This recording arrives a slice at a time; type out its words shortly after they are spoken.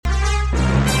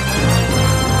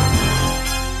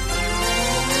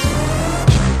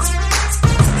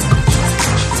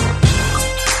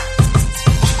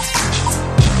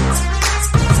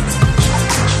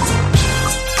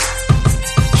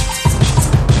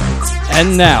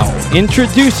And now,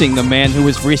 introducing the man who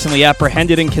was recently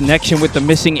apprehended in connection with the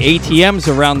missing ATMs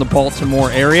around the Baltimore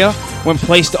area. When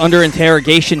placed under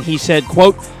interrogation, he said,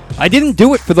 quote, "I didn't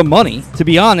do it for the money. To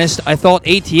be honest, I thought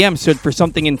ATM stood for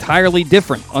something entirely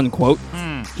different," unquote.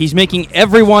 He's making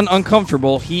everyone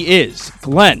uncomfortable. He is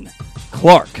Glenn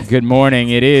Clark. Good morning.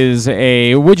 It is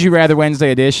a Would You Rather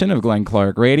Wednesday edition of Glenn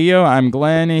Clark Radio. I'm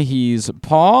Glenn. He's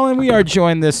Paul, and we are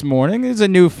joined this morning. He's a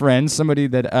new friend, somebody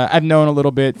that I've known a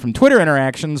little bit from Twitter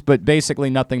interactions, but basically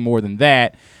nothing more than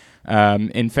that.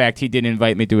 In fact, he did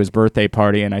invite me to his birthday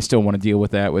party, and I still want to deal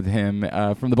with that with him.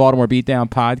 From the Baltimore Beatdown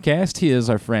podcast, he is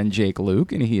our friend Jake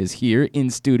Luke, and he is here in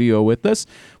studio with us.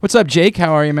 What's up, Jake?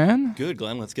 How are you, man? Good,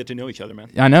 Glenn. Let's get to know each other, man.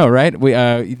 I know, right?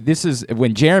 This is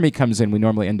when Jeremy comes in. We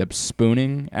normally end up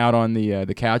spooning out on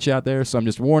the couch out there. So I'm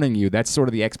just warning you. That's sort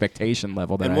of the expectation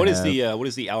level that. And I what have.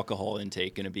 is the alcohol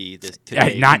intake going to be this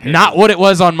today? Not what it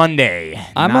was on Monday.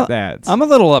 I'm a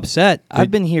little upset.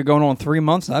 I've been here going on 3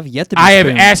 months. I've yet to be I have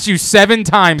spooned. asked you 7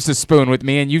 times to spoon with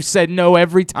me, and you've said no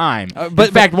every time. In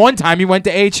fact, one time you went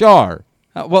to HR.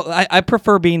 I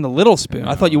prefer being the little spoon.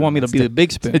 I thought you want me to be the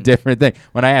big spoon. It's a different thing.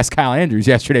 When I asked Kyle Andrews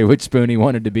yesterday which spoon he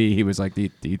wanted to be, he was like, do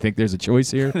you think there's a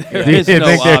choice here? There is no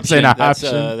option.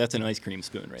 That's an ice cream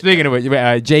spoon, right? Speaking of which,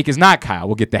 Jake is not Kyle.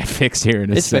 We'll get that fixed here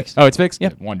in a second. Fixed. Oh, it's fixed?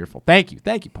 Yeah. Wonderful. Thank you,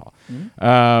 Paul.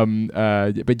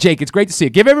 Mm-hmm. But Jake, it's great to see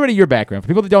you. Give everybody your background. For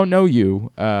people that don't know you,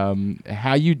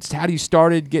 how you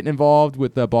started getting involved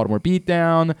with the Baltimore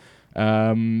Beatdown,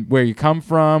 where you come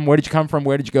from, where did you come from,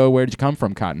 where did you go, where did you come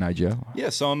from, Cotton Eye Joe? Yeah,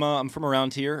 so I'm from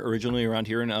around here, originally around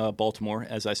here in Baltimore,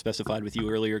 as I specified with you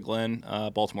earlier, Glenn,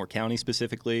 Baltimore County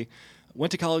specifically.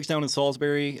 Went to college down in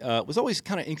Salisbury. Was always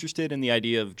kind of interested in the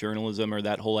idea of journalism or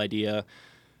that whole idea.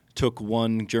 Took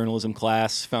one journalism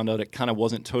class, found out it kind of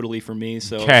wasn't totally for me,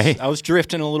 so okay. I was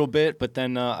drifting a little bit, but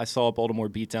then I saw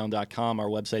BaltimoreBeatdown.com, our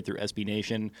website through SB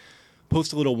Nation,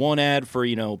 post a little one ad for,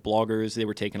 bloggers. They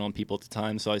were taking on people at the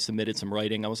time, so I submitted some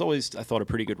writing. I thought, a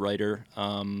pretty good writer.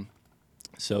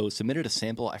 So submitted a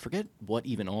sample. I forget what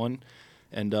even on.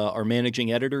 And our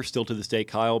managing editor, still to this day,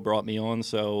 Kyle, brought me on.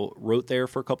 So wrote there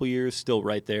for a couple years, still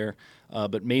right there.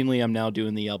 But mainly I'm now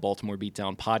doing the Baltimore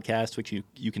Beatdown podcast, which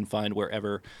you can find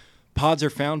wherever pods are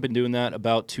found. Been doing that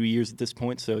about 2 years at this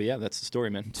point. So, yeah, that's the story,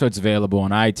 man. So it's available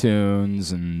on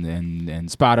iTunes and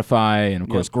Spotify and, of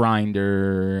course,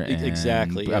 Grindr. And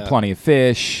exactly. Yeah. Plenty of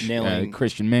Fish. Nailing.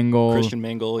 Christian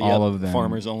Mingle. All of them.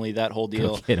 Farmers Only, that whole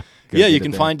deal. You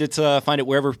can find it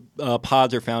wherever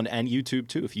pods are found, and YouTube,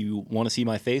 too, if you want to see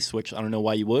my face, which I don't know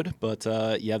why you would, but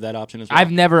you have that option as well.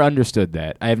 I've never understood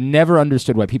that. I have never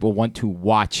understood why people want to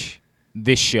watch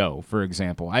this show, for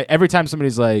example. Every time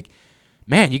somebody's like,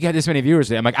 man, you got this many viewers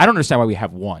today. I'm like, I don't understand why we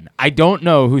have one. I don't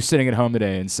know who's sitting at home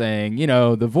today and saying,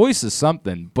 the voice is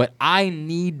something, but I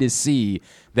need to see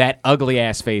that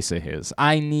ugly-ass face of his.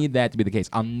 I need that to be the case.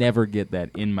 I'll never get that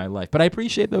in my life. But I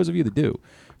appreciate those of you that do,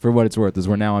 for what it's worth, as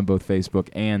we're now on both Facebook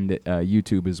and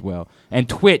YouTube as well. And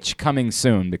Twitch coming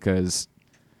soon, because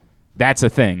that's a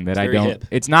thing that I don't. Hip.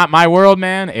 It's not my world,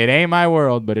 man. It ain't my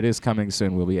world, but it is coming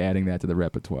soon. We'll be adding that to the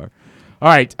repertoire. All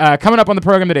right, coming up on the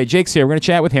program today, Jake's here. We're going to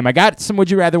chat with him. I got some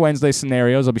Would You Rather Wednesday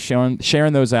scenarios. I'll be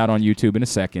sharing those out on YouTube in a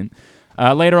second.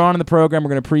 Later on in the program, we're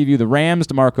going to preview the Rams.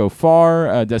 DeMarco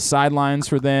Farr does sidelines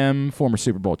for them, former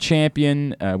Super Bowl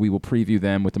champion. We will preview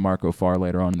them with DeMarco Farr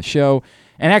later on in the show.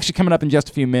 And actually coming up in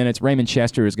just a few minutes, Raymond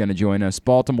Chester is going to join us,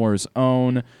 Baltimore's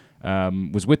own.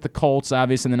 Was with the Colts,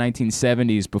 obviously, in the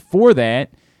 1970s. Before that,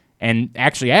 and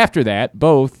actually after that,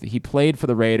 both, he played for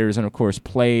the Raiders and, of course,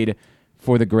 played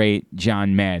for the great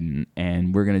John Madden.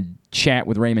 And we're going to chat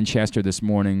with Raymond Chester this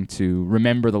morning to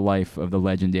remember the life of the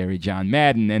legendary John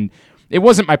Madden. And it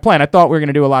wasn't my plan. I thought we were going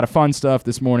to do a lot of fun stuff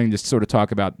this morning, just sort of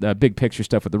talk about big picture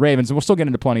stuff with the Ravens. And we'll still get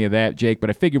into plenty of that, Jake, but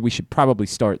I figured we should probably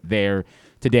start there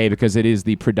today because it is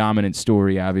the predominant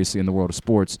story, obviously, in the world of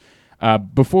sports.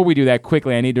 Before we do that,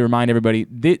 quickly, I need to remind everybody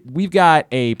that we've got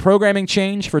a programming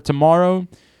change for tomorrow.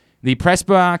 The Press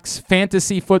Box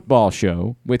Fantasy Football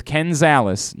Show with Ken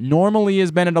Zales normally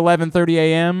has been at 11:30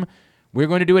 a.m. We're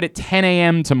going to do it at 10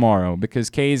 a.m. tomorrow because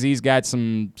KZ's got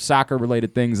some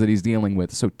soccer-related things that he's dealing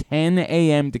with. So 10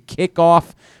 a.m. to kick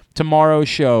off tomorrow's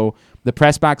show, the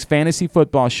Press Box Fantasy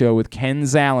Football Show with Ken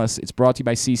Zales. It's brought to you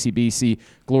by CCBC,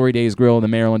 Glory Days Grill, and the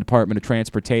Maryland Department of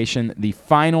Transportation. The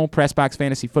final Press Box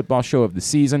Fantasy Football Show of the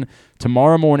season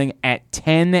tomorrow morning at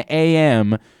 10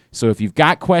 a.m. So if you've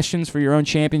got questions for your own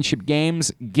championship games,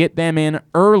 get them in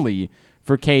early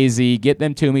for KZ. Get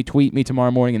them to me. Tweet me tomorrow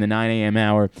morning in the 9 a.m.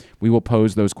 hour. We will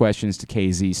pose those questions to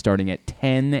KZ starting at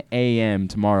 10 a.m.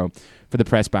 tomorrow for the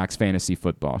Press Box Fantasy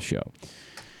Football Show.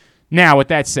 Now, with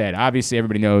that said, obviously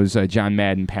everybody knows John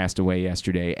Madden passed away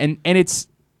yesterday, and it's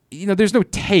there's no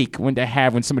take when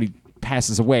somebody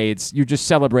passes away. You're just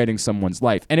celebrating someone's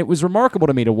life. And it was remarkable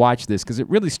to me to watch this because it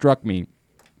really struck me.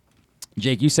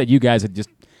 Jake, you said you guys had just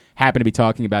happened to be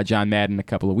talking about John Madden a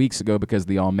couple of weeks ago because of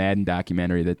the All Madden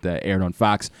documentary that aired on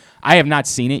Fox. I have not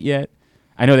seen it yet.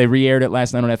 I know they re-aired it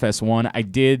last night on FS1. I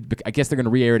guess they're going to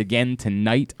re-air it again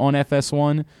tonight on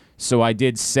FS1. So I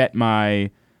did set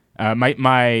my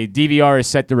DVR is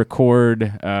set to record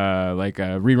like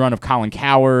a rerun of Colin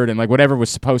Cowherd and like whatever was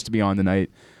supposed to be on tonight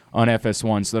on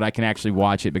FS1 so that I can actually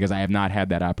watch it because I have not had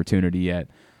that opportunity yet.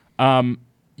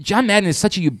 John Madden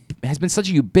has been such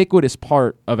a ubiquitous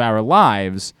part of our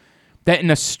lives that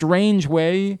in a strange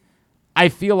way, I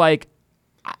feel like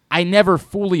I never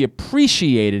fully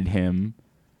appreciated him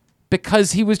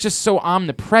because he was just so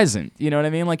omnipresent. You know what I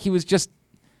mean? Like he was just,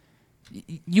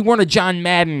 you weren't a John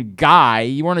Madden guy.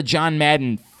 You weren't a John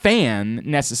Madden fan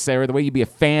necessarily the way you'd be a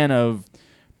fan of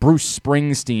Bruce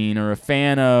Springsteen or a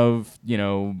fan of,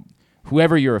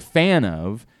 whoever you're a fan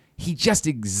of. He just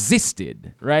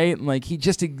existed, right? Like he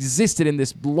just existed in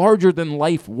this larger than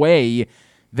life way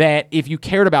that if you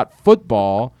cared about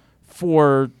football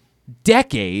for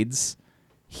decades,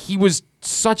 he was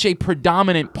such a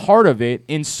predominant part of it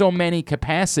in so many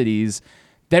capacities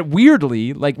that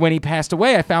weirdly, like when he passed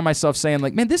away, I found myself saying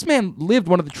like, man, this man lived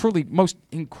one of the truly most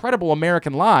incredible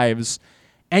American lives,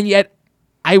 and yet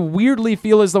I weirdly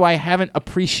feel as though I haven't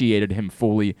appreciated him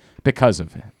fully because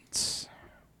of it.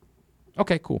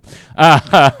 Okay, cool.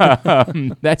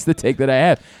 That's the take that I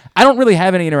have. I don't really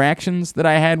have any interactions that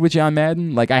I had with John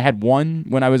Madden. Like I had one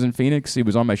when I was in Phoenix. He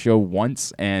was on my show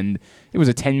once, and it was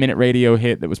a 10-minute radio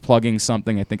hit that was plugging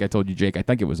something. I think I told you, Jake. I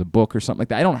think it was a book or something like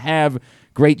that. I don't have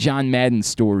great John Madden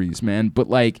stories, man. But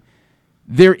like,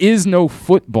 there is no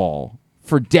football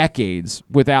for decades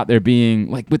without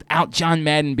John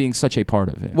Madden being such a part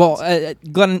of it. Well,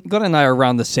 Glenn and I are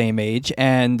around the same age,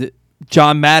 and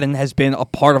John Madden has been a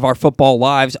part of our football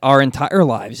lives our entire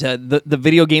lives. The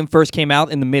video game first came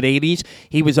out in the mid-'80s.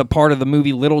 He was a part of the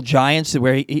movie Little Giants,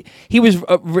 where he was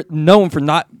known for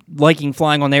not liking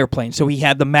flying on airplanes. So he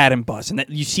had the Madden bus, and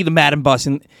you see the Madden bus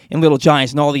in Little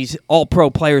Giants, and all these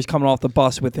all-pro players coming off the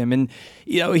bus with him. And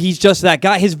he's just that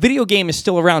guy. His video game is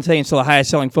still around today and still the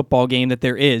highest-selling football game that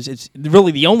there is. It's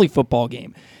really the only football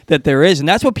game that there is, and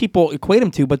that's what people equate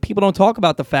him to. But people don't talk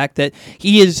about the fact that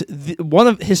he is one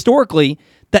of historically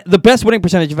the best winning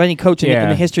percentage of any coach in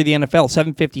the history of the NFL.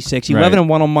 756,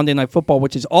 11-1 on Monday Night Football,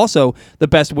 which is also the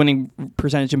best winning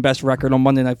percentage and best record on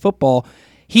Monday Night Football.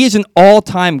 He is an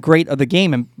all-time great of the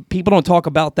game, and people don't talk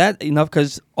about that enough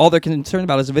because all they're concerned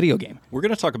about is a video game. We're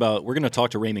going to talk to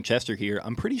Ray McChester here.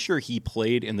 I'm pretty sure he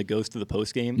played in the Ghost of the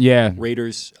Post game. Yeah.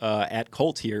 Raiders at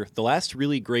Colts here, the last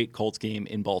really great Colts game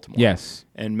in Baltimore. Yes.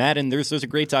 And Madden, there's a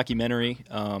great documentary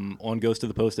on Ghost of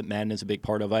the Post that Madden is a big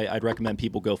part of. I'd recommend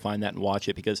people go find that and watch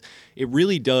it because it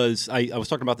really does. I was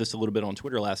talking about this a little bit on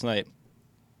Twitter last night.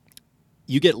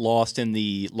 You get lost in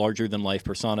the larger-than-life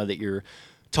persona that you're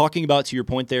talking about, to your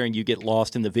point there, and you get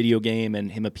lost in the video game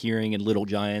and him appearing in Little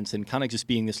Giants and kind of just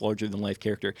being this larger-than-life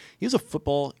character. He was a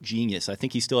football genius. I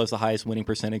think he still has the highest winning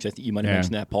percentage. I think you might have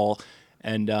mentioned that, Paul.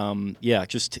 And,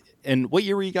 and what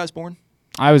year were you guys born?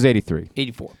 I was 83.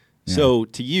 84. Yeah. So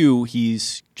to you,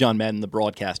 he's John Madden, the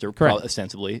broadcaster, Correct.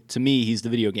 Ostensibly. To me, he's the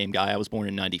video game guy. I was born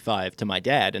in 95. To my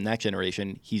dad, in that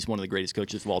generation, he's one of the greatest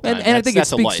coaches of all time. And I think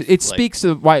it speaks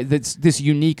to why this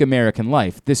unique American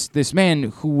life. This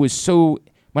man who was so...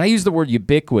 When I use the word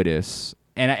ubiquitous,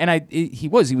 he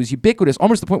was ubiquitous,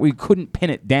 almost to the point where you couldn't pin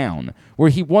it down, where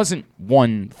he wasn't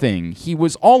one thing. He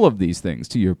was all of these things,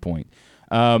 to your point.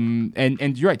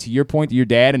 And you're right, to your point, to your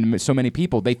dad and so many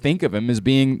people, they think of him as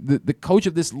being the coach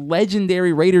of this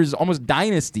legendary Raiders almost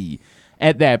dynasty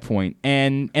at that point.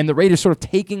 And the Raiders sort of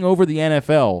taking over the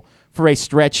NFL for a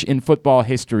stretch in football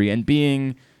history and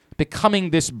becoming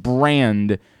this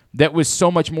brand that was so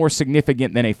much more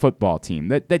significant than a football team.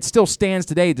 That still stands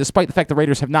today, despite the fact the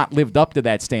Raiders have not lived up to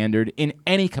that standard in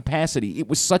any capacity. It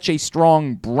was such a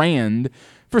strong brand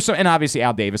and obviously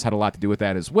Al Davis had a lot to do with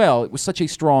that as well. It was such a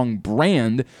strong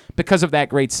brand because of that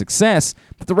great success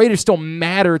that the Raiders still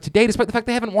matter today, despite the fact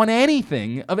they haven't won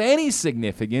anything of any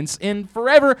significance in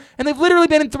forever, and they've literally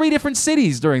been in 3 different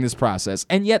cities during this process.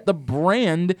 And yet the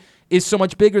brand is so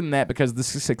much bigger than that because of the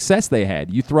success they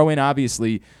had. You throw in,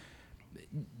 obviously,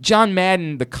 John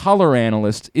Madden, the color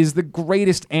analyst, is the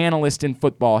greatest analyst in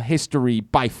football history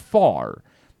by far.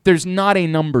 There's not a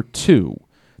number 2.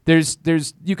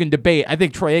 You can debate. I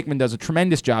think Troy Aikman does a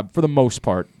tremendous job for the most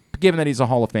part, given that he's a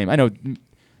Hall of Fame. I know when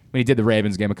he did the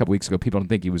Ravens game a couple weeks ago, people don't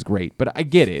think he was great, but I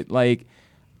get it. Like,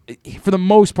 for the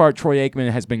most part, Troy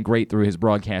Aikman has been great through his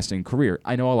broadcasting career.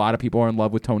 I know a lot of people are in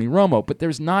love with Tony Romo, but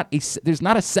there's not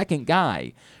a second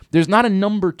guy. There's not a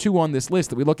number 2 on this list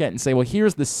that we look at and say, well,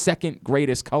 here's the second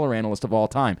greatest color analyst of all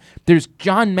time. There's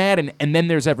John Madden, and then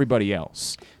there's everybody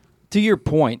else. To your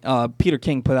point, Peter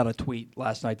King put out a tweet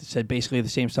last night that said basically the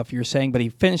same stuff you're saying, but he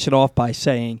finished it off by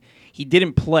saying he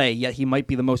didn't play, yet he might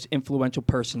be the most influential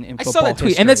person in football I saw that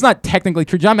tweet, history. and that's not technically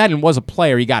true. John Madden was a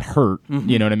player. He got hurt.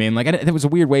 You know what I mean? Like, it was a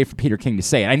weird way for Peter King to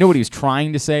say it. I know what he was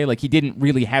trying to say. Like, he didn't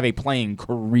really have a playing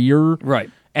career. Right.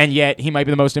 And yet he might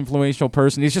be the most influential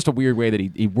person. It's just a weird way that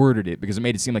he worded it because it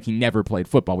made it seem like he never played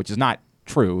football, which is not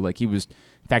true. Like, he was,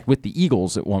 in fact, with the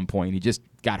Eagles at one point. He just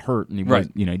got hurt, and he was,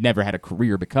 he never had a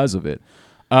career because of it.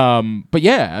 But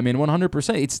yeah, I mean,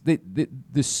 100%. It's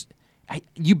this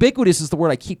ubiquitous is the word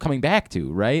I keep coming back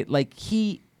to, right? Like,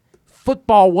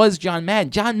 football was John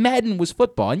Madden. John Madden was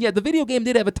football. And yeah, the video game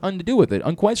did have a ton to do with it,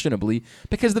 unquestionably,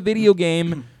 because the video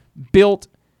game built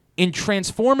in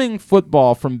transforming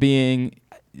football from being,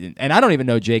 and I don't even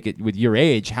know, Jake, with your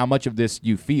age, how much of this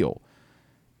you feel.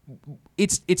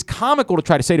 It's comical to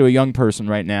try to say to a young person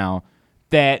right now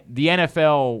that the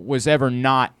NFL was ever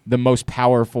not the most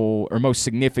powerful or most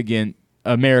significant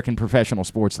American professional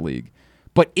sports league.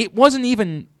 But it wasn't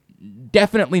even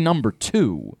definitely number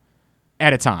 2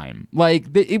 at a time. Like,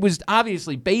 it was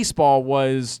obviously baseball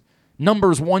was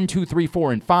numbers 1, 2, 3,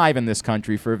 4, and 5 in this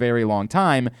country for a very long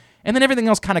time, and then everything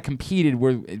else kind of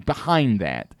competed behind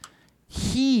that.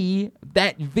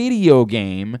 That video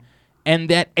game and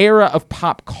that era of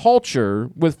pop culture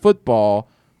with football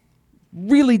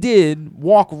really did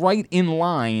walk right in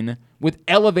line with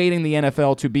elevating the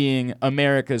NFL to being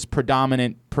America's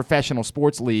predominant professional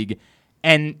sports league.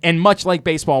 And much like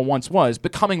baseball once was,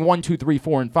 becoming 1, 2, 3,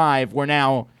 4, and 5, where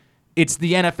now it's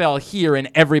the NFL here and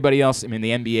everybody else. I mean,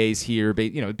 the NBA's here,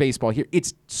 baseball here.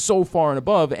 It's so far and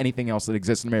above anything else that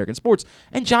exists in American sports.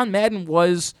 And John Madden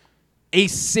was a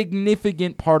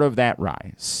significant part of that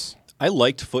rise. I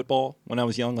liked football when I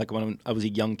was young, like when I was a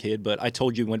young kid, but I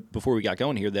told you before we got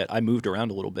going here that I moved around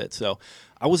a little bit. So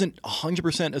I wasn't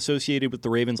 100% associated with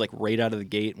the Ravens like right out of the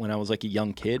gate when I was like a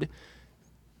young kid.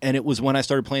 And it was when I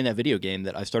started playing that video game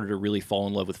that I started to really fall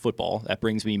in love with football. That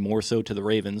brings me more so to the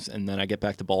Ravens, and then I get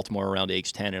back to Baltimore around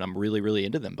age 10, and I'm really, really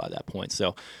into them by that point.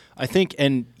 So I think,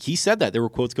 and he said that, there were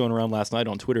quotes going around last night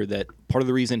on Twitter that part of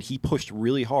the reason he pushed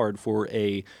really hard for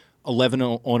a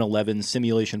 11-on-11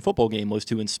 simulation football game was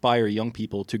to inspire young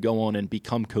people to go on and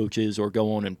become coaches or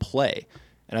go on and play.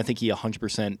 And I think he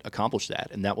 100% accomplished that.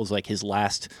 And that was like his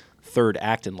last third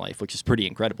act in life, which is pretty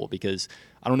incredible because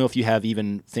I don't know if you have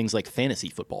even things like fantasy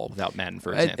football without Madden,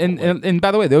 for example. And by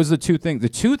the way, those are the two things. The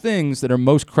two things that are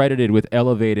most credited with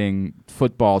elevating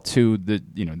football to the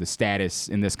status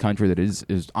in this country that is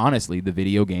honestly the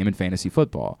video game and fantasy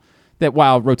football. That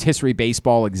while rotisserie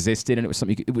baseball existed and it was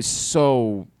something, it was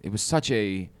such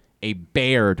a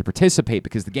bear to participate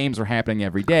because the games were happening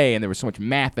every day and there was so much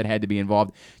math that had to be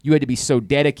involved. You had to be so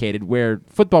dedicated, where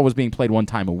football was being played one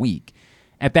time a week.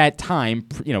 At that time,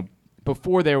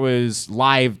 before there was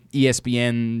live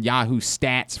ESPN, Yahoo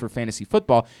stats for fantasy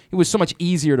football, it was so much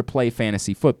easier to play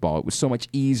fantasy football. It was so much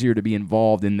easier to be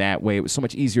involved in that way. It was so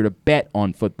much easier to bet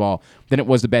on football than it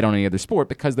was to bet on any other sport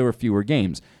because there were fewer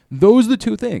games. Those are the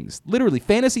two things. Literally,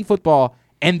 fantasy football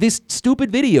and this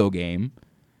stupid video game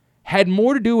had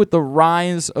more to do with the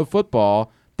rise of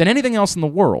football than anything else in the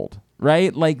world,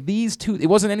 right? Like these two, it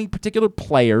wasn't any particular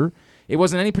player. It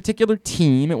wasn't any particular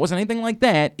team. It wasn't anything like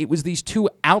that. It was these two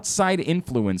outside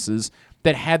influences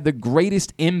that had the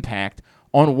greatest impact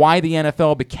on why the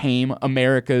NFL became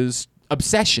America's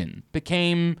obsession,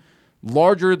 became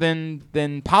larger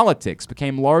than politics,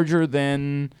 became larger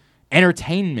than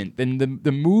entertainment, than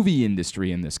the movie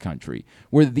industry in this country,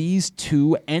 were these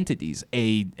two entities,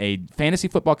 a fantasy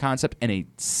football concept and a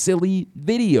silly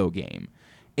video game.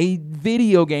 A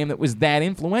video game that was that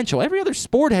influential. Every other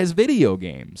sport has video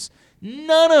games.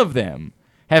 None of them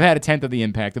have had a tenth of the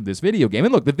impact of this video game.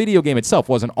 And look, the video game itself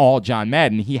wasn't all John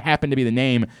Madden. He happened to be the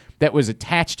name that was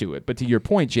attached to it. But to your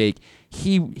point, Jake,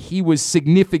 he was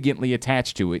significantly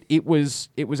attached to it. It was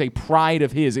a pride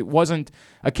of his. It wasn't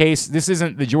a case, this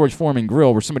isn't the George Foreman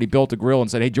grill where somebody built a grill and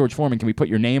said, hey, George Foreman, can we put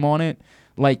your name on it?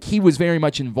 Like, he was very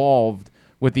much involved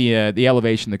with the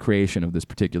elevation, the creation of this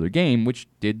particular game, which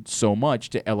did so much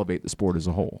to elevate the sport as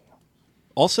a whole.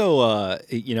 Also,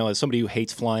 as somebody who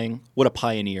hates flying, what a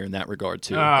pioneer in that regard,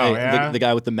 too. Yeah? The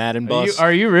guy with the Madden bus.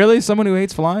 Are you really someone who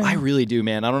hates flying? I really do,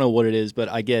 man. I don't know what it is, but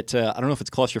I get, I don't know if it's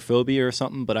claustrophobia or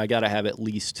something, but I got to have at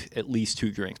least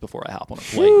 2 drinks before I hop on a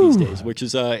flight these days, which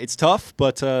is, it's tough,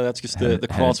 but that's just the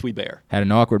cross we bear. Had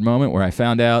an awkward moment where I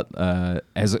found out I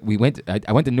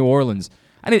went to New Orleans.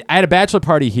 I had a bachelor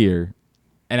party here,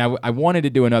 and I wanted to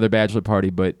do another bachelor party,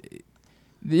 but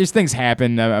these things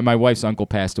happen. My wife's uncle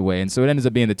passed away, and so it ends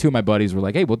up being the two of my buddies were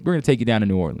like, "Hey, well, we're gonna take you down to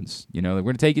New Orleans. You know, we're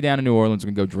gonna take you down to New Orleans.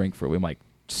 We're gonna go drink for a week." I'm like,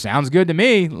 "Sounds good to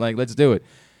me. Like, let's do it."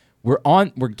 We're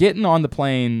getting on the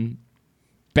plane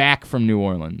back from New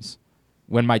Orleans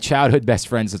when my childhood best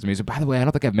friend says to me, "So, by the way, I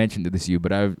don't think I've mentioned this to you,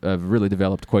 but I've really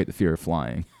developed quite the fear of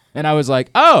flying." And I was like,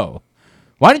 "Oh,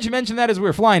 why didn't you mention that as we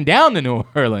were flying down to New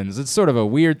Orleans? It's sort of a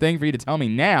weird thing for you to tell me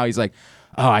now." He's like,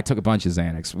 "Oh, I took a bunch of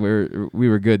Xanax. We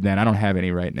were good then. I don't have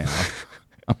any right now."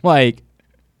 I'm like,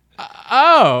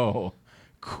 "Oh,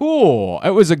 cool.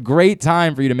 It was a great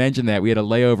time for you to mention that." We had a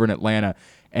layover in Atlanta,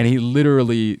 and he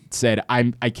literally said,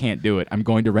 I can't do it. I'm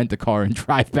going to rent a car and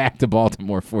drive back to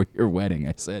Baltimore for your wedding."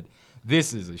 I said,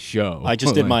 "This is a show." I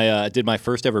just did my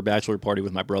first ever bachelor party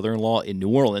with my brother-in-law in New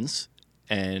Orleans.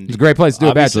 And it's a great place to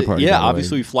do a bachelor party. Yeah,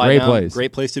 obviously we fly down. Place.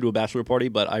 Great place to do a bachelor party,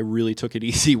 but I really took it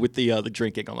easy with the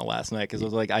drinking on the last night because I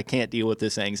was like, I can't deal with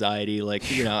this anxiety. Like,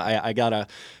 you know, I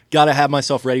gotta have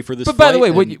myself ready for this. But by the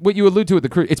way, what you allude to with the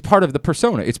crew, it's part of the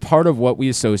persona. It's part of what we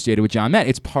associated with John Madden.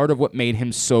 It's part of what made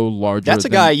him so larger. That's a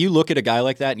guy. You look at a guy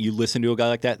like that and you listen to a guy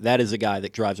like that. That is a guy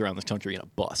that drives around this country in a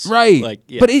bus, right? Like,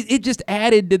 yeah. But it just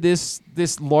added to this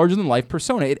larger than life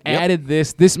persona. It added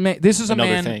this man. This is Another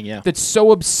a man thing, that's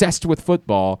so obsessed with football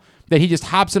that he just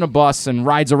hops in a bus and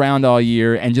rides around all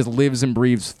year and just lives and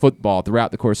breathes football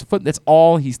throughout the course of football. That's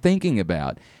all he's thinking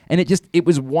about. And it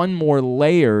was one more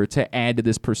layer to add to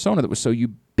this persona that was so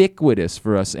ubiquitous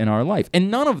for us in our life.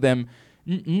 And none of them,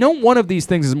 no one of these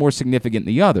things is more significant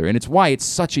than the other. And it's why it's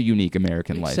such a unique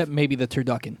American life. Except maybe the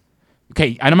turducken.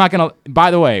 Okay, and I'm not going to,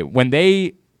 by the way, when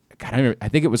they, God, I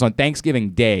think it was on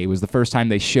Thanksgiving Day, was the first time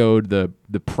they showed the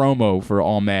promo for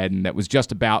All Madden that was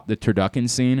just about the turducken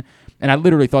scene. And I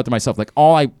literally thought to myself, like,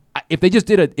 if they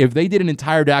did an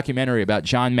entire documentary about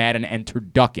John Madden and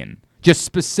turducken, just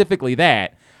specifically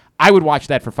that, I would watch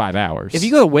that for 5 hours. If you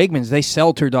go to Wegmans, they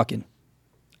sell turducken.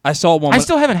 I saw one. I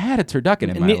still haven't had a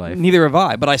turducken in my life. Neither have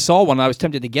I, but I saw one. I was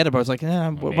tempted to get it, but I was like,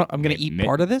 I'm going to eat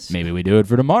part of this. Maybe we do it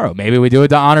for tomorrow. Maybe we do it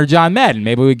to honor John Madden.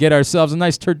 Maybe we get ourselves a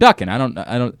nice turducken.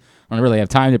 I don't really have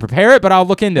time to prepare it, but I'll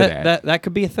look into that. That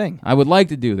could be a thing. I would like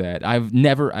to do that. I've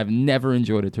never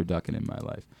enjoyed a turducken in my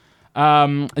life.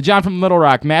 John from Little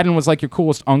Rock, Madden was like your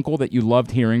coolest uncle that you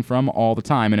loved hearing from all the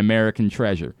time, an American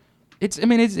treasure. It's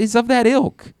of that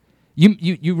ilk.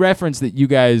 You referenced that you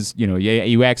guys,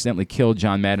 you accidentally killed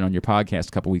John Madden on your podcast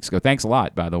a couple weeks ago. Thanks a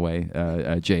lot, by the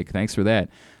way, Jake. Thanks for that.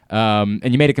 And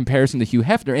you made a comparison to Hugh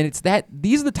Hefner, and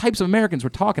these are the types of Americans we're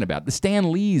talking about, the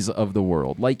Stan Lees of the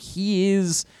world. Like, he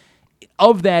is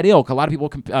of that ilk. A lot of people,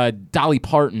 Dolly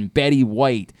Parton, Betty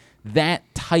White, that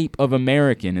type of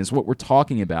American is what we're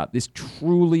talking about. This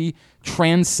truly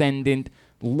transcendent,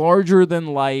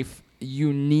 larger-than-life,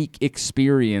 unique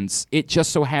experience. It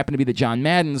just so happened to be that John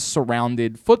Madden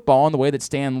surrounded football in the way that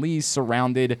Stan Lee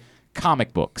surrounded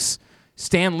comic books.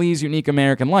 Stan Lee's unique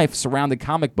American life surrounded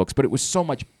comic books, but it was so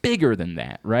much bigger than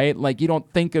that, right? Like, you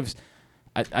don't think of...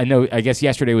 I guess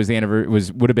yesterday was the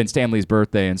anniversary. Would have been Stan Lee's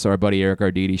birthday, and so our buddy Eric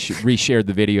Arditi reshared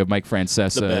the video of Mike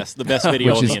Francesa, the best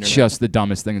video on the internet, which is just the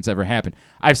dumbest thing that's ever happened.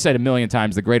 I've said a million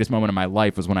times the greatest moment of my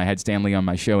life was when I had Stan Lee on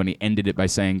my show, and he ended it by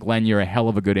saying, "Glenn, you're a hell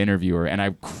of a good interviewer," and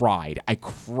I cried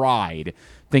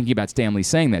thinking about Stan Lee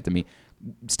saying that to me.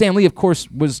 Stan Lee, of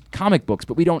course, was comic books,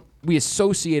 but we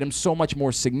associate him so much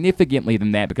more significantly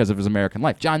than that because of his American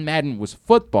life. John Madden was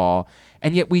football,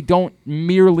 and yet we don't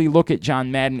merely look at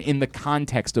John Madden in the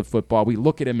context of football. We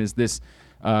look at him as this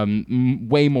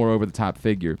way more over-the-top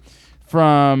figure.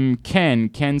 From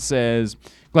Ken says,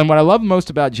 Glenn, what I love most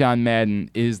about John Madden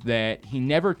is that he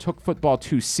never took football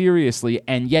too seriously,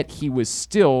 and yet he was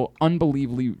still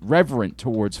unbelievably reverent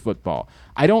towards football.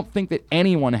 I don't think that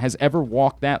anyone has ever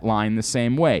walked that line the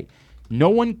same way. No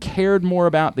one cared more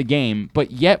about the game,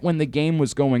 but yet when the game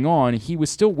was going on, he was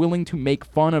still willing to make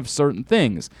fun of certain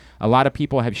things. A lot of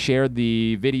people have shared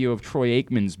the video of Troy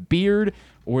Aikman's beard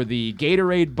or the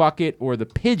Gatorade bucket or the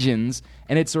pigeons,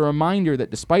 and it's a reminder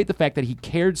that despite the fact that he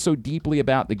cared so deeply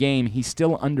about the game, he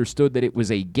still understood that it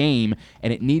was a game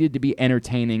and it needed to be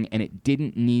entertaining and it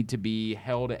didn't need to be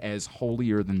held as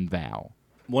holier than thou.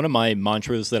 One of my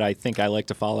mantras that I think I like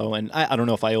to follow, and I don't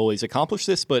know if I always accomplish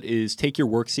this, but is take your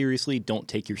work seriously, don't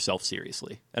take yourself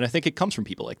seriously. And I think it comes from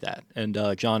people like that. And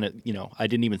John, I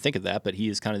didn't even think of that, but he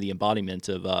is kind of the embodiment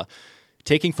of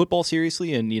taking football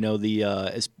seriously. And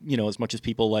as much as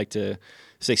people like to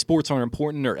say sports aren't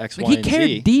important or X, Y, and Z, he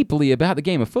cared deeply about the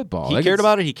game of football. He cared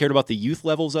about it. He cared about the youth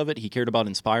levels of it. He cared about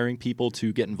inspiring people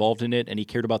to get involved in it, and he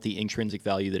cared about the intrinsic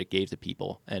value that it gave to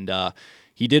people. And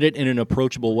he did it in an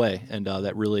approachable way, and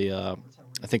that really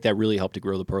I think that really helped to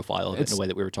grow the profile of it in a way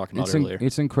that we were talking about earlier.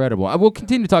 It's incredible. I will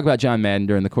continue to talk about John Madden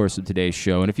during the course of today's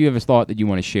show, and if you have a thought that you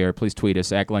want to share, please tweet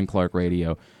us at Glenn Clark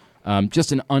Radio.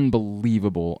 Just an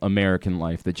unbelievable American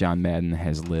life that John Madden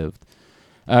has lived.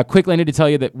 Quickly, I need to tell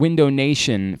you that Window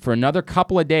Nation, for another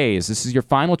couple of days, this is your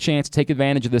final chance to take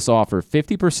advantage of this offer.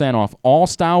 50% off all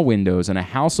style windows and a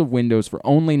house of windows for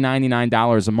only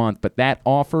 $99 a month, but that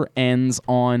offer ends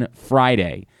on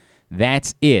Friday.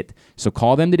 That's it. So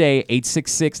call them today,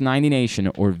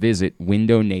 866-90-NATION, or visit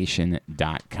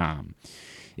windownation.com.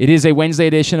 It is a Wednesday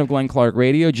edition of Glenn Clark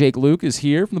Radio. Jake Luke is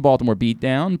here from the Baltimore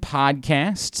Beatdown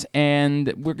podcast,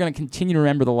 and we're going to continue to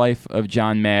remember the life of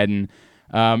John Madden.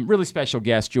 Really special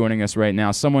guest joining us right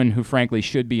now, someone who frankly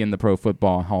should be in the Pro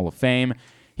Football Hall of Fame.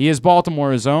 He is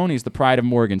Baltimore's own. He's the pride of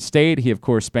Morgan State. He, of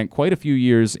course, spent quite a few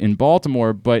years in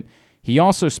Baltimore, but he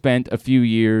also spent a few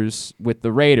years with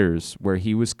the Raiders, where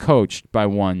he was coached by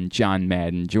one John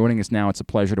Madden. Joining us now, it's a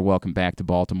pleasure to welcome back to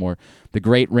Baltimore the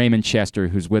great Raymond Chester,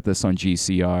 who's with us on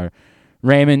GCR.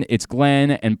 Raymond, it's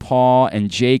Glenn and Paul and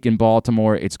Jake in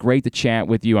Baltimore. It's great to chat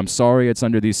with you. I'm sorry it's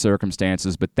under these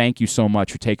circumstances, but thank you so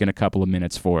much for taking a couple of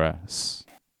minutes for us.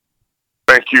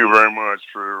 Thank you very much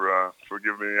for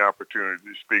giving me the opportunity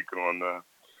to speak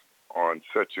on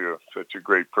such a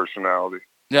great personality.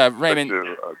 Yeah, Raymond, such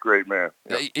a great man.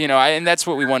 Yep. And that's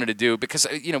what we wanted to do because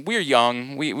we're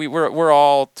young. We're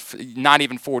all not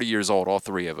even 40 years old, all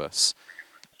three of us.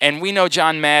 And we know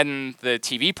John Madden, the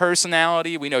TV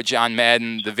personality. We know John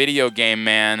Madden, the video game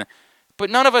man. But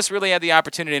none of us really had the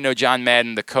opportunity to know John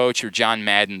Madden, the coach, or John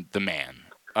Madden, the man.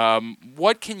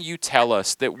 What can you tell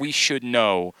us that we should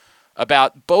know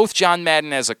about both John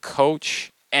Madden as a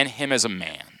coach and him as a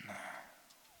man?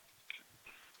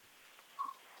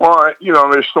 Well,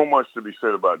 there's so much to be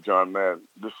said about John Madden.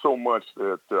 There's so much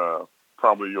that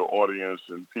probably your audience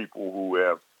and people who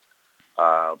have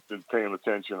been paying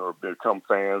attention or become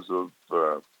fans of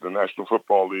the National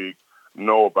Football League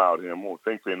know about him or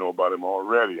think they know about him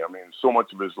already. I mean, so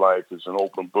much of his life is an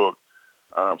open book.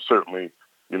 Certainly,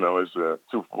 as a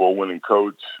Super Bowl winning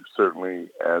coach, certainly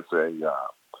as a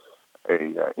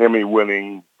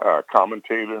Emmy-winning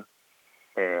commentator,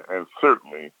 and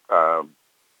certainly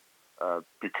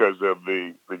because of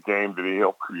the game that he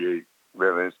helped create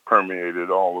that has permeated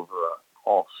all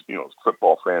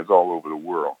football fans all over the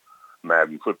world,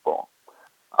 Madden football.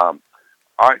 I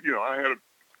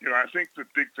think the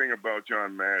big thing about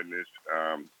John Madden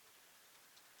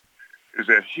is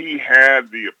that he had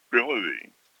the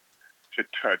ability to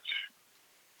touch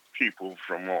people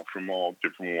from all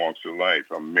different walks of life,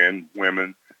 men,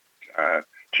 women,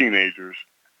 teenagers,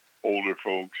 older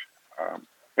folks,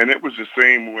 and it was the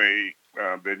same way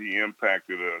that he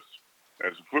impacted us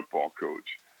as a football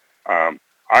coach.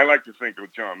 I like to think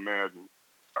of John Madden.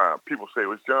 People say,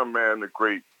 was John Madden a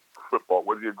great football?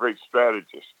 Was he a great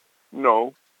strategist?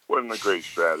 No, wasn't a great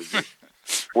strategist.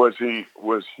 Was he?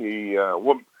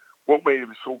 What made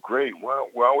him so great? Why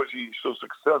was he so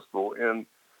successful in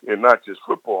not just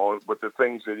football, but the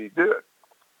things that he did?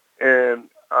 And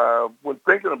when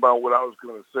thinking about what I was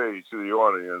going to say to the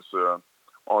audience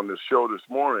on this show this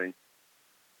morning,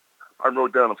 I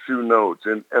wrote down a few notes.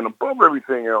 And above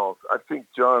everything else, I think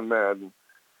John Madden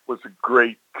was a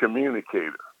great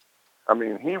communicator. I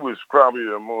mean, he was probably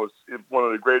one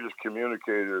of the greatest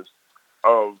communicators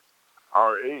of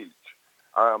our age.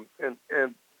 And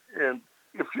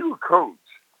if you're a coach,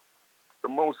 the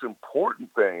most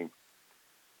important thing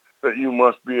that you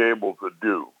must be able to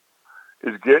do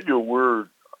is get your word,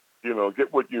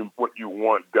 get what you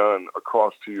want done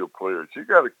across to your players. You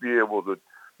got to be able to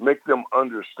make them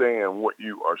understand what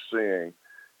you are saying.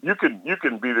 You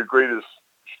can be the greatest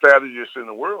strategist in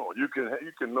the world. You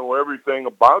can know everything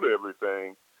about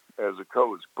everything as a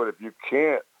coach, but if you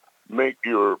can't make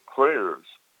your players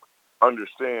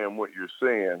understand what you're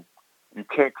saying, you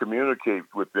can't communicate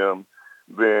with them,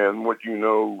 then what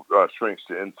shrinks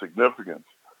to insignificance.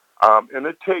 And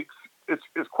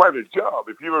it's quite a job.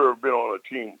 If you've ever been on a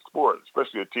team sport,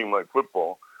 especially a team like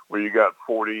football, where you got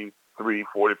 43,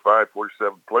 45,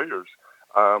 47 players,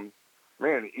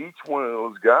 each one of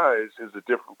those guys is a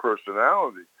different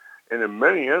personality. And in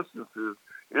many instances,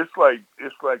 it's like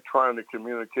trying to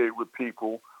communicate with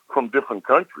people from different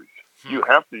countries. You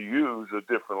have to use a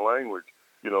different language,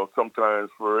 sometimes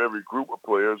for every group of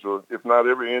players, or if not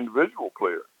every individual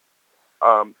player.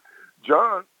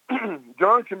 John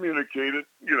communicated,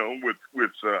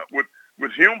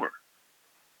 with humor.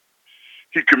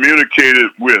 He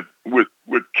communicated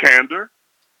with candor,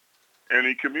 and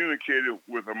he communicated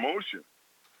with emotion.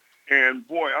 And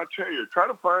boy, I'll tell you, try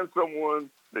to find someone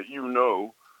that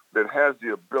that has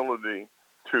the ability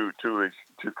to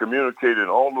communicate in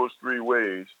all those three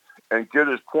ways and get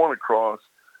his point across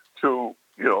to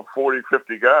 40,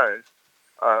 50 guys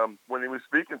when he was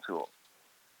speaking to them.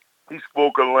 He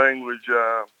spoke a language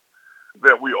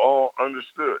that we all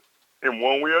understood. In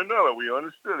one way or another, we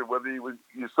understood it. Whether he was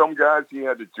some guys he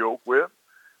had to joke with,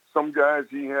 some guys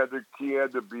he had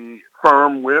to be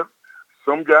firm with,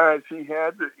 some guys he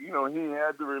had to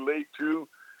relate to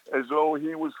as though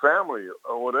he was family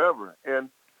or whatever. And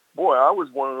boy, I was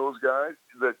one of those guys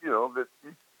that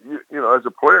as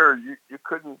a player you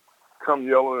couldn't come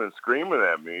yelling and screaming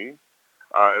at me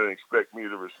and expect me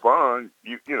to respond.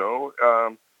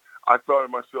 I thought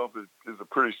of myself as a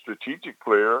pretty strategic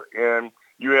player, and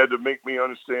you had to make me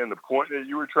understand the point that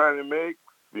you were trying to make,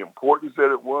 the importance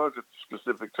that it was at the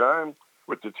specific time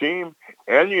with the team,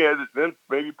 and you had to then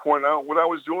maybe point out what I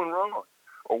was doing wrong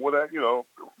or what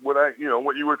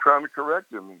you were trying to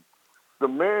correct in me. The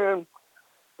man,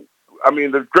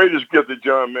 the greatest gift that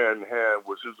John Madden had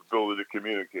was his ability to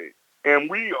communicate.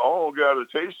 And we all got a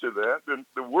taste of that.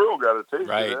 The world got a taste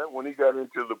of that when he got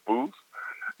into the booth,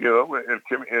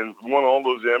 and won all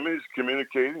those Emmys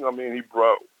communicating.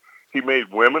 He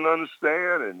made women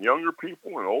understand and younger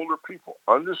people and older people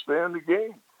understand the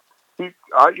game. He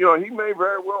may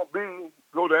very well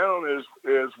go down as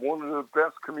one of the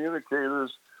best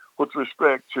communicators with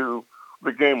respect to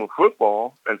the game of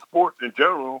football and sport in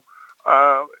general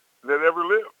that ever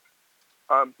lived.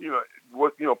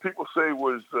 What people say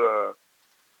was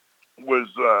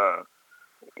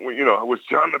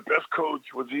John the best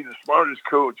coach? Was he the smartest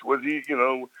coach? Was he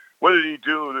what did he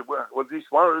do? Was he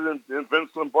smarter than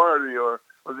Vince Lombardi or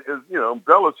was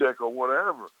Belichick or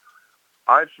whatever?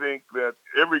 I think that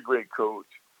every great coach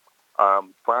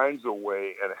finds a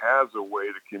way and has a way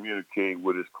to communicate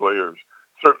with his players.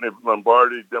 Certainly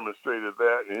Lombardi demonstrated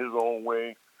that in his own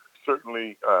way.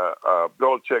 Certainly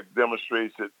Belichick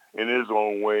demonstrates it in his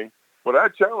own way. But I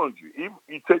challenge you.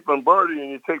 You take Lombardi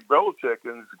and you take Belichick,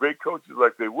 and it's great coaches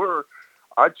like they were.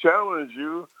 I challenge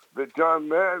you that John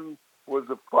Madden was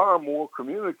a far more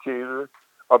communicator,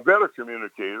 a better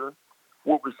communicator,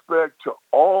 with respect to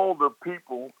all the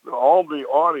people, all the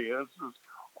audiences,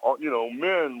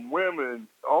 men, women,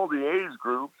 all the age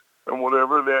groups, and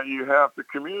whatever that you have to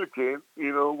communicate,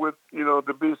 with,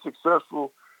 to be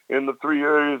successful in the three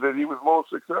areas that he was most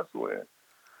successful in.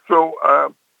 So,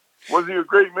 was he a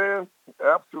great man?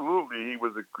 Absolutely, he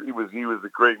was a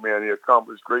great man. He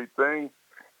accomplished great things,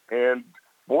 and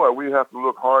boy, we have to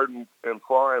look hard and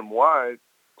far and wide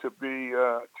to be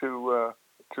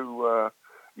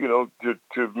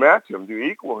to match him, to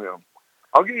equal him.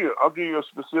 I'll give you a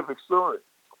specific story.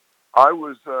 I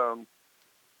was,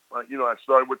 I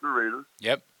started with the Raiders.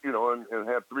 Yep. And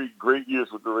had 3 great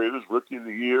years with the Raiders, Rookie of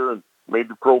the Year, and made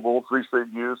the Pro Bowl 3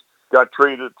 straight years. Got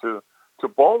traded to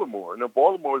Baltimore. Now,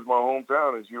 Baltimore is my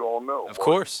hometown, as you all know. Of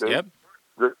course, State, yep.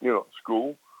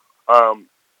 School. I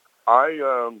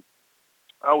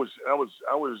was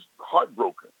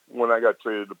heartbroken when I got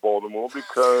traded to Baltimore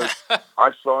because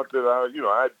I thought that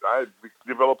I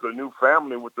developed a new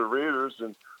family with the Raiders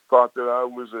and thought that I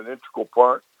was an integral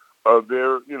part of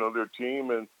their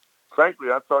team, and frankly,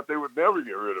 I thought they would never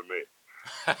get rid of me.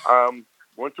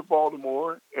 Went to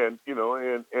Baltimore and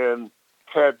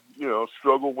had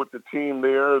struggled with the team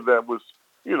there that was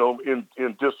in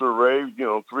disarray. 3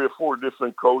 or 4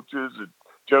 different coaches and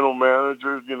general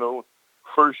managers.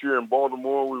 First year in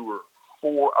Baltimore, we were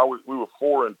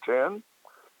 4-10.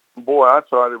 Boy, I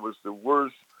thought it was the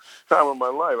worst time of my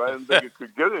life. I didn't think it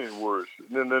could get any worse.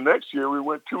 And then the next year, we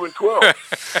went 2-12.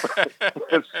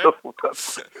 And so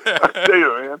I tell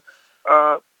you, man.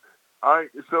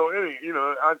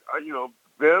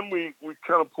 Then we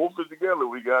kind of pulled it together.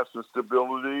 We got some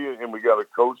stability, and we got a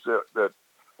coach that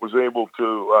was able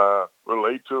to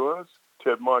relate to us,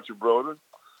 Ted Marchibroda,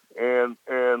 and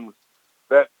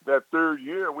that third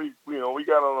year we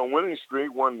got on a winning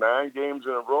streak, won 9 games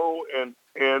in a row, and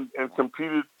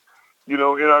competed, in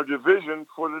our division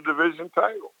for the division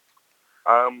title.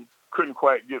 Couldn't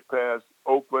quite get past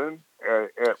Oakland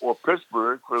or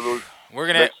Pittsburgh for those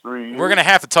next 3 years. We're gonna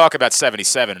have to talk about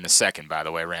 77 in a second, by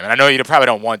the way, Raymond. I know you probably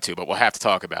don't want to, but we'll have to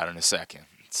talk about it in a second.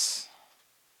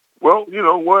 Well, you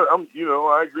know what? I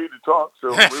agreed to talk, so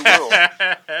we will.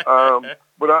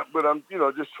 But I'm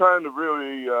just trying to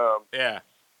really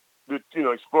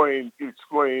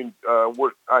explain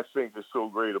what I think is so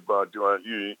great about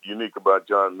unique about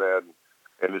John Madden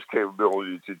and his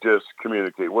capability to just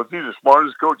communicate. Was he the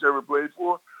smartest coach ever played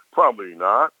for? Probably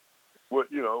not. Was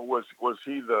he was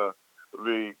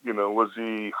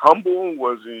he humble?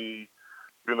 Was he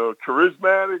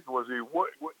charismatic? Was he what?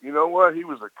 You know what? He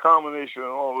was a combination of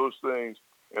all those things.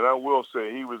 and I will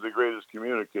say he was the greatest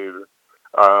communicator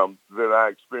that I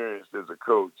experienced as a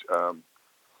coach. And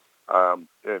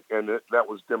that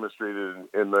was demonstrated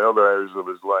in the other areas of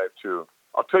his life too.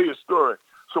 I'll tell you a story.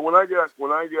 So when I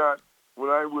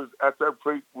was at that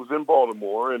place, was in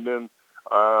Baltimore, and then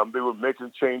they were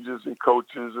making changes in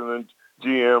coaches and then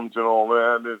GMs and all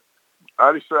that. And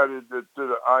I decided that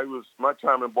my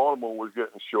time in Baltimore was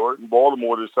getting short, and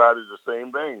Baltimore decided the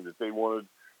same thing, that they wanted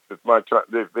that my time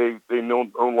they no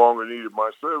longer needed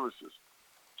my services.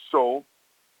 So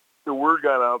the word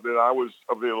got out that I was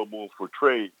available for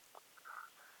trade.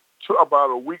 So about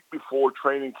a week before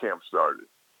training camp started,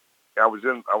 I was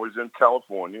in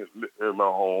California in my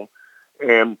home,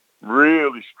 and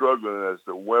really struggling as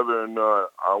to whether or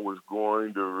not I was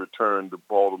going to return to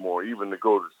Baltimore, even to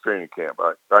go to training camp.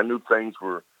 I knew things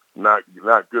were not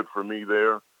good for me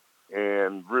there,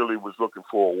 and really was looking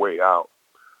for a way out.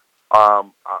 I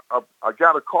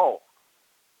got a call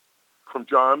from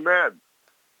John Madden,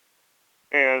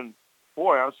 and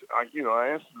boy, I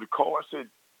answered the call. I said,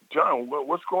 John,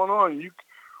 what's going on?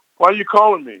 Why are you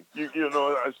calling me?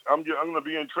 I'm going to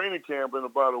be in training camp in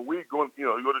about a week. You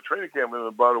go to training camp in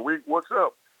about a week. What's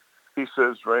up? He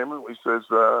says, Raymond. He says,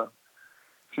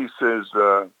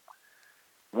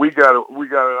 we got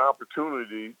an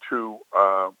opportunity to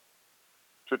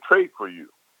trade for you.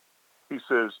 He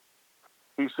says,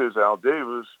 Al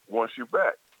Davis wants you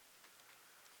back.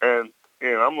 And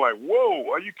I'm like,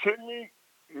 whoa, are you kidding me?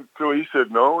 So he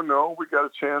said, no, we got a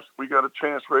chance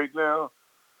right now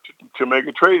to make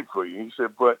a trade for you. He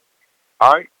said, but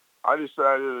I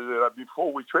decided that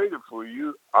before we traded for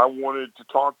you, I wanted to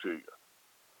talk to you.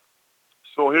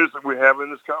 So we're having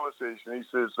this conversation. He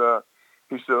says, I'm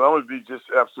going to be just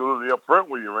absolutely upfront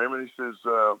with you, Raymond. He says,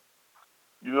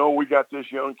 we got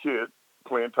this young kid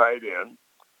playing tight end,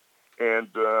 and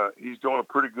he's doing a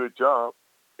pretty good job,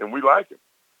 and we like him.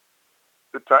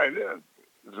 The tight end.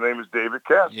 His name is David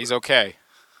Casper. He's okay.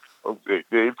 Okay,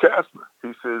 Dave Casper.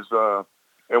 He says,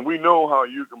 and we know how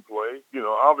you can play.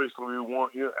 Obviously we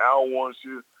want you. Al wants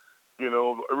you.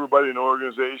 Everybody in the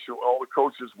organization, all the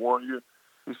coaches want you.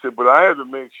 He said, but I had to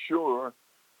make sure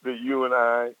that you and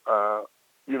I,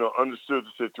 understood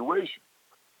the situation.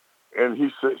 And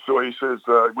he says,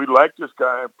 we like this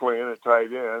guy playing at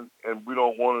tight end, and we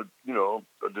don't want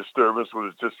a disturbance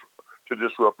to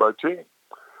disrupt our team.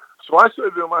 So I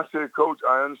said to him, Coach,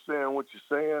 I understand what you're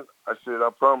saying. I said,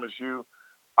 I promise you,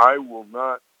 I will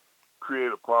not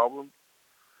create a problem.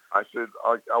 I said,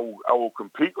 I will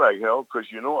compete like hell, because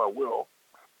I will.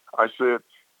 I said,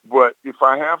 but if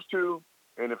I have to,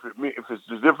 and if it's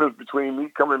the difference between me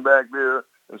coming back there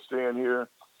and staying here,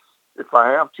 if I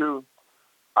have to,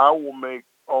 I will make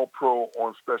All-Pro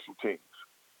on special teams.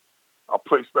 I'll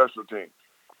play special teams.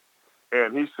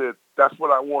 And he said, that's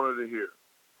what I wanted to hear.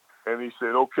 And he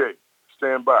said, okay,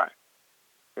 stand by.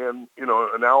 And,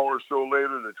 an hour or so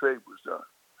later, the trade was done.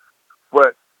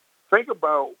 But think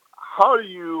about, how do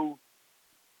you,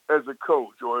 as a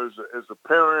coach or as a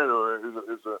parent or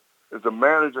as a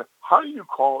manager, how do you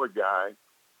call a guy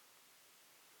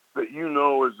that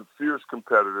is a fierce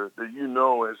competitor, that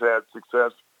has had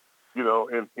success,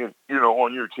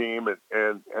 on your team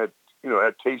and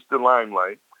had tasted the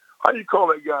limelight? How do you call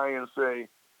that guy and say,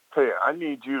 hey, I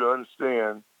need you to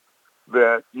understand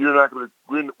that we're not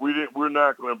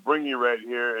going to bring you right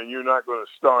here, and you're not going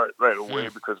to start right away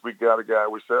because we got a guy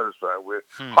we're satisfied with.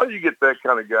 How do you get that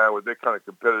kind of guy with that kind of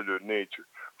competitive nature?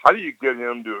 How do you get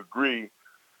him to agree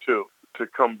to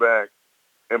come back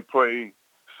and play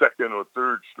second or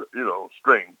third,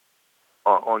 string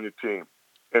on your team,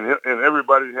 and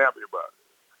everybody's happy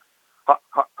about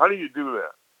it? How do you do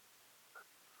that?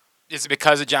 Is it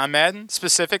because of John Madden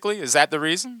specifically? Is that the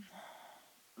reason?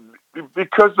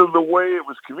 Because of the way it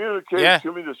was communicated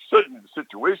to me, the certain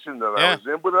situation that I was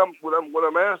in. But what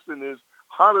I'm asking is,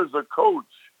 how does a coach,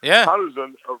 how does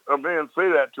a man say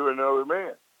that to another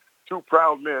man? Two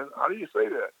proud men, how do you say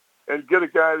that? And get a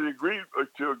guy to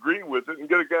agree with it, and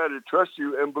get a guy to trust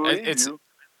you and believe you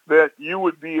that you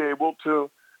would be able to.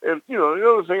 And the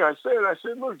other thing I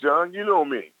said, look, John, you know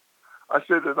me. I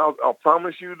said that I'll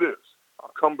promise you this: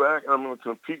 I'll come back and I'm going to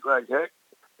compete like heck.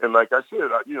 And like I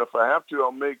said, if I have to,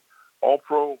 I'll make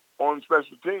All-Pro on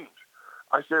special teams.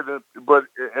 I said that,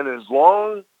 and as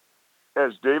long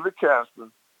as David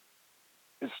Casper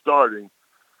is starting,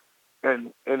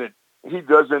 and he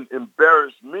doesn't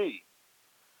embarrass me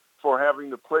for having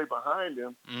to play behind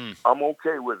him, I'm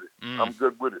okay with it. I'm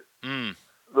good with it.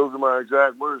 Those are my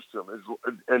exact words to him.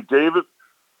 And David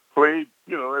played,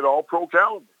 at All-Pro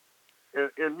caliber, and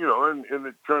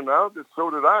it turned out that so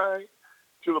did I,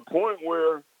 to the point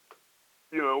where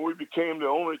we became the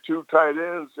only two tight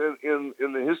ends in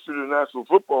the history of the National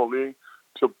Football League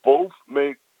to both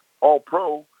make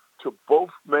All-Pro, to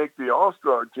both make the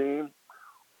All-Star team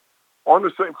from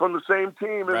the same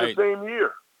team in the same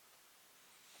year.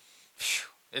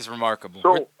 It's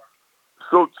remarkable.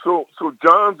 So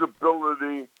John's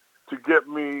ability to get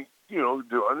me,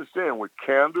 to understand with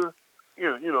candor,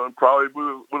 and probably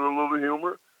with a little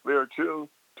humor there too,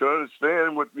 to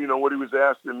understand what he was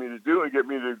asking me to do and get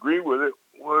me to agree with it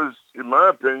was, in my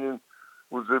opinion,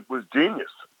 was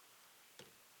genius.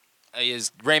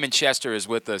 Raymond Chester is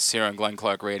with us here on Glenn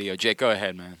Clark Radio. Jake, go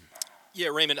ahead, man. Yeah,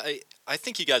 Raymond, I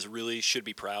think you guys really should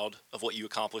be proud of what you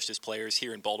accomplished as players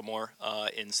here in Baltimore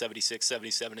in 76,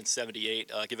 77, and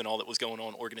 78, given all that was going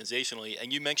on organizationally.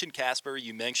 And you mentioned Casper,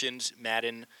 you mentioned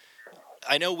Madden.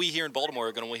 I know we here in Baltimore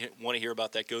are going to want to hear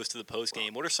about that Goes to the Post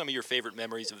game. What are some of your favorite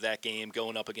memories of that game,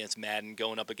 going up against Madden,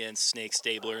 going up against Snake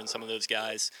Stabler and some of those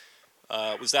guys?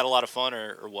 Was that a lot of fun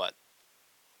or what?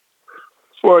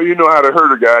 Well, you know how to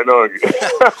hurt a guy, don't you? You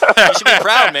should be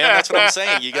proud, man. That's what I'm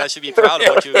saying. You guys should be proud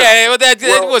of what you. Yeah, well,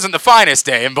 it wasn't the finest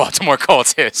day in Baltimore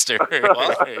Colts history.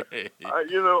 I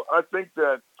think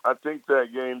that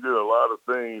game did a lot of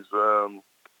things.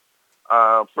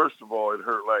 First of all, it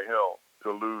hurt like hell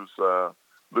to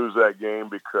lose that game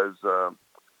because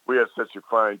we had such a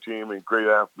fine team and great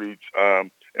athletes, and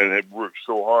had worked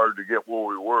so hard to get where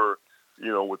we were,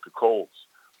 with the Colts.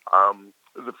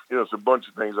 It's a bunch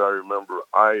of things I remember.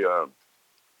 I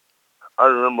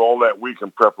remember all that week in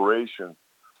preparation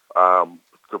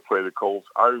to play the Colts.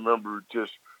 I remember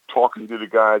just talking to the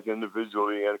guys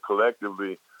individually and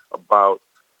collectively about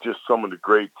just some of the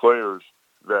great players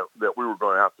that we were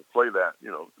going to have to play that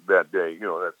day,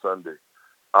 that Sunday.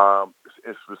 And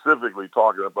specifically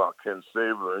talking about Ken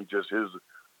Stabler and just his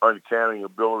uncanny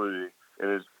ability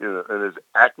and his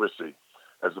accuracy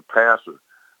as a passer.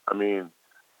 I mean,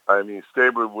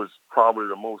 Stabler was probably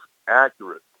the most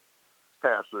accurate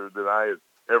passer that I had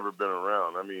ever been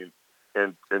around. I mean,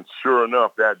 and sure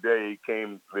enough, that day he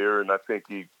came there, and I think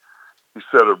he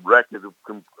set a record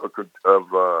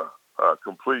of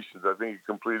completions. I think he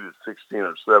completed 16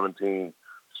 or 17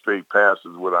 straight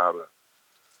passes without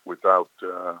missing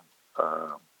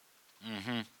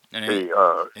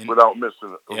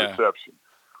a reception.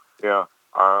 Yeah.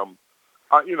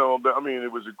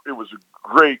 It was a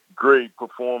great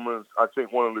performance. I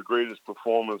think one of the greatest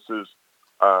performances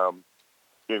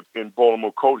in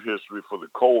Baltimore Colt history for the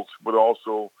Colts, but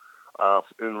also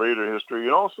in Raider history,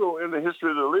 and also in the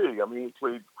history of the league. I mean, he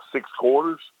played 6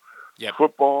 quarters. Yep.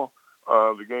 Football.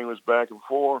 The game was back and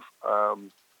forth. I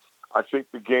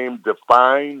think the game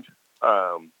defined.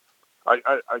 I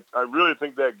really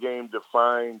think that game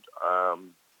defined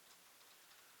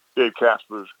Dave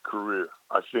Casper's career.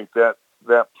 I think that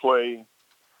play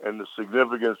and the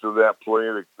significance of that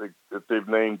play that they've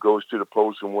named Goes to the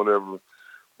Post and whatever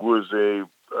was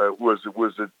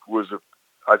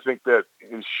I think that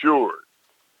ensured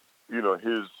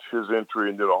his entry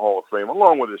into the Hall of Fame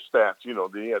along with his stats. He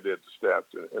had the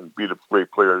stats and be the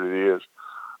great player that he is.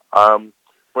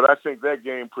 But I think that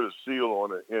game put a seal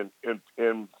on it.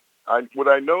 And what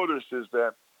I noticed is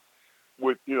that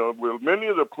with many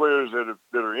of the players that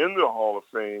are in the Hall of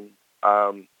Fame,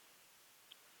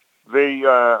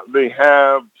 they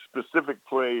have specific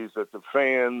plays that the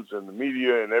fans and the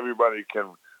media and everybody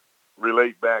can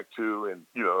relate back to, and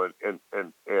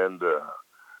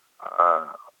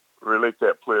relate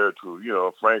that player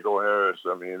to Franco Harris.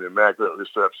 I mean, the Immaculate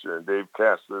Reception, Dave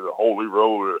Casper, the Holy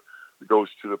Roller that Goes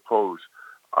to the Post,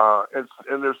 and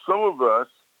there's some of us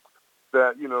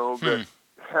that that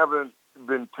haven't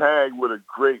been tagged with a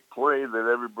great play that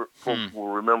everybody folks will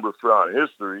remember throughout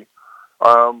history,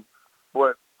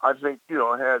 but I think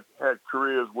had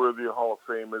careers worthy of Hall of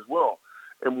Fame as well.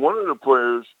 And one of the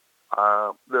players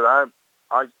that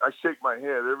I shake my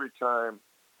head every time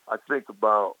I think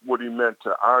about what he meant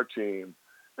to our team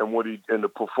and and the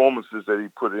performances that he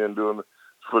put in doing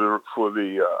for the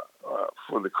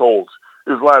Colts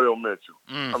is Lionel Mitchell.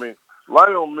 I mean,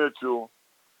 Lionel Mitchell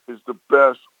is the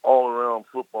best all-around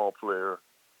football player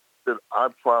that I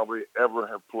probably ever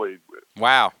have played with.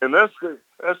 Wow. And that's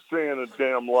saying a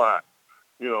damn lot.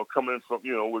 Coming from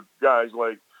with guys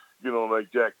like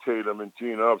like Jack Tatum and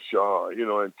Gene Upshaw,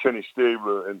 and Kenny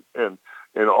Stabler and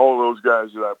all those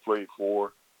guys that I played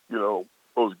for,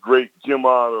 those great Jim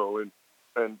Otto and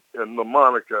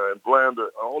LaMonica and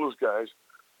Blanda, all those guys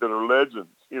that are legends,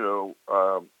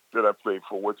 that I played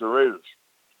for with the Raiders.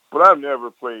 But I've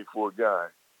never played for a guy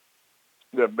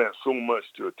that meant so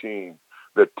much to a team,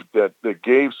 that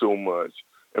gave so much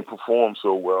and performed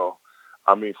so well.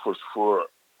 I mean, for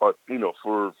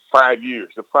 5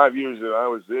 years, the 5 years that I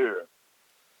was there,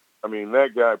 I mean,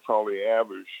 that guy probably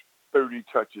averaged 30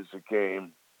 touches a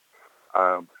game,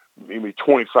 maybe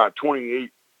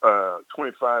 28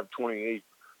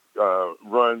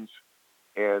 runs,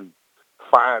 and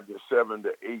 5 to 7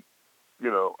 to 8,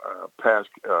 pass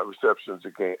receptions a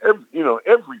game.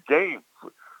 Every game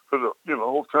for the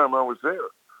whole time I was there.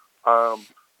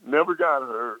 Never got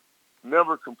hurt,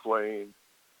 never complained.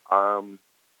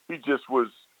 He just was,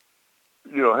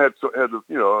 he just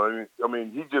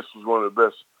was one of the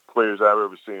best players I've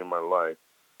ever seen in my life.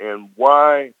 And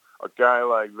why a guy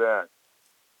like that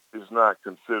is not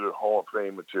considered Hall of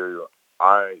Fame material,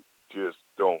 I just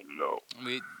don't know.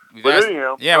 We've But asked,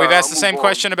 anyhow, yeah, we've asked the same move on.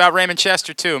 question about Raymond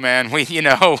Chester too, man. It's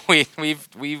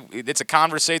a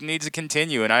conversation that needs to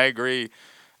continue, and I agree.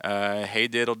 Hey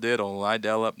diddle diddle,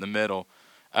 Lydell up the middle.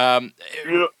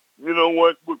 You know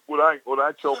what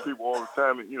I tell people all the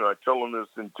time, and I tell them this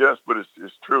in jest, but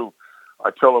it's true.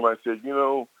 I tell them, I said,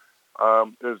 the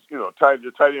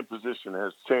tight end position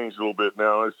has changed a little bit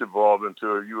now. It's evolved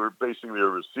into you were basically a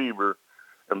receiver,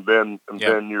 and then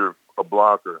you're a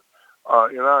blocker.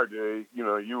 In our day,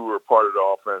 you were a part of the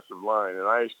offensive line, and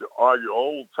I used to argue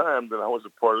all the time that I was a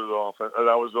part of the offense, and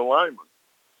I was a lineman.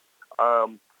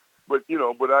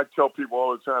 But I tell people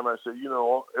all the time, I say,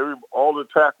 all the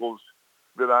tackles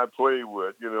that I played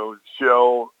with,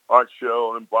 Art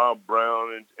Shell and Bob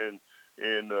Brown and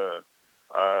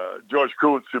George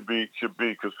Kuntz should be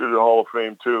considered Hall of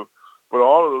Fame too. But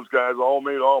all of those guys all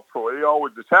made All Pro.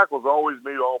 The tackles always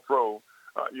made All Pro.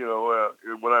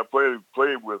 When I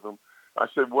played with them, I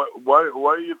said,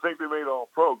 why do you think they made All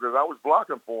Pro? Because I was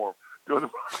blocking for them.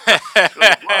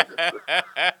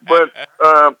 But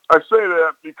I say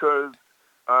that because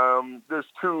there's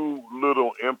too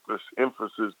little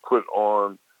emphasis put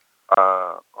on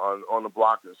the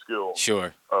blocking skill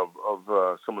Sure.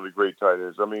 of some of the great tight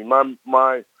ends. I mean,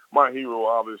 my hero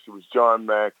obviously was John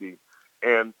Mackey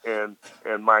and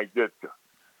Mike Ditka,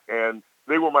 and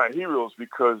they were my heroes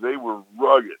because they were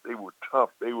rugged, they were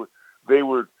tough, they were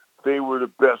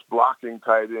the best blocking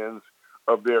tight ends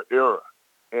of their era.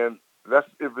 And that's,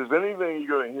 if there's anything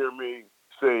you're going to hear me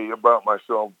say about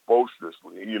myself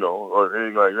boastfully, or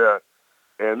anything like that,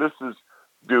 and this is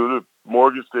due to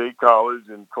Morgan State College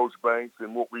and Coach Banks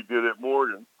and what we did at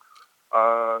Morgan,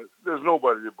 there's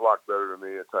nobody that blocked better than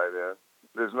me at tight end.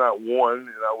 There's not one,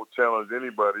 and I would challenge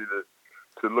anybody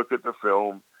to look at the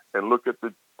film and look at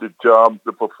the job,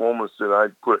 the performance that I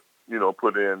put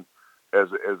in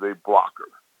as a blocker.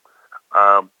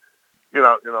 And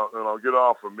I'll get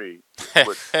off of me,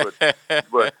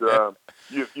 but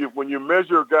when you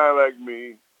measure a guy like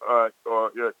me at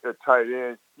tight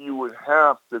end, you would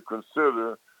have to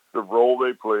consider the role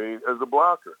they played as a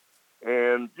blocker.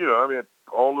 And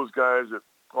all those guys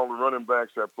all the running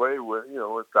backs I played with,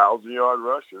 1,000-yard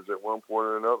rushers at one point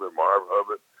or another. Marv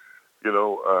Hubbard,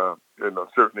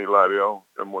 certainly Lydell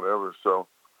and whatever. So.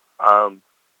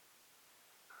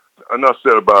 Enough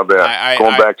said about that.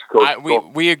 Going back to Coach.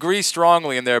 We agree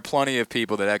strongly, and there are plenty of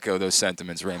people that echo those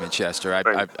sentiments, Raymond Chester.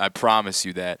 I promise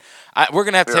you that. We're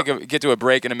going to have to get to a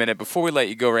break in a minute. Before we let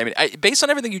you go, Raymond, based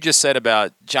on everything you just said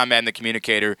about John Madden, the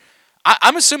communicator,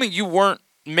 I'm assuming you weren't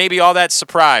maybe all that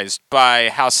surprised by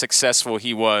how successful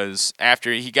he was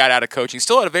after he got out of coaching,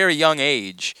 still at a very young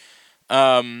age.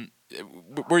 Were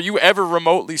you ever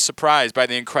remotely surprised by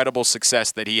the incredible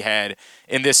success that he had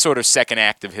in this sort of second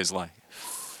act of his life?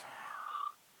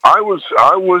 I was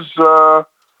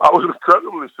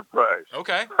incredibly surprised.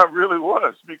 Okay. I really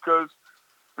was because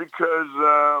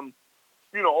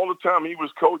all the time he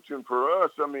was coaching for us.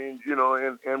 I mean,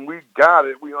 and we got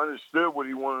it. We understood what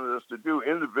he wanted us to do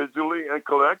individually and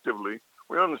collectively.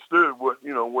 We understood what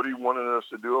he wanted us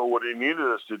to do or what he needed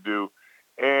us to do.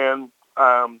 And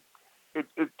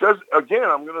it does. Again,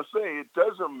 I'm going to say it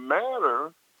doesn't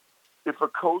matter if a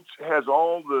coach has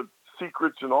all the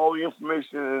secrets and all the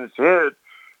information in his head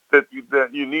that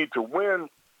you need to win.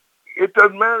 It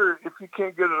doesn't matter if you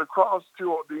can't get it across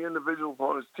to the individuals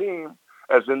on his team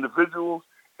as individuals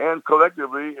and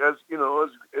collectively as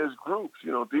groups,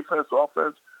 defense,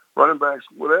 offense, running backs,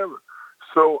 whatever.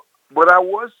 So, but I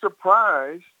was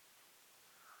surprised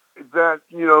that,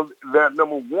 that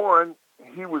number one,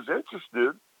 he was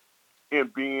interested in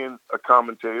being a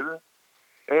commentator,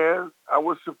 and I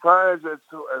was surprised at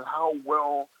how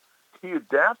well he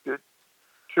adapted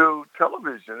to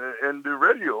television and the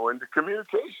radio and the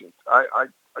communications. I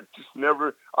just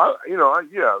never, I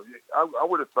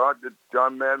would have thought that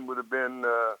John Madden would have been,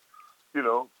 a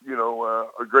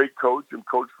great coach and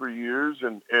coached for years,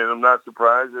 and I'm not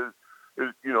surprised at,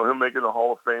 him making the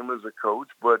Hall of Fame as a coach.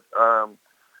 But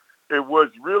it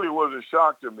was a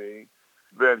shock to me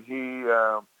that he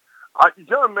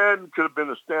John Madden could have been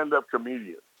a stand-up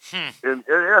comedian. And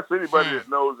ask anybody that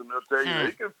knows him, they'll tell you.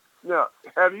 He can,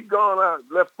 had he gone out,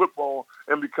 left football,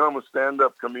 and become a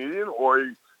stand-up comedian, or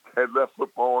he had left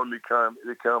football and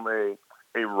become a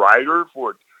writer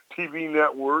for a TV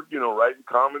network, writing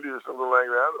comedy or something like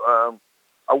that,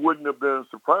 I wouldn't have been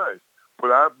surprised.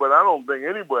 But I don't think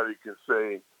anybody can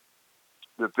say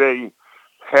that they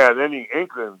had any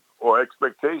inkling or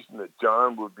expectation that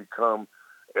John would become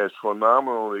as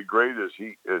phenomenally great as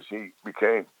he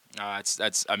became.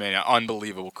 That's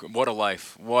unbelievable. What a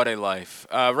life. What a life.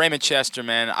 Raymond Chester,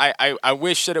 man, I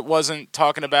wish that it wasn't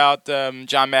talking about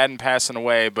John Madden passing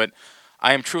away, but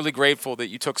I am truly grateful that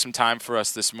you took some time for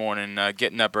us this morning,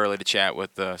 getting up early to chat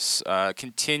with us.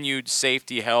 Continued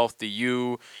safety, health to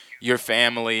you, your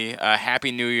family.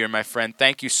 Happy New Year, my friend.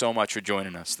 Thank you so much for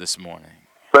joining us this morning.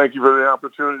 Thank you for the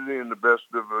opportunity, and the best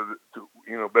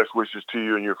best wishes to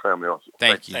you and your family also.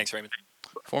 Thank you. Thanks, Raymond.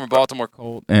 Former Baltimore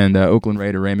Colt and Oakland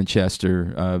Raider Raymond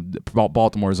Chester,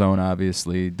 Baltimore's own,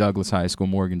 obviously, Douglas High School,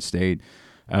 Morgan State.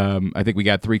 I think we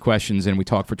got 3 questions, and we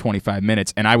talked for 25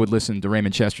 minutes, and I would listen to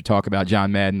Raymond Chester talk about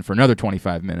John Madden for another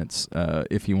 25 minutes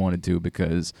if he wanted to,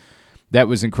 because that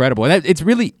was incredible. And it's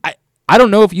really – I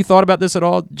don't know if you thought about this at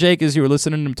all, Jake, as you were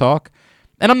listening to him talk.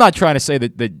 And I'm not trying to say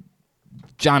that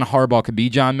John Harbaugh could be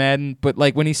John Madden, but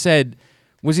like when he said,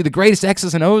 was he the greatest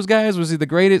X's and O's guys? Was he the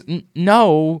greatest?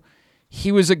 No,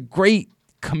 he was a great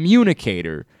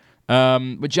communicator.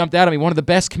 What jumped out at me, one of the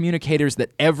best communicators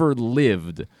that ever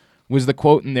lived, was the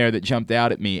quote in there that jumped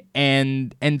out at me.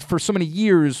 And for so many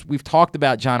years, we've talked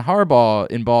about John Harbaugh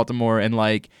in Baltimore, and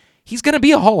like, he's going to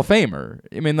be a Hall of Famer.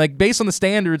 I mean, like, based on the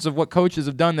standards of what coaches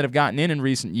have done that have gotten in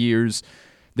recent years,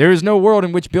 there is no world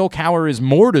in which Bill Cowher is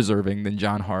more deserving than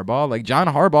John Harbaugh. Like, John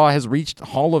Harbaugh has reached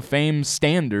Hall of Fame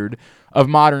standard of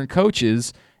modern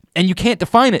coaches, and you can't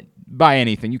define it by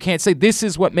anything. You can't say this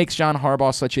is what makes John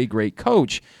Harbaugh such a great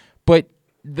coach, but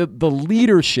the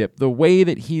leadership, the way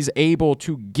that he's able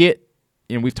to get,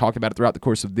 and we've talked about it throughout the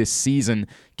course of this season,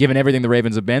 given everything the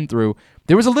Ravens have been through,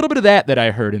 there was a little bit of that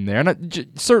I heard in there.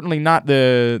 And certainly not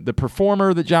the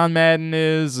performer that John Madden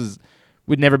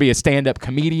would never be a stand-up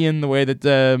comedian the way that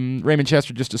Raymond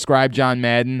Chester just described John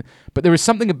Madden. But there was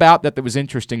something about that was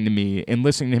interesting to me in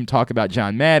listening to him talk about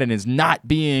John Madden as not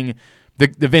being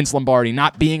the Vince Lombardi,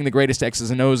 not being the greatest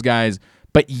X's and O's guys,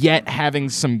 but yet having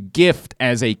some gift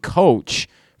as a coach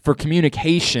for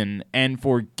communication and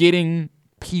for getting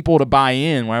people to buy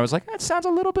in, where I was like, that sounds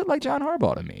a little bit like John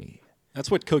Harbaugh to me.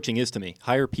 That's what coaching is to me.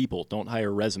 Hire people, don't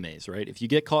hire resumes, right? If you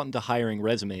get caught into hiring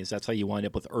resumes, that's how you wind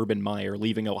up with Urban Meyer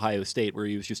leaving Ohio State, where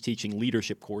he was just teaching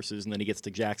leadership courses, and then he gets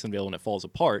to Jacksonville and it falls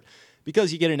apart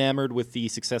because you get enamored with the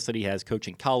success that he has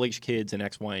coaching college kids and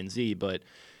X, Y, and Z. But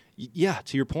yeah,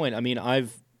 to your point, I mean,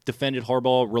 I've defended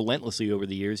Harbaugh relentlessly over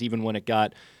the years, even when it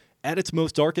got at its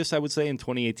most darkest, I would say, in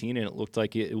 2018, and it looked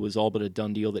like it was all but a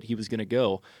done deal that he was going to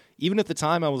go. Even at the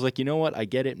time, I was like, you know what, I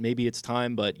get it, maybe it's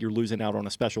time, but you're losing out on a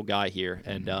special guy here.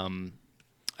 And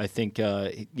I think,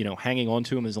 hanging on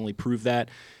to him has only proved that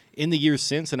in the years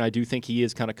since, and I do think he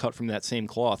is kind of cut from that same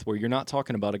cloth, where you're not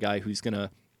talking about a guy who's going to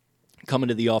come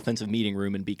into the offensive meeting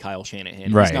room and be Kyle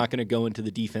Shanahan. Right. He's not going to go into the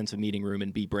defensive meeting room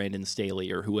and be Brandon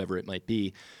Staley or whoever it might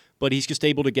be. But he's just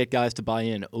able to get guys to buy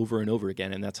in over and over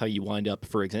again, and that's how you wind up,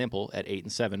 for example, at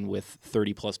 8-7 with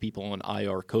 30+ people on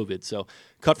IR COVID. So,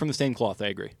 cut from the same cloth. I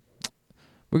agree.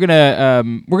 We're gonna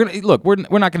look.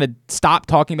 We're not gonna stop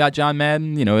talking about John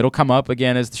Madden. You know, it'll come up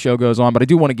again as the show goes on. But I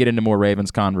do want to get into more Ravens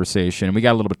conversation. We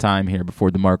got a little bit of time here before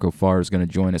DeMarco Farr is going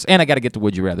to join us, and I got to get to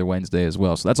Would You Rather Wednesday as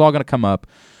well. So that's all going to come up.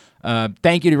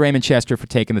 Thank you to Raymond Chester for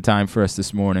taking the time for us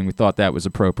this morning. We thought that was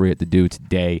appropriate to do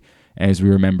today as we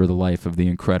remember the life of the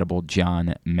incredible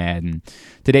John Madden.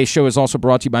 Today's show is also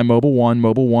brought to you by Mobil 1.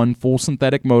 Mobil 1 full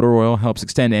synthetic motor oil helps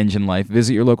extend engine life.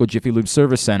 Visit your local Jiffy Lube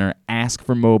service center. Ask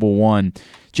for Mobil 1.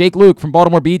 Jake Luke from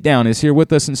Baltimore Beatdown is here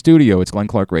with us in studio. It's Glenn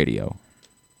Clark Radio.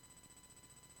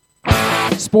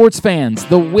 Sports fans,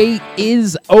 the wait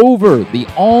is over. The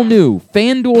all-new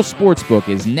FanDuel Sportsbook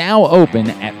is now open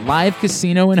at Live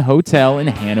Casino and Hotel in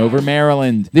Hanover,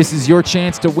 Maryland. This is your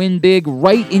chance to win big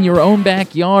right in your own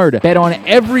backyard. Bet on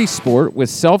every sport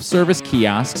with self-service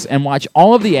kiosks and watch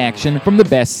all of the action from the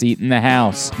best seat in the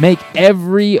house. Make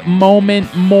every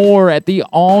moment more at the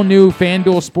all-new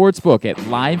FanDuel Sportsbook at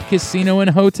Live Casino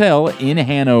and Hotel in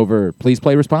Hanover. Please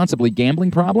play responsibly. Gambling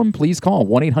problem? Please call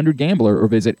 1-800-GAMBLER or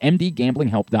visit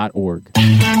mdgamblinghelp.org.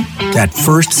 That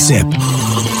first sip.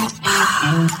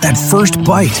 That first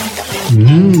bite.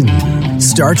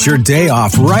 Start your day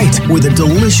off right with a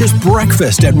delicious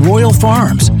breakfast at Royal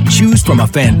Farms. Choose from a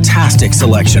fantastic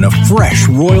selection of fresh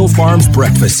Royal Farms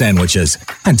breakfast sandwiches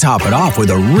and top it off with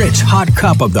a rich hot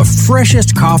cup of the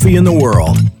freshest coffee in the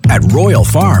world. At Royal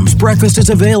Farms, breakfast is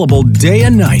available day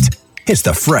and night. It's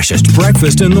the freshest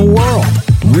breakfast in the world.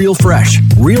 Real fresh,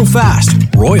 real fast.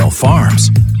 Royal Farms.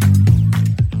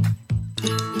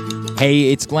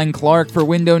 Hey, it's Glenn Clark for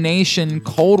Window Nation.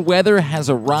 Cold weather has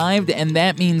arrived, and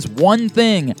that means one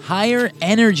thing: higher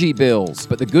energy bills.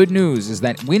 But the good news is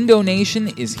that Window Nation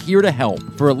is here to help.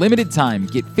 For a limited time,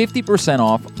 get 50%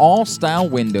 off all style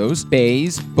windows,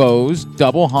 bays, bows,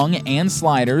 double hung, and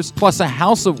sliders, plus a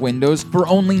house of windows for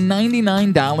only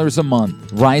 $99 a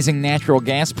month. Rising natural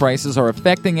gas prices are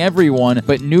affecting everyone,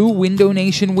 but new Window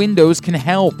Nation windows can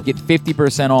help. Get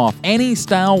 50% off any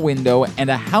style window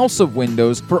and a house of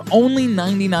windows for only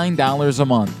 $99 a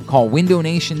month. Call Window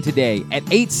Nation today at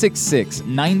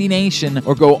 866-90NATION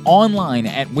or go online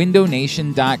at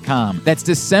windownation.com. That's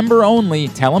December only.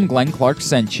 Tell them Glenn Clark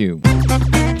sent you.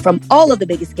 From all of the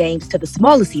biggest games to the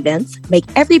smallest events, make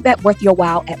every bet worth your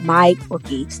while at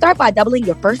MyBookie. Start by doubling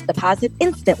your first deposit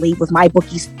instantly with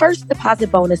MyBookie's first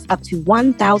deposit bonus up to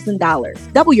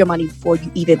 $1,000. Double your money before you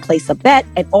even place a bet,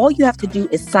 and all you have to do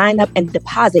is sign up and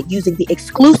deposit using the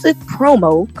exclusive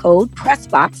promo code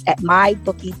PRESSBOX at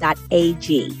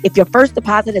mybookie.ag. If your first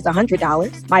deposit is $100,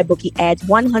 MyBookie adds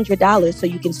 $100 so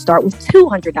you can start with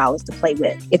 $200 to play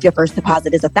with. If your first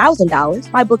deposit is $1,000,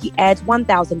 MyBookie adds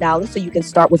 $1,000 so you can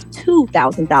start with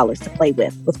 $2,000 to play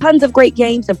with. With tons of great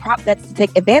games and prop bets to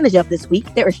take advantage of this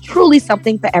week, there is truly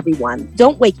something for everyone.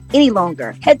 Don't wait any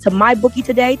longer. Head to MyBookie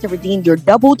today to redeem your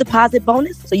double deposit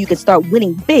bonus so you can start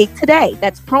winning big today.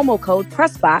 That's promo code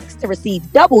PRESSBOX to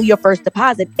receive double your first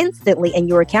deposit instantly in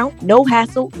your account. No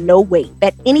hassle, no wait.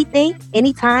 Bet anything,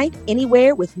 anytime,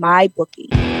 anywhere with MyBookie.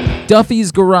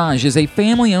 Duffy's Garage is a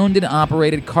family-owned and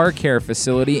operated car care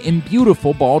facility in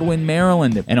beautiful Baldwin,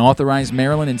 Maryland. An authorized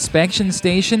Maryland inspection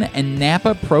station and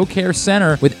Napa Pro Care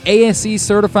Center with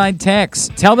ASE-certified techs.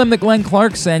 Tell them that Glenn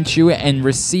Clark sent you and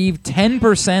receive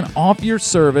 10% off your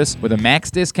service with a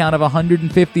max discount of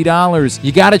 $150.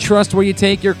 You gotta trust where you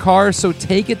take your car, so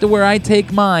take it to where I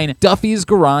take mine. Duffy's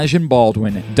Garage in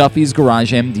Baldwin.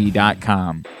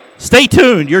 Duffy'sGarageMD.com. Stay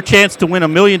tuned. Your chance to win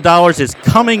 $1 million is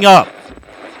coming up.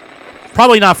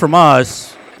 Probably not from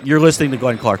us. You're listening to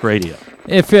Glenn Clark Radio.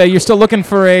 If you're still looking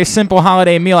for a simple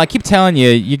holiday meal, I keep telling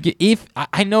you,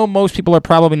 I know most people are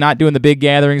probably not doing the big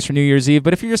gatherings for New Year's Eve,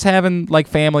 but if you're just having like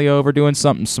family over, doing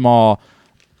something small,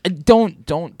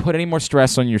 don't put any more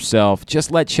stress on yourself. Just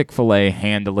let Chick-fil-A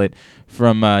handle it.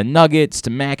 From nuggets to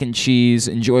mac and cheese,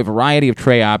 enjoy a variety of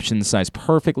tray options sized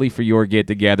perfectly for your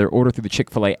get-together. Order through the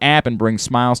Chick-fil-A app and bring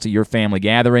smiles to your family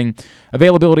gathering.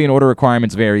 Availability and order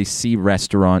requirements vary. See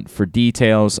restaurant for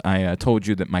details. I told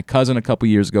you that my cousin a couple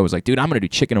years ago was like, dude, I'm going to do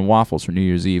chicken and waffles for New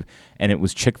Year's Eve. And it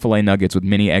was Chick-fil-A nuggets with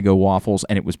mini Eggo waffles,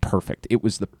 and it was perfect. It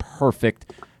was the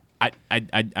perfect.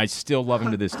 I still love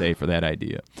him to this day for that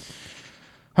idea.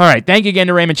 All right, thank you again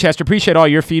to Raymond Chester. Appreciate all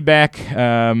your feedback,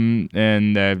 and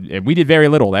we did very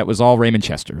little. That was all Raymond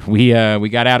Chester. We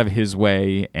got out of his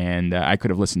way, and I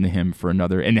could have listened to him for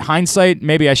another. In hindsight,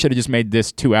 maybe I should have just made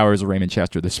this 2 hours of Raymond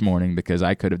Chester this morning because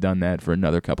I could have done that for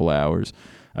another couple hours.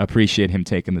 Appreciate him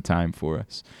taking the time for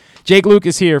us. Jake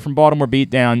Lucas here from Baltimore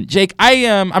Beatdown. Jake,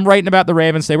 I'm writing about the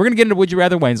Ravens today. We're going to get into Would You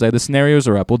Rather Wednesday. The scenarios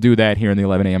are up. We'll do that here in the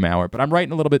 11 a.m. hour. But I'm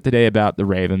writing a little bit today about the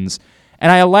Ravens,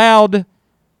 and I allowed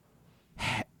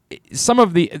some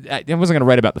of the. I wasn't going to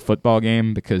write about the football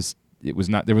game because there was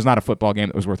not a football game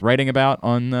that was worth writing about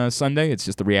on Sunday. It's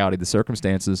just the reality of the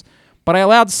circumstances. But I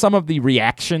allowed some of the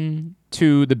reaction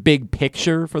to the big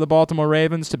picture for the Baltimore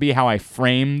Ravens to be how I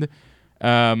framed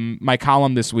my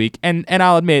column this week. And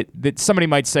I'll admit that somebody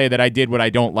might say that I did what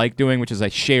I don't like doing, which is I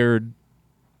shared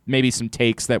maybe some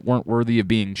takes that weren't worthy of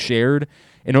being shared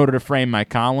in order to frame my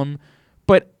column.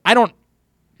 But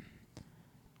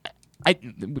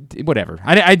whatever.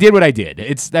 I did what I did.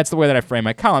 That's the way that I frame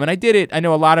my column, and I did it. I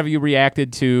know a lot of you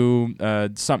reacted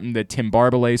to something that Tim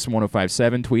Barbalace from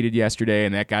 105.7 tweeted yesterday,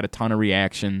 and that got a ton of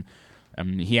reaction.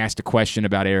 He asked a question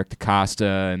about Eric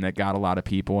DeCosta, and that got a lot of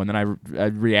people. And then I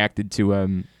reacted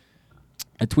to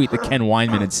a tweet that Ken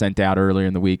Weinman had sent out earlier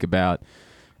in the week about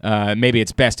maybe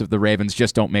it's best if the Ravens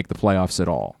just don't make the playoffs at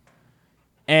all.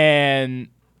 And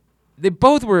they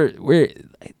both were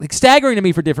like staggering to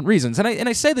me for different reasons. And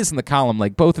I say this in the column,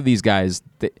 like both of these guys,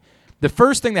 the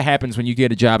first thing that happens when you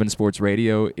get a job in sports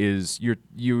radio is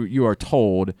you are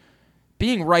told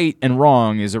being right and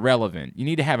wrong is irrelevant. You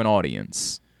need to have an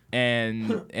audience.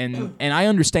 And I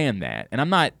understand that. And I'm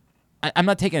not I'm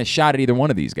not taking a shot at either one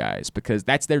of these guys because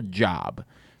that's their job.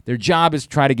 Their job is to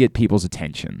try to get people's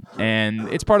attention. And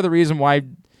it's part of the reason why,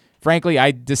 frankly,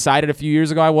 I decided a few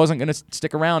years ago I wasn't going to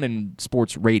stick around in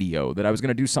sports radio, that I was going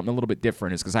to do something a little bit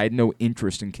different, is because I had no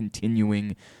interest in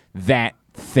continuing that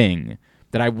thing.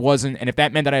 That I wasn't, and if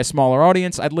that meant that I had a smaller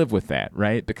audience, I'd live with that,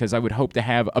 right? Because I would hope to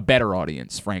have a better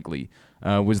audience, frankly,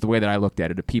 was the way that I looked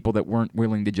at it, of people that weren't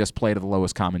willing to just play to the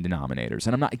lowest common denominators.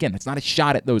 And I'm not, again, that's not a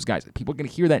shot at those guys. People are going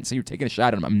to hear that and say you're taking a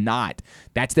shot at them. I'm not.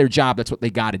 That's their job. That's what they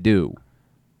got to do.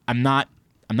 I'm not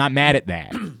mad at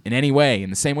that in any way.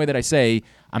 In the same way that I say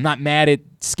I'm not mad at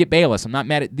Skip Bayless. I'm not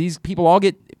mad at these people. All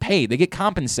get paid. They get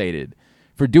compensated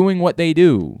for doing what they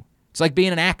do. It's like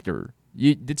being an actor.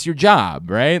 It's your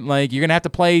job, right? Like, you're going to have to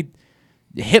play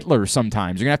Hitler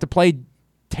sometimes. You're going to have to play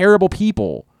terrible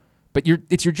people. But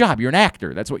it's your job. You're an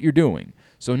actor. That's what you're doing.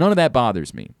 So none of that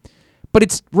bothers me. But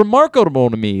it's remarkable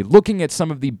to me looking at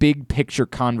some of the big picture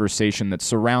conversation that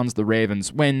surrounds the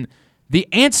Ravens when the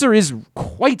answer is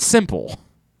quite simple.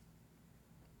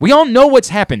 We all know what's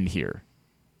happened here.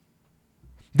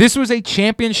 This was a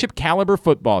championship caliber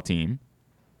football team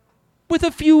with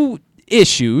a few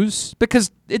issues,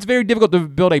 because it's very difficult to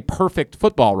build a perfect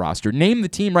football roster. Name the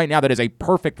team right now that is a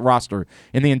perfect roster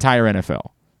in the entire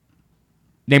NFL.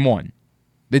 Name one.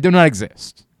 They do not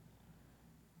exist.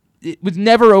 It was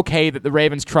never okay that the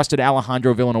Ravens trusted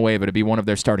Alejandro Villanueva to be one of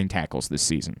their starting tackles this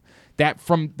season. That,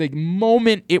 from the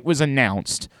moment it was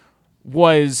announced,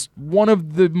 was one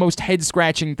of the most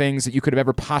head-scratching things that you could have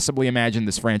ever possibly imagined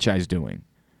this franchise doing.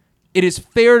 It is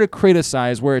fair to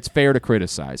criticize where it's fair to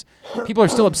criticize. People are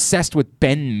still obsessed with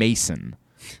Ben Mason.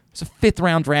 It's a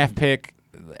 5th-round draft pick.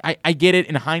 I get it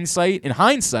in hindsight. In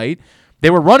hindsight,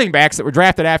 there were running backs that were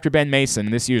drafted after Ben Mason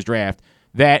in this year's draft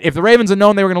that, if the Ravens had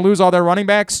known they were going to lose all their running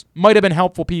backs, might have been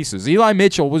helpful pieces. Eli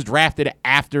Mitchell was drafted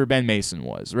after Ben Mason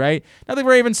was, right? Now, the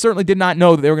Ravens certainly did not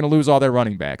know that they were going to lose all their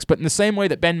running backs. But in the same way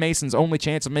that Ben Mason's only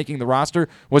chance of making the roster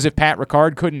was if Pat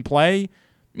Ricard couldn't play,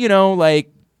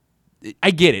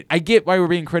 I get it. I get why we're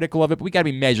being critical of it, but we got to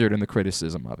be measured in the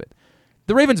criticism of it.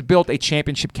 The Ravens built a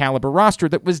championship caliber roster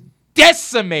that was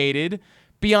decimated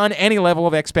beyond any level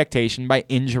of expectation by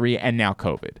injury and now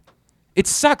COVID. It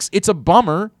sucks. It's a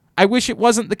bummer. I wish it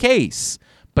wasn't the case,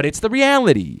 but it's the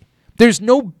reality. There's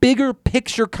no bigger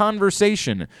picture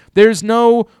conversation. There's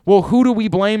no, well, who do we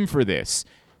blame for this?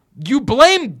 You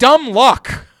blame dumb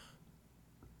luck.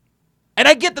 And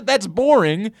I get that that's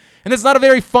boring, and it's not a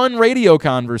very fun radio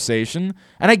conversation,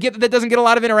 and I get that doesn't get a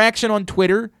lot of interaction on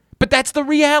Twitter, but that's the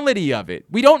reality of it.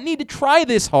 We don't need to try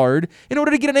this hard in order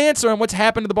to get an answer on what's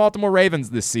happened to the Baltimore Ravens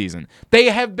this season. They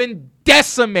have been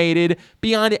decimated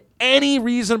beyond any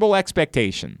reasonable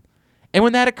expectation. And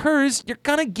when that occurs, you're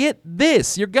going to get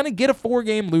this. You're going to get a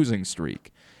 4-game losing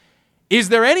streak. Is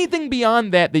there anything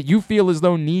beyond that you feel as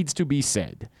though needs to be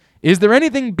said? Is there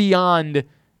anything beyond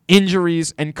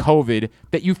injuries and COVID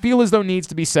that you feel as though needs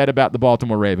to be said about the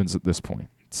Baltimore Ravens at this point?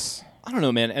 I don't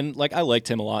know, man. And I liked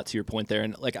him a lot, to your point there.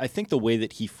 And I think the way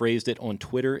that he phrased it on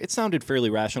Twitter, it sounded fairly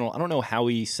rational. I don't know how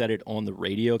he said it on the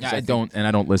radio. I don't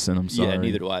listen. I'm sorry. Yeah,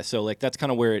 neither do I. So that's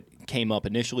kind of where it came up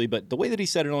initially. But the way that he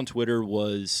said it on Twitter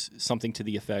was something to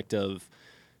the effect of,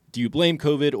 do you blame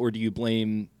COVID or do you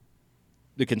blame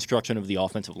the construction of the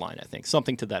offensive line? I think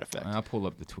something to that effect. I'll pull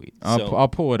up the tweet. I'll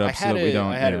pull it up so that we don't.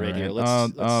 I had it right here.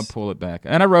 I'll pull it back.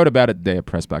 And I wrote about it today at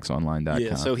PressBoxOnline.com.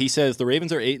 Yeah. So he says the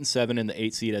Ravens are 8-7 in the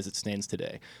 8th seed as it stands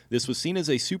today. This was seen as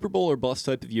a Super Bowl or bust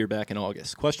type of year back in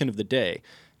August. Question of the day: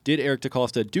 did Eric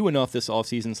DeCosta do enough this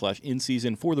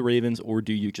offseason/in-season for the Ravens, or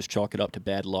do you just chalk it up to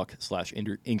bad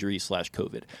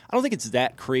luck/injury/COVID? I don't think it's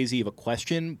that crazy of a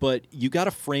question, but you got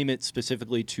to frame it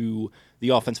specifically to the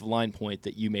offensive line point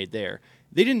that you made there.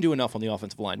 They didn't do enough on the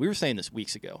offensive line. We were saying this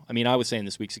weeks ago. I mean, I was saying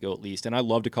this weeks ago at least, and I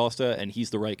love DeCosta, and he's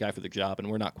the right guy for the job,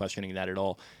 and we're not questioning that at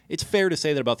all. It's fair to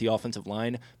say that about the offensive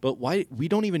line, but why we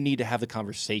don't even need to have the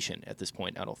conversation at this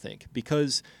point, I don't think,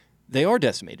 because they are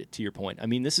decimated, to your point. I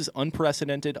mean, this is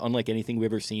unprecedented, unlike anything we've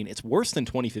ever seen. It's worse than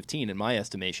 2015 in my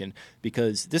estimation,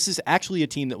 because this is actually a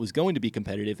team that was going to be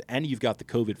competitive, and you've got the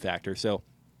COVID factor. So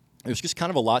there's just kind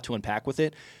of a lot to unpack with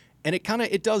it. And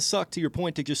it does suck, to your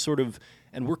point, to just sort of,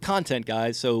 and we're content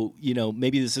guys, so,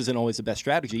 maybe this isn't always the best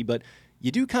strategy, but you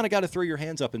do kind of got to throw your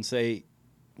hands up and say,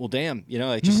 well, damn, you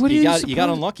got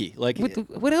unlucky.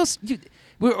 What else?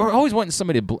 We're always wanting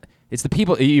somebody to. It's the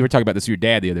people. You were talking about this with your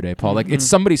dad the other day, Paul. It's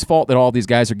somebody's fault that all these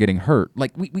guys are getting hurt.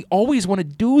 We always want to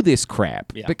do this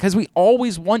crap because we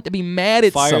always want to be mad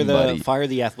at somebody. Fire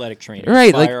the athletic trainer.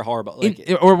 Right. Fire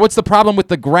Harbaugh. Or what's the problem with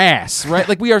the grass?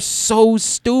 Right. We are so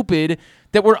stupid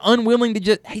that we're unwilling to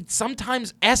just. Hey,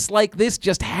 sometimes S like this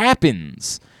just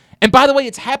happens. And by the way,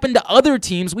 it's happened to other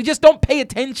teams. We just don't pay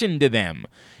attention to them.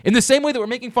 In the same way that we're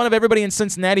making fun of everybody in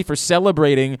Cincinnati for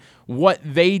celebrating what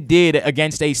they did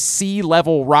against a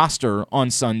C-level roster on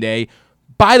Sunday.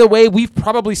 By the way, we've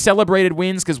probably celebrated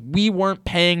wins because we weren't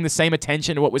paying the same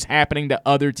attention to what was happening to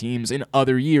other teams in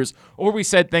other years. Or we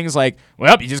said things like,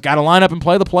 well, you just got to line up and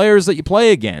play the players that you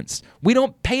play against. We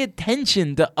don't pay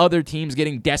attention to other teams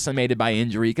getting decimated by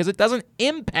injury because it doesn't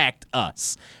impact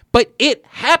us. But it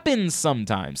happens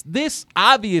sometimes. This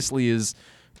obviously is,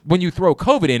 when you throw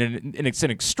COVID in, and it's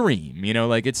an extreme.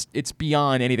 It's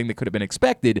beyond anything that could have been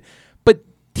expected. But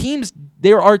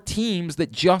there are teams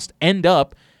that just end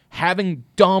up having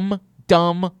dumb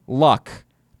luck.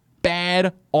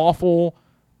 Bad, awful,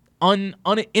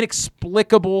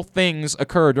 inexplicable things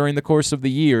occur during the course of the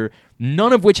year,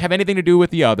 none of which have anything to do with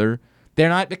the other. They're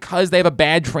not because they have a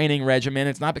bad training regimen.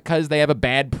 It's not because they have a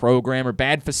bad program or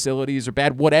bad facilities or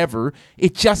bad whatever.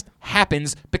 It just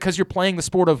happens because you're playing the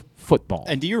sport of football.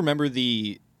 And do you remember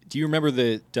the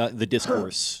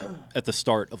discourse at the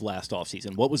start of last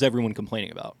offseason? What was everyone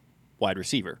complaining about? Wide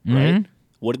receiver, right?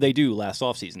 What did they do last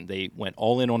offseason? They went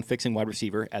all in on fixing wide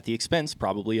receiver at the expense,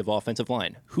 probably, of offensive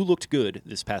line. Who looked good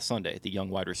this past Sunday? The young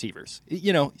wide receivers.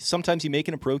 Sometimes you make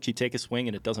an approach, you take a swing,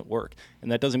 and it doesn't work.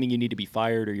 And that doesn't mean you need to be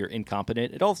fired or you're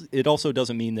incompetent. It also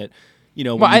doesn't mean that,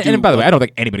 and by the way, I don't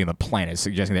think anybody on the planet is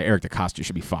suggesting that Eric DeCosta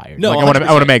should be fired. No, I want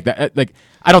to make that.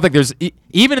 I don't think there's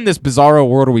even in this bizarro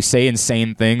world where we say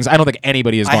insane things. I don't think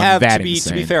anybody has gone that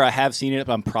insane. To be fair, I have seen it,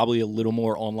 but I'm probably a little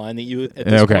more online than you at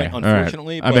this point,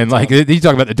 unfortunately. Right. You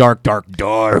talk about the dark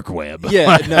web.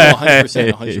 Yeah, no,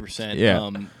 100%.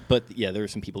 Yeah. But yeah, there are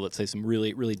some people that say some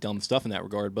really, really dumb stuff in that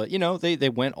regard. But they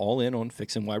went all in on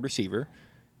fixing wide receiver.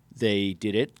 They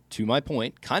did it, to my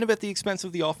point, kind of at the expense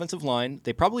of the offensive line.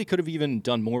 They probably could have even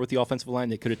done more with the offensive line.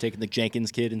 They could have taken the Jenkins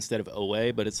kid instead of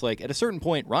Owe, but it's like at a certain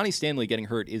point, Ronnie Stanley getting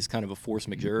hurt is kind of a force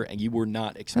majeure, and you were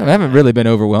not expecting I haven't really been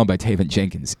overwhelmed by Taven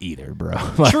Jenkins either, bro.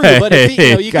 True, but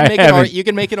if you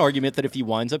can make an argument that if he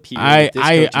winds up here, I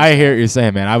hear what you're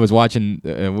saying, man. I was watching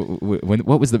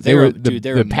what was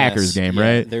the Packers game,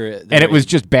 right? And it was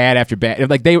just bad after bad.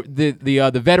 Like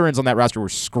the veterans on that roster were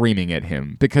screaming at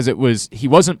him because he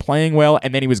wasn't playing well,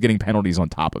 and then he was getting penalties on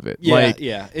top of it.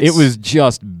 It was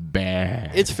just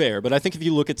bad. It's fair, but I think if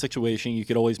you look at situation, you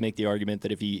could always make the argument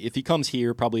that if he comes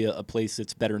here, probably a place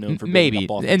that's better known for maybe,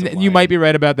 and you might be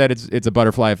right about that. It's a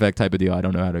butterfly effect type of deal. I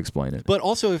don't know how to explain it. But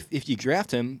also, if you draft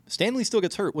him, Stanley still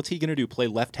gets hurt. What's he going to do? Play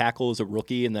left tackle as a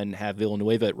rookie, and then have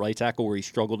Villanueva at right tackle where he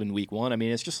struggled in week 1? I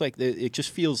mean, it's just like it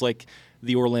just feels like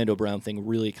the Orlando Brown thing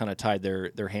really kind of tied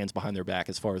their hands behind their back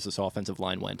as far as this offensive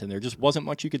line went, and there just wasn't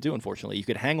much you could do. Unfortunately, you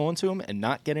could hang on to him and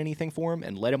not get anything for him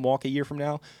and let him walk a year from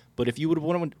now. But if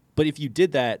you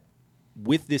did that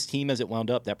with this team as it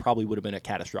wound up, that probably would have been a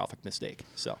catastrophic mistake.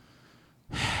 So,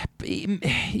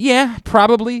 yeah,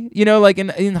 probably.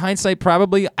 In hindsight,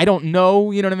 probably. I don't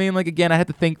know. You know what I mean? Like again, I had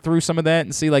to think through some of that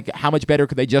and see how much better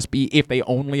could they just be if they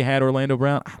only had Orlando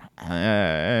Brown.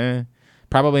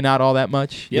 Probably not all that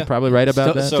much. Yeah. You're probably right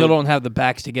about that. Still don't have the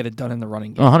backs to get it done in the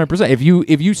running game. 100%.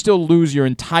 If you still lose your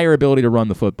entire ability to run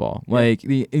the football,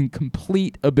 the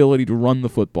incomplete ability to run the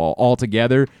football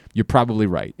altogether, you're probably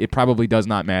right. It probably does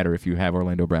not matter if you have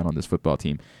Orlando Brown on this football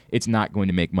team. It's not going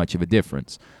to make much of a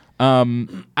difference.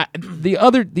 The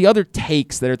other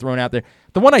takes that are thrown out there,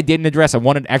 the one I didn't address, I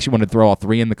wanted to throw all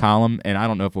three in the column, and I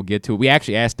don't know if we'll get to it. We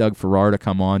actually asked Doug Farrar to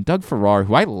come on. Doug Farrar,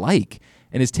 who I like,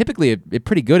 and is typically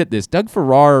pretty good at this. Doug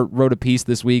Farrar wrote a piece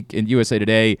this week in USA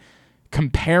Today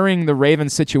comparing the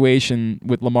Ravens situation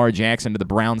with Lamar Jackson to the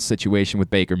Browns situation with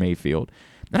Baker Mayfield.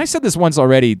 And I said this once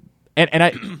already, and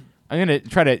I'm going to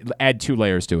try to add 2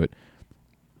 layers to it.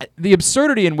 The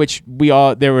absurdity in which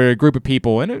there were a group of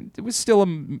people, and it was still a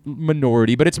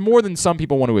minority, but it's more than some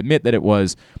people want to admit that it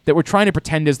was, that were trying to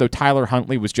pretend as though Tyler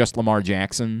Huntley was just Lamar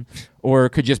Jackson or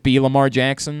could just be Lamar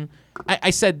Jackson.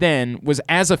 I said then was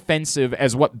as offensive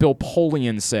as what Bill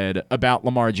Polian said about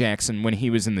Lamar Jackson when he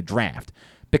was in the draft.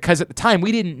 Because at the time,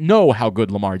 we didn't know how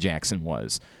good Lamar Jackson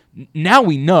was. Now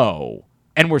we know,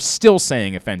 and we're still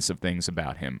saying offensive things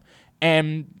about him.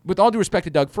 And with all due respect to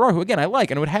Doug Farrar, who, again, I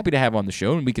like and I'm happy to have on the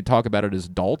show, and we could talk about it as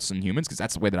adults and humans because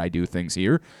that's the way that I do things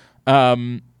here.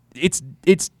 It's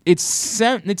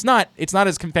not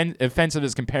as offensive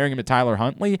as comparing him to Tyler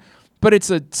Huntley, but it's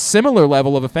a similar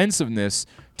level of offensiveness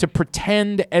to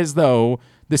pretend as though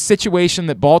the situation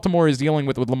that Baltimore is dealing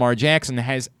with Lamar Jackson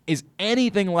is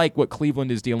anything like what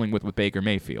Cleveland is dealing with Baker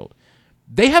Mayfield.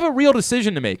 They have a real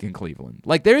decision to make in Cleveland.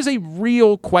 There's a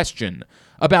real question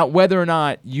about whether or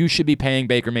not you should be paying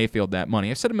Baker Mayfield that money.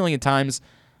 I've said a million times,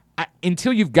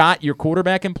 until you've got your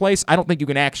quarterback in place, I don't think you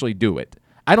can actually do it.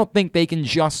 I don't think they can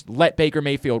just let Baker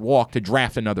Mayfield walk to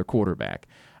draft another quarterback.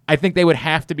 I think they would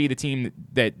have to be the team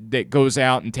that goes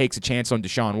out and takes a chance on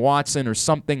Deshaun Watson or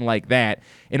something like that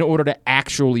in order to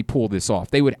actually pull this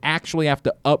off. They would actually have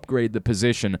to upgrade the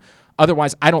position.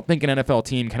 Otherwise, I don't think an NFL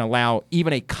team can allow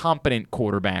even a competent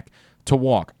quarterback to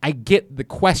walk. I get the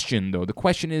question, though. The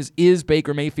question is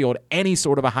Baker Mayfield any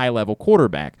sort of a high-level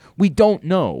quarterback? We don't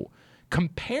know.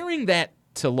 Comparing that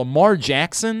to Lamar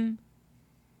Jackson,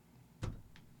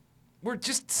 we're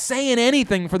just saying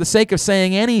anything for the sake of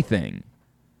saying anything.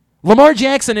 Lamar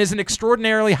Jackson is an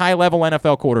extraordinarily high-level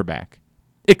NFL quarterback.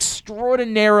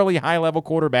 Extraordinarily high-level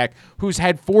quarterback who's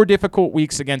had 4 difficult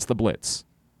weeks against the blitz.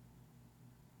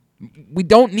 We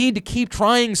don't need to keep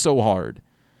trying so hard.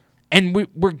 And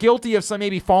we're guilty of some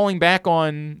maybe falling back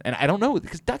on, and I don't know,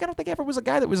 because Doug, I don't think ever was a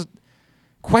guy that was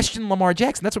questioning Lamar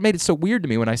Jackson. That's what made it so weird to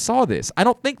me when I saw this. I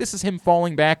don't think this is him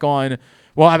falling back on,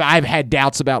 well, I've had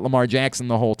doubts about Lamar Jackson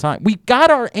the whole time. We got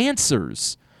our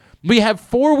answers. We have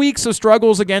 4 weeks of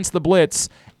struggles against the blitz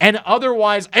and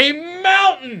otherwise a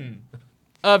mountain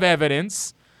of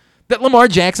evidence that Lamar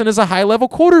Jackson is a high-level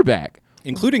quarterback.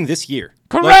 Including this year.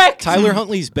 Correct! Like, Tyler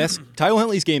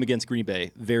Huntley's game against Green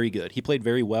Bay, very good. He played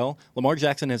very well. Lamar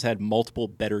Jackson has had multiple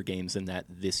better games than that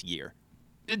this year.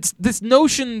 It's this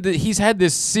notion that he's had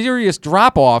this serious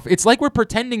drop-off. It's like we're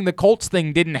pretending the Colts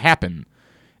thing didn't happen.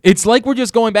 It's like we're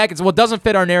just going back and saying, well, it doesn't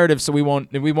fit our narrative, so we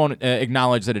won't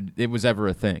acknowledge that it was ever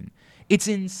a thing. It's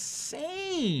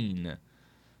insane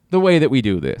the way that we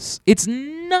do this. It's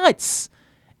nuts.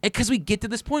 Because we get to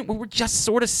this point where we're just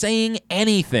sort of saying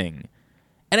anything.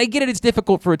 And I get it, it's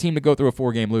difficult for a team to go through a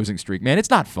 4-game losing streak, man. It's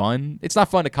not fun. It's not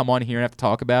fun to come on here and have to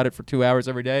talk about it for 2 hours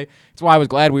every day. It's why I was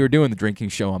glad we were doing the drinking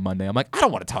show on Monday. I'm like, I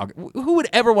don't want to talk. Who would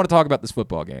ever want to talk about this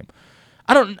football game?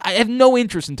 I have no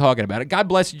interest in talking about it. God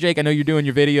bless you, Jake. I know you're doing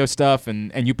your video stuff,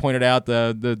 and you pointed out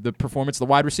the performance of the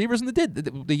wide receivers, and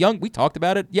the young. We talked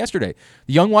about it yesterday.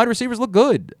 The young wide receivers look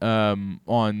good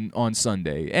on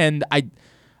Sunday, and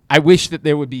I wish that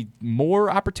there would be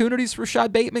more opportunities for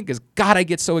Rashad Bateman because God, I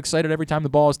get so excited every time the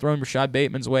ball is thrown Rashad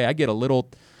Bateman's way. I get a little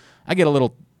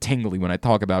tingly when I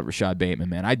talk about Rashad Bateman,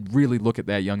 man. I really look at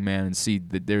that young man and see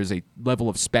that there's a level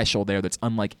of special there that's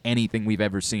unlike anything we've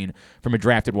ever seen from a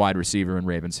drafted wide receiver in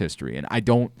Ravens history. And I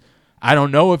don't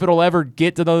know if it'll ever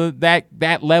get to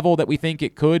that level that we think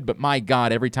it could, but my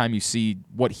God, every time you see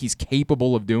what he's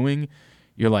capable of doing,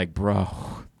 you're like, bro,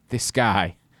 this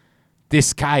guy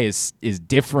is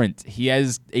different. He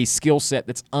has a skill set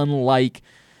that's unlike.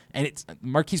 And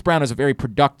Marquise Brown is a very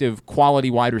productive, quality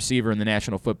wide receiver in the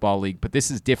National Football League, but this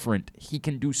is different. He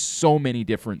can do so many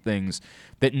different things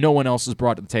that no one else has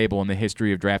brought to the table in the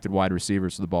history of drafted wide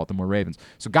receivers for the Baltimore Ravens.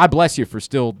 So God bless you for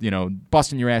still,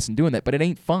 busting your ass and doing that, but it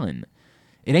ain't fun.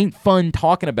 It ain't fun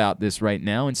talking about this right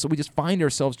now, and so we just find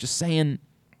ourselves just saying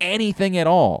anything at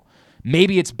all.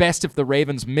 Maybe it's best if the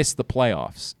Ravens miss the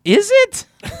playoffs. Is it?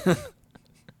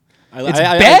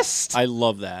 Best? I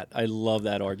love that. I love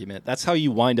that argument. That's how you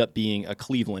wind up being a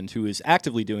Cleveland who is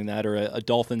actively doing that, or a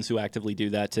Dolphins who actively do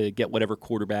that to get whatever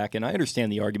quarterback. And I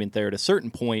understand the argument there at a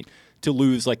certain point to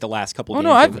lose like the last couple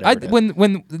games.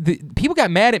 When the people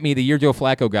got mad at me the year Joe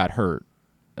Flacco got hurt.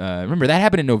 Remember that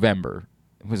happened in November.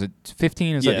 Was it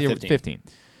 15? 15.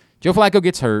 Joe Flacco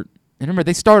gets hurt. And remember,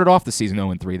 they started off the season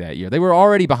 0-3 that year. They were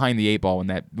already behind the 8 ball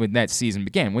when that season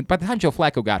began. By the time Joe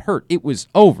Flacco got hurt, it was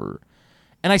over.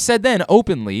 And I said then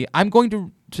openly, I'm going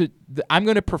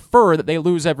to prefer that they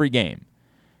lose every game.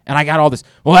 And I got all this,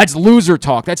 well, that's loser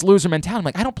talk. That's loser mentality. I'm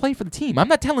like, I don't play for the team. I'm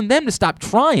not telling them to stop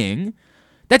trying.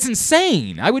 That's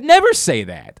insane. I would never say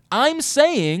that. I'm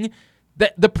saying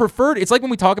that the preferred, it's like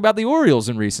when we talk about the Orioles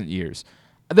in recent years.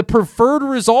 The preferred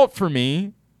result for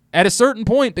me at a certain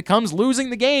point becomes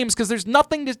losing the games because there's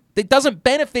nothing that doesn't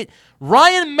benefit.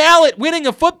 Ryan Mallett winning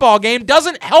a football game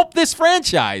doesn't help this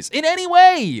franchise in any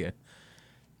way.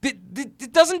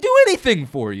 It doesn't do anything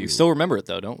for you. We still remember it,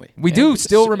 though, don't we? We do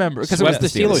still remember because it was the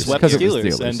Steelers. Swept the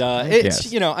Steelers. And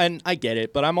it's, and I get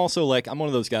it, but I'm also like, I'm one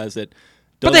of those guys that.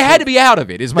 But they had to be out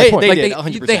of it, is my point. They did,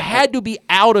 100%. They had to be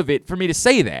out of it for me to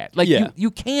say that. Like,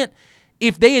 you can't.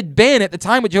 If they had been, at the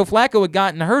time when Joe Flacco had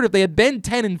gotten hurt, if they had been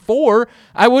 10-4,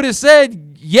 I would have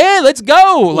said, yeah, let's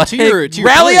go. Well, to your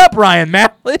rally point, up, Ryan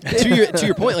Mallett. to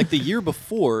your point, like the year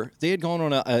before, they had gone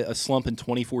on a slump in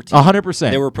 2014.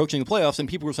 100%. They were approaching the playoffs, and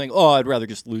people were saying, oh, I'd rather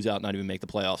just lose out and not even make the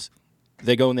playoffs.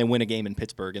 They go and they win a game in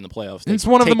Pittsburgh in the playoffs. It's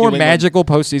one of the more magical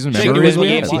postseason memories. The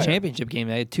AFC Championship game.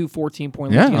 They had 2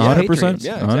 14-point leads. Yeah, 100%.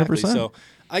 Yeah, exactly. 100%. So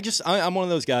I'm one of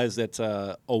those guys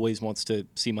that always wants to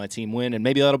see my team win, and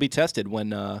maybe that'll be tested when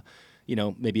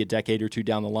maybe a decade or two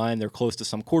down the line, they're close to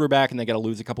some quarterback and they got to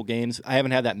lose a couple games. I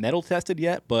haven't had that medal tested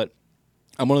yet, but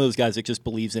I'm one of those guys that just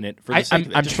believes in it for the sake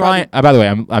of it. I'm Just trying. By the way,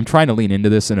 I'm trying to lean into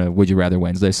this in a Would You Rather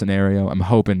Wednesday scenario. I'm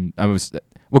hoping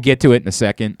we'll get to it in a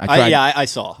second. I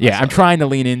saw. I'm trying to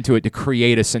lean into it to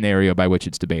create a scenario by which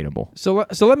it's debatable. So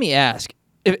let me ask: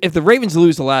 if the Ravens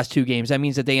lose the last 2 games, that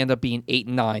means that they end up being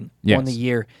 8-9 on the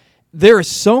year. There are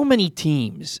so many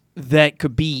teams that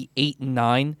could be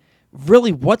 8-9.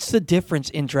 Really, what's the difference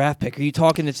in draft pick? Are you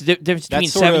talking it's the difference between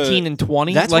 17 and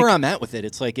 20? That's where I'm at with it.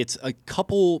 It's like it's a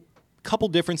couple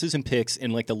differences in picks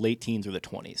in like the late teens or the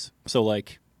 20s. So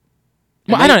like,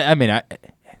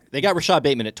 they got Rashad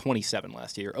Bateman at 27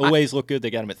 last year. Always looked good. They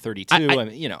got him at 32.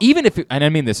 Even if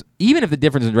the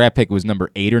difference in draft pick was number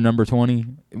 8 or number 20,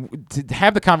 to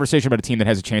have the conversation about a team that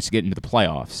has a chance to get into the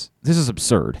playoffs, this is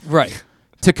absurd. Right.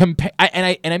 To compare,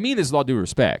 and I mean this with all due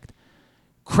respect.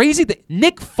 Crazy that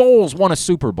Nick Foles won a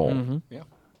Super Bowl. Mm-hmm. Yeah.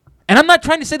 And I'm not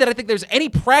trying to say that I think there's any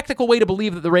practical way to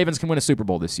believe that the Ravens can win a Super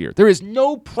Bowl this year. There is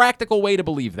no practical way to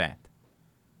believe that.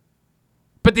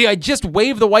 But I just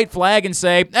wave the white flag and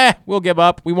say, we'll give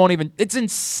up. We won't even. It's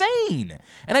insane.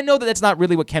 And I know that that's not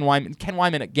really what Ken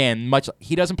Wyman, again,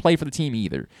 he doesn't play for the team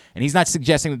either. And he's not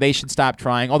suggesting that they should stop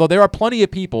trying. Although there are plenty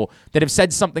of people that have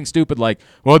said something stupid like,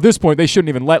 well, at this point, they shouldn't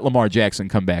even let Lamar Jackson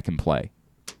come back and play.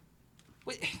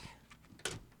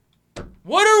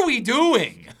 What are we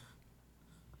doing?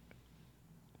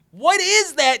 What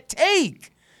is that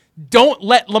take? Don't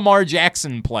let Lamar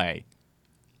Jackson play.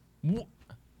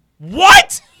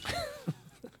 What?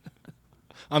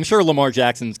 I'm sure Lamar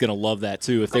Jackson's going to love that,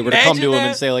 too, if they were to come to him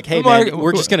and say, like, hey, Lamar, man,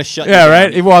 we're just going to shut you down. Yeah, right?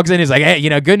 down. He walks in, he's like,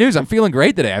 hey, good news. I'm feeling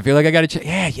great today. I feel like I got to check.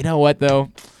 Yeah, you know what,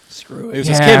 though? Screw it. It was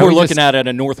this kid we're looking at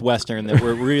a Northwestern that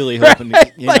we're really hoping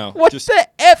to, What the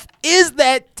F is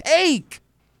that take?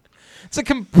 It's a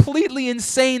completely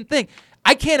insane thing.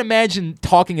 I can't imagine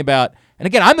talking about, and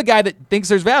again, I'm the guy that thinks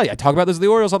there's value. I talk about this with the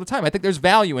Orioles all the time. I think there's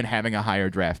value in having a higher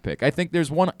draft pick. I think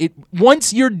there's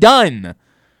once you're done,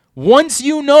 once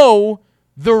you know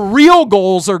the real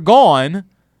goals are gone,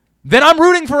 then I'm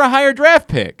rooting for a higher draft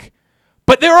pick.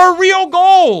 But there are real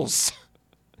goals.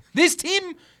 This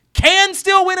team can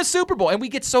still win a Super Bowl, and we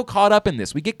get so caught up in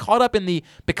this. We get caught up in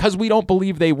because we don't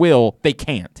believe they will, they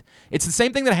can't. It's the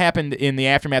same thing that happened in the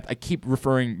aftermath. I keep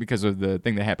referring because of the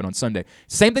thing that happened on Sunday.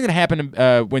 Same thing that happened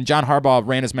when John Harbaugh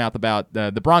ran his mouth about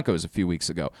the Broncos a few weeks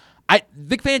ago.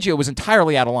 Vic Fangio was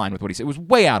entirely out of line with what he said. It was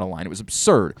way out of line. It was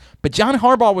absurd. But John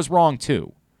Harbaugh was wrong,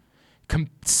 too.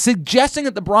 Suggesting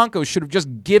that the Broncos should have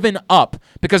just given up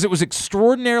because it was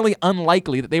extraordinarily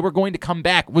unlikely that they were going to come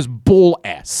back was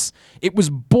bull-s. It was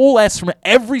bull-s from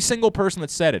every single person that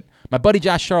said it. My buddy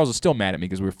Josh Charles is still mad at me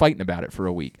because we were fighting about it for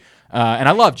a week. And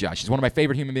I love Josh. He's one of my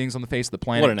favorite human beings on the face of the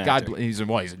planet. What an actor. He's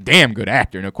a damn good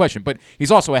actor, no question. But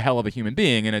he's also a hell of a human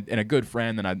being and a good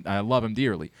friend, and I love him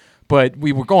dearly. But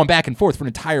we were going back and forth for an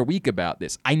entire week about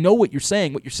this. I know what you're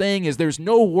saying. What you're saying is there's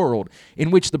no world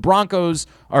in which the Broncos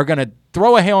are going to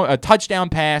throw a touchdown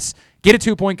pass, get a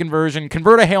 2-point conversion,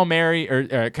 convert a Hail Mary,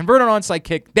 or convert an onside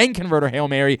kick, then convert a Hail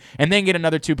Mary, and then get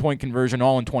another 2-point conversion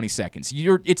all in 20 seconds.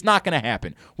 It's not going to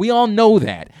happen. We all know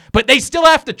that. But they still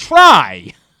have to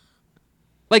try.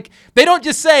 Like, they don't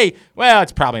just say, well,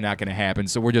 it's probably not going to happen,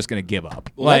 so we're just going to give up.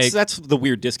 Well, that's the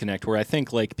weird disconnect where I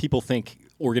think, like, people think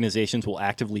organizations will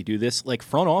actively do this. Like,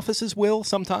 front offices will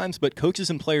sometimes, but coaches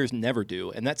and players never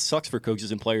do. And that sucks for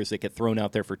coaches and players that get thrown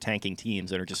out there for tanking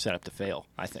teams that are just set up to fail,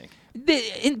 I think.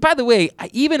 And by the way,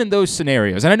 even in those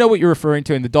scenarios, and I know what you're referring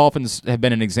to, and the Dolphins have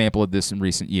been an example of this in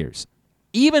recent years.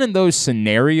 Even in those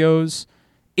scenarios,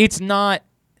 it's not...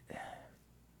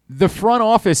 The front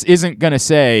office isn't going to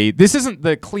say, this isn't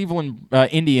the Cleveland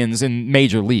Indians in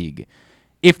Major League.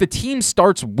 If the team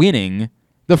starts winning,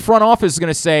 the front office is going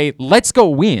to say, let's go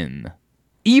win,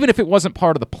 even if it wasn't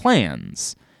part of the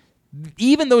plans.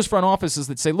 Even those front offices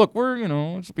that say, look,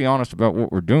 let's be honest about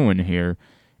what we're doing here.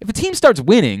 If a team starts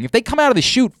winning, if they come out of the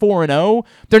chute 4-0,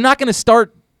 they're not going to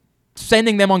start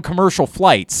sending them on commercial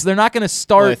flights. They're not going to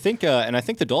start. Well, I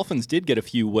think the Dolphins did get a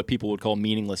few what people would call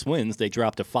meaningless wins. They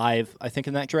dropped to 5, I think,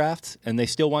 in that draft, and they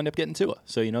still wind up getting Tua.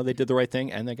 So they did the right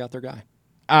thing, and they got their guy.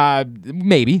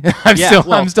 Maybe. I'm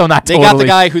still not. They totally, got the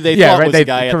guy who they thought was the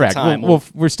guy correct. at the time.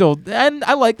 We're still, and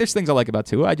there's things I like about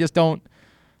Tua. I just don't.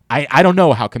 I don't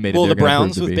know how committed. Well, they're the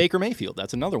Browns with Baker Mayfield.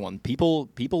 That's another one.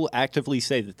 People actively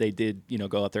say that they did,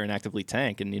 go out there and actively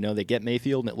tank, and they get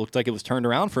Mayfield, and it looked like it was turned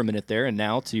around for a minute there, and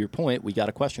now, to your point, we got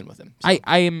a question with him. So.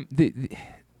 I am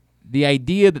the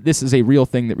idea that this is a real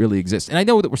thing that really exists, and I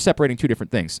know that we're separating two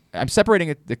different things. I'm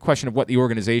separating the question of what the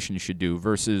organization should do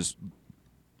versus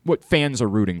what fans are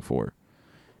rooting for,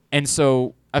 and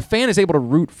so. A fan is able to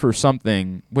root for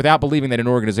something without believing that an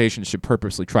organization should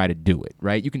purposely try to do it,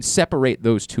 right? You can separate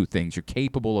those two things. You're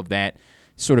capable of that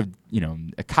sort of,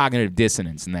 a cognitive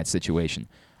dissonance in that situation.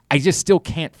 I just still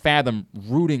can't fathom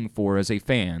rooting for, as a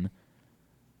fan,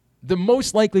 the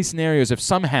most likely scenario is if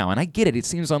somehow, and I get it, it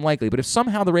seems unlikely, but if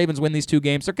somehow the Ravens win these 2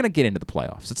 games, they're going to get into the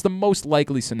playoffs. It's the most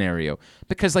likely scenario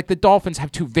because, the Dolphins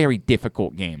have 2 very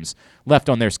difficult games left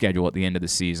on their schedule at the end of the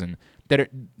season that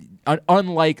are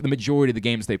unlike the majority of the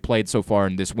games they've played so far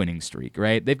in this winning streak,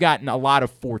 right? They've gotten a lot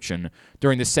of fortune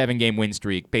during the 7-game win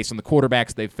streak based on the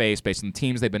quarterbacks they've faced, based on the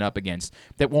teams they've been up against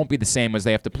that won't be the same as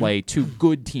they have to play 2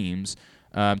 good teams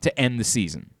to end the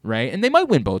season, right? And they might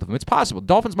win both of them. It's possible.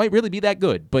 Dolphins might really be that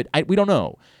good, but we don't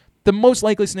know. The most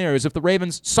likely scenario is if the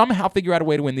Ravens somehow figure out a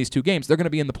way to win these 2 games, they're going to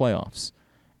be in the playoffs.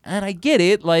 And I get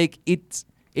it.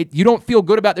 You don't feel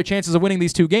good about their chances of winning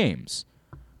these 2 games.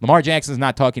 Lamar Jackson's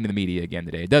not talking to the media again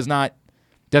today. It does not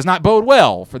bode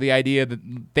well for the idea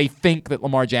that they think that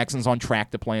Lamar Jackson's on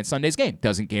track to play in Sunday's game.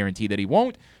 Doesn't guarantee that he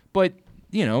won't, but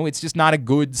it's just not a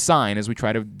good sign as we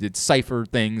try to decipher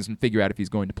things and figure out if he's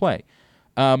going to play.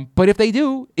 But if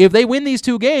they win these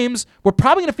 2 games, we're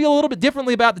probably going to feel a little bit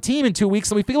differently about the team in 2 weeks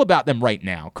than we feel about them right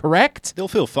now, correct? They'll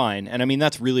feel fine. And I mean,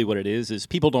 that's really what it is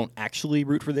people don't actually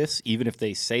root for this, even if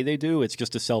they say they do. It's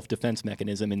just a self-defense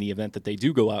mechanism in the event that they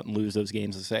do go out and lose those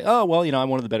games and say, oh, well, I'm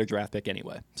one of the better draft pick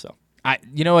anyway. So,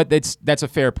 you know what? That's a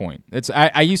fair point.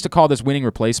 I used to call this winning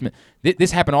replacement.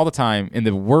 This happened all the time in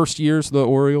the worst years of the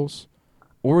Orioles.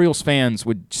 Orioles fans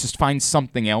would just find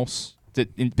something else.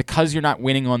 Because you're not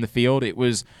winning on the field, it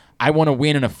was, I want to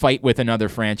win in a fight with another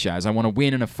franchise. I want to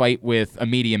win in a fight with a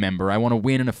media member. I want to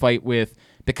win in a fight with,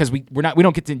 because we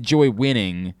don't get to enjoy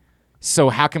winning, so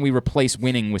how can we replace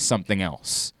winning with something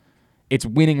else? It's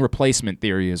winning replacement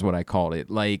theory is what I called it.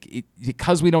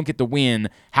 Because we don't get to win,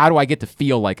 how do I get to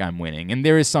feel like I'm winning? And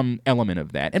there is some element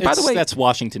of that. And by the way, that's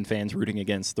Washington fans rooting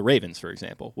against the Ravens, for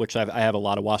example, which I have a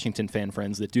lot of Washington fan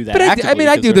friends that do that. But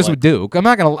I do this with Duke. I'm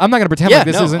not gonna pretend like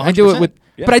this isn't. 100%. I do it with.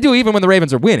 Yeah. But I do even when the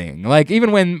Ravens are winning.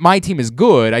 Even when my team is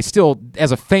good, I still,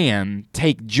 as a fan,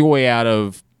 take joy out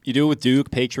of. You do it with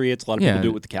Duke, Patriots. A lot of people do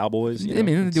it with the Cowboys. They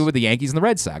do it with the Yankees and the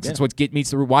Red Sox. It's what gets me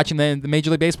through watching the Major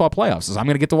League Baseball playoffs. Is I'm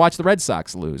going to get to watch the Red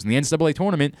Sox lose. In the NCAA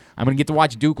tournament, I'm going to get to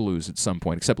watch Duke lose at some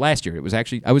point. Except last year,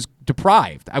 I was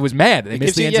deprived. I was mad. They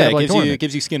missed the NCAA tournament. It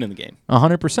gives you skin in the game.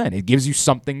 100%. It gives you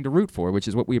something to root for, which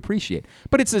is what we appreciate.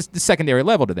 But it's the secondary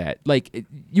level to that.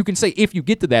 You can say if you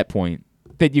get to that point,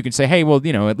 that you can say, hey, well,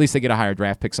 at least they get a higher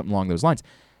draft pick, something along those lines.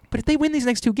 But if they win these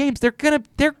next 2 games, they're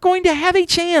going to have a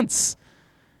chance.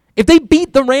 If they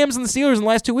beat the Rams and the Steelers in the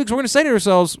last 2 weeks, we're going to say to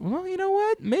ourselves, well, you know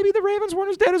what? Maybe the Ravens weren't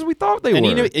as dead as we thought they were.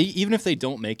 And even if they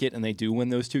don't make it and they do win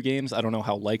those 2 games, I don't know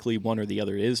how likely one or the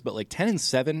other is, but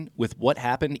 10-7 with what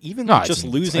happened, even just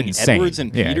losing Edwards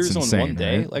and Peters on one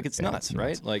day, right? It's nuts,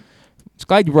 right? It's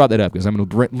glad you brought that up because I'm going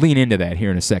to lean into that here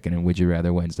in a second in Would You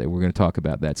Rather Wednesday. We're going to talk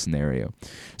about that scenario.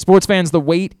 Sports fans, the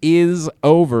wait is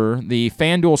over. The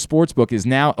FanDuel Sportsbook is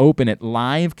now open at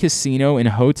Live Casino and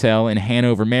Hotel in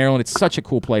Hanover, Maryland. It's such a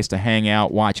cool place to hang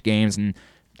out, watch games, and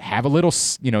have a little,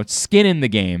 skin in the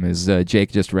game, as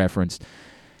Jake just referenced.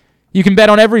 You can bet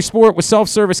on every sport with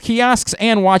self-service kiosks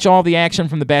and watch all the action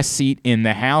from the best seat in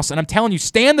the house. And I'm telling you,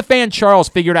 Stan the Fan Charles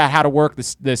figured out how to work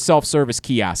the self-service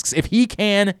kiosks. If he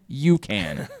can, you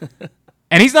can.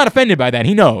 And he's not offended by that.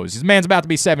 He knows. His man's about to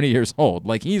be 70 years old.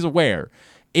 He's aware.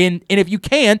 And if you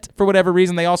can't, for whatever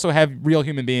reason, they also have real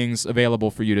human beings available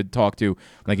for you to talk to.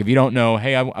 If you don't know,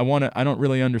 hey, I don't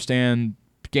really understand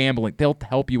gambling, they'll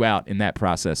help you out in that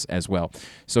process as well.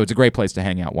 So it's a great place to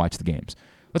hang out, watch the games.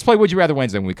 Let's play Would You Rather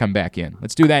Wednesday when we come back in.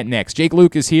 Let's do that next. Jake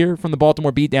Luke is here from the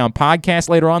Baltimore Beatdown podcast.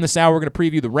 Later on this hour, we're going to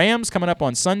preview the Rams coming up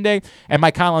on Sunday, and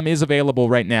my column is available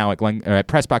right now at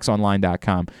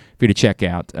PressBoxOnline.com for you to check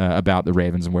out about the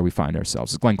Ravens and where we find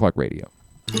ourselves. It's Glenn Clark Radio.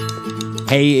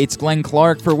 Hey, it's Glenn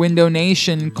Clark for Window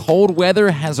Nation. Cold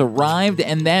weather has arrived,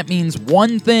 and that means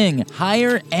one thing: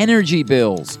 higher energy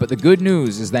bills. But the good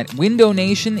news is that Window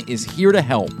Nation is here to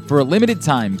help. For a limited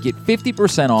time, get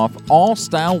 50% off all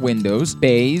style windows,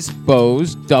 bays,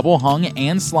 bows, double hung,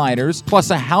 and sliders, plus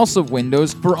a house of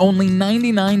windows for only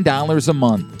 $99 a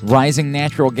month. Rising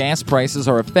natural gas prices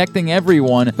are affecting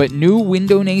everyone, but new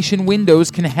Window Nation windows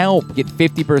can help. Get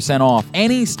 50% off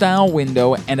any style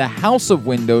window and a house of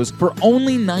windows for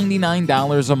only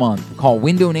 $99 a month. Call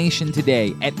Window Nation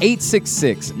today at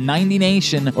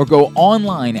 866-90NATION or go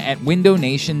online at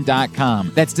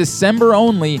windownation.com. That's December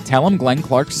only. Tell them Glenn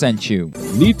Clark sent you.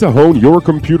 Need to hone your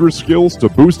computer skills to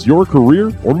boost your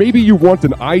career? Or maybe you want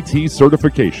an IT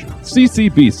certification.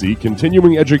 CCBC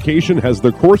Continuing Education has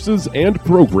the courses and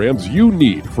programs you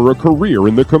need for a career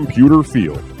in the computer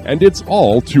field. And it's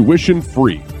all tuition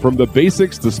free. From the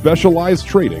basics to specialized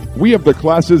training, we have the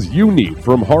classes you need,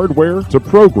 from hardware to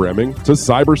programming to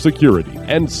cybersecurity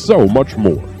and so much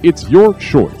more. It's your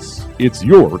choice. It's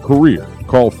your career.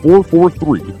 Call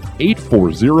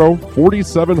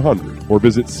 443-840-4700 or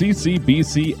visit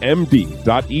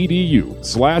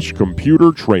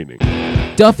ccbcmd.edu/computer training.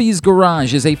 Duffy's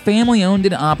Garage is a family-owned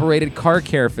and operated car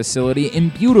care facility in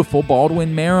beautiful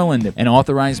Baldwin, Maryland. An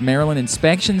authorized Maryland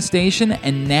inspection station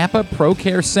and Napa Pro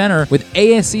Care Center with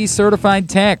ASE-certified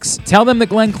techs. Tell them that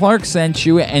Glenn Clark sent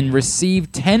you and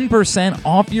receive 10%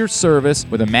 off your service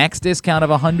with a max discount of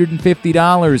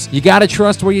 $150. You gotta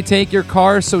trust where you take your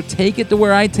car, so take it to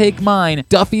where I take mine.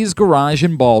 Duffy's Garage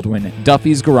in Baldwin.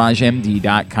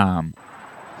 Duffy'sGarageMD.com.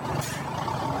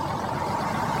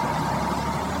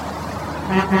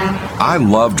 I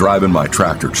love driving my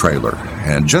tractor trailer,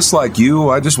 and just like you,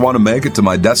 I just want to make it to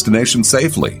my destination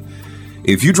safely.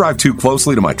 If you drive too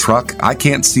closely to my truck, I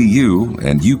can't see you,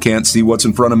 and you can't see what's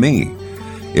in front of me.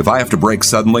 If I have to brake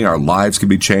suddenly, our lives can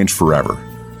be changed forever.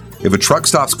 If a truck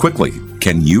stops quickly,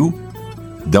 can you?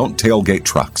 Don't tailgate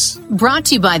trucks. Brought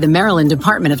to you by the Maryland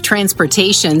Department of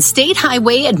Transportation State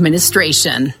Highway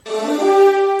Administration.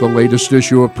 The latest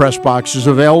issue of PressBox is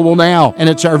available now, and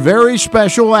it's our very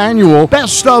special annual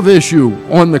Best of issue.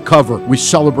 On the cover, we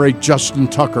celebrate Justin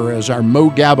Tucker as our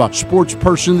Mo Gabba Sports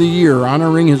Person of the Year,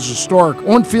 honoring his historic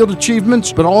on-field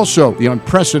achievements, but also the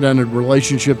unprecedented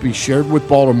relationship he shared with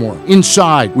Baltimore.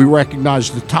 Inside, we recognize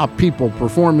the top people,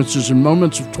 performances, and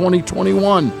moments of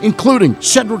 2021, including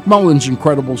Cedric Mullins'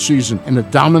 incredible season and the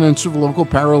dominance of local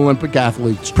Paralympic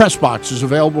athletes. PressBox is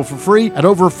available for free at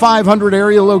over 500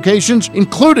 area locations,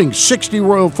 including 60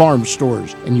 Royal Farms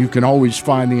stores. And you can always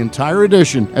find the entire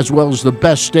edition, as well as the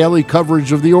best daily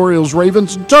coverage of the Orioles,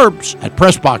 Ravens, and Terps at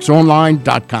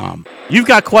PressBoxOnline.com. You've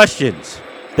got questions.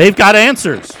 They've got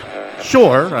answers.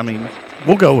 Sure, I mean,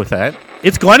 we'll go with that.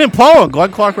 It's Glenn and Paul on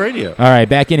Glenn Clark Radio. All right,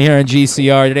 back in here on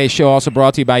GCR. Today's show also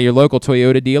brought to you by your local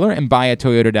Toyota dealer and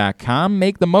buyatoyota.com.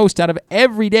 Make the most out of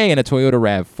every day in a Toyota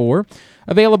RAV4.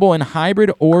 Available in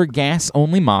hybrid or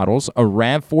gas-only models, a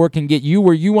RAV4 can get you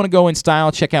where you want to go in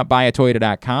style. Check out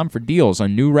buyatoyota.com for deals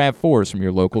on new RAV4s from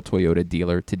your local Toyota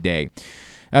dealer today.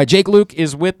 Jake Luke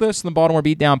is with us in the Baltimore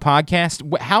Beatdown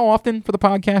podcast. How often for the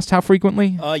podcast? How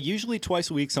frequently? Usually twice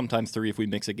a week, sometimes 3 if we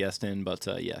mix a guest in, but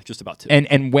yeah, just about 2.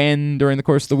 And when during the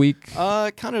course of the week?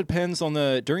 Kind of depends on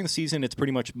during the season, it's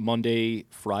pretty much Monday,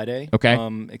 Friday. Okay.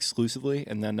 Exclusively.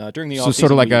 And then during the So off-season.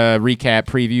 sort of like a recap,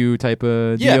 preview type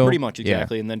of deal? Yeah, pretty much,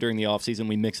 exactly. Yeah. And then during the off-season,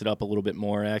 we mix it up a little bit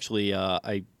more. Actually,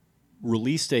 I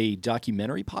released a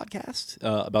documentary podcast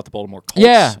about the Baltimore Colts.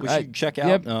 Yeah, which you should check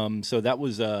out. Yep. So that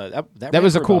was that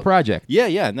was a cool project. Yeah,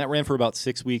 and that ran for about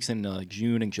 6 weeks in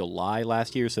June and July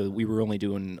last year. So we were only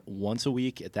doing once a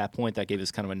week at that point. That gave us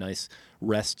kind of a nice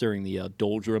rest during the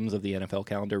doldrums of the NFL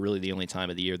calendar. Really, the only time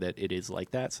of the year that it is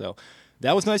like that. So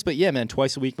that was nice. But yeah, man,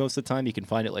 twice a week most of the time. You can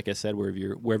find it, like I said, wherever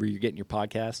you're getting your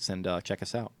podcasts, and check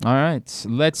us out. All right,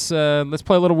 let's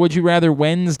play a little Would You Rather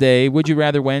Wednesday. Would You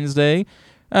Rather Wednesday.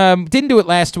 Didn't do it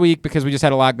last week because we just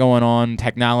had a lot going on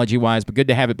technology-wise, but good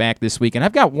to have it back this week. And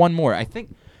I've got one more. I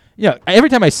think, every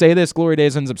time I say this, Glory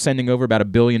Days ends up sending over about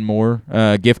 1 billion more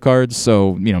gift cards.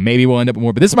 So, maybe we'll end up with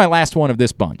more. But this is my last one of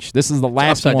this bunch. This is the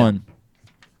last one.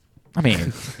 I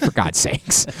mean, for God's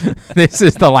sakes. This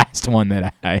is the last one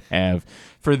that I have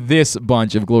for this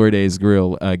bunch of Glory Days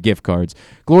Grill gift cards.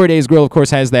 Glory Days Grill, of course,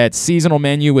 has that seasonal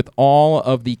menu with all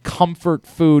of the comfort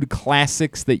food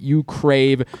classics that you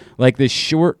crave, like this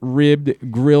short-ribbed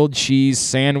grilled cheese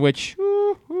sandwich.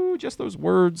 Ooh, just those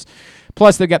words.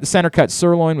 Plus, they've got the center-cut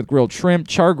sirloin with grilled shrimp,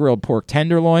 char-grilled pork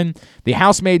tenderloin, the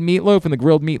house-made meatloaf and the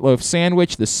grilled meatloaf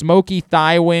sandwich, the smoky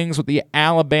thigh wings with the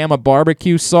Alabama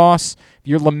barbecue sauce. If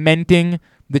you're lamenting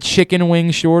the chicken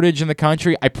wing shortage in the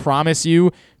country, I promise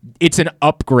you, it's an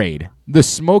upgrade. The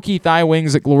smoky thigh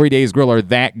wings at Glory Days Grill are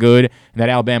that good, and that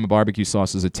Alabama barbecue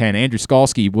sauce is a 10. Andrew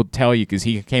Skalski will tell you, because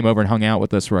he came over and hung out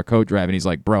with us for our coat drive, and he's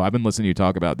like, bro, I've been listening to you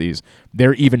talk about these.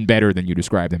 They're even better than you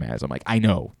described them as. I'm like, I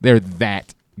know. They're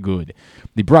that good.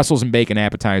 The Brussels and bacon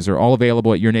appetizer, all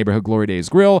available at your neighborhood Glory Days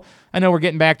Grill. I know we're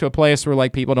getting back to a place where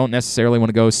people don't necessarily want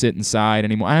to go sit inside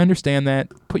anymore. I understand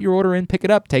that. Put your order in, pick it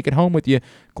up, take it home with you.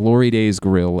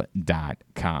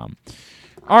 GloryDaysGrill.com.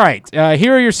 All right,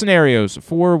 here are your scenarios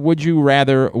for Would You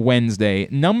Rather Wednesday.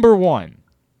 Number 1.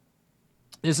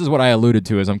 This is what I alluded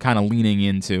to as I'm kind of leaning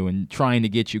into and trying to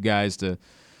get you guys to,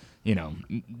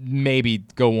 maybe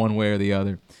go one way or the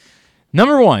other.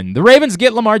 Number 1, the Ravens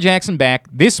get Lamar Jackson back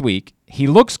this week. He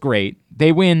looks great.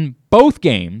 They win both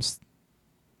games,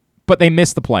 but they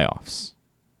miss the playoffs.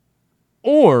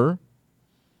 Or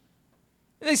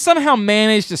They somehow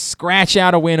managed to scratch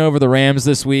out a win over the Rams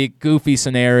this week. Goofy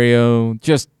scenario.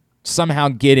 Just somehow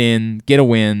get a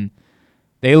win.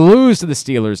 They lose to the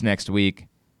Steelers next week,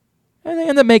 and they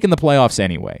end up making the playoffs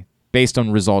anyway, based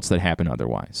on results that happen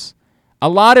otherwise. A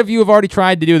lot of you have already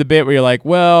tried to do the bit where you're like,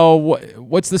 well,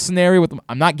 what's the scenario with them?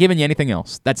 I'm not giving you anything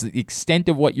else. That's the extent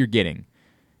of what you're getting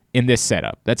in this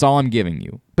setup. That's all I'm giving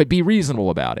you. But be reasonable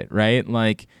about it, right?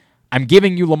 Like, I'm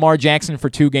giving you Lamar Jackson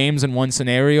for 2 games in one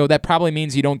scenario. That probably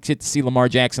means you don't get to see Lamar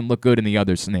Jackson look good in the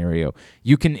other scenario.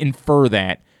 You can infer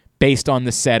that based on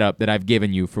the setup that I've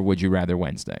given you for Would You Rather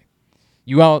Wednesday.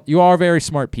 You are very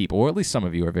smart people, or at least some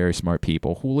of you are very smart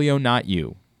people. Julio, not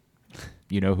you.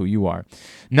 You know who you are.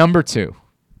 Number 2,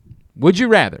 would you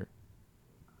rather?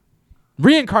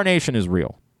 Reincarnation is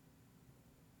real,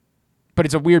 but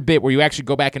it's a weird bit where you actually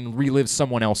go back and relive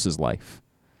someone else's life.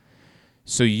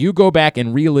 So you go back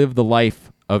and relive the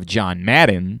life of John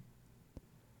Madden,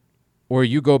 or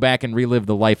you go back and relive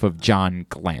the life of John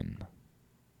Glenn.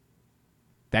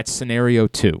 That's scenario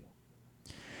 2.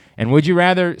 And would you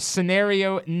rather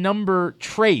scenario number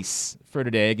trace for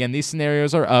today? Again, these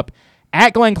scenarios are up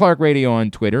at Glenn Clark Radio on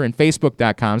Twitter and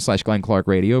Facebook.com/Glenn Clark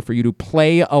Radio for you to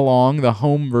play along the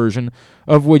home version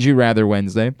of Would You Rather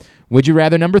Wednesday. Would you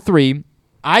rather number 3?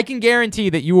 I can guarantee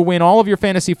that you will win all of your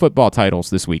fantasy football titles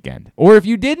this weekend. Or if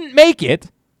you didn't make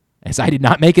it, as I did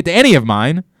not make it to any of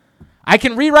mine, I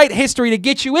can rewrite history to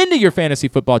get you into your fantasy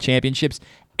football championships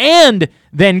and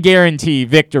then guarantee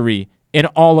victory in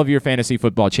all of your fantasy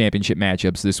football championship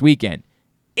matchups this weekend.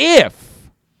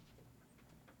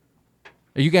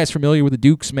 Are you guys familiar with the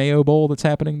Duke's Mayo Bowl that's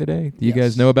happening today? Do you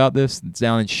guys know about this? It's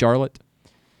down in Charlotte.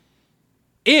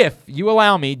 If you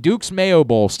allow me, Duke's Mayo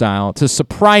Bowl style, to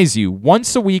surprise you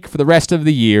once a week for the rest of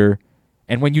the year,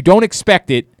 and when you don't expect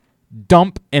it,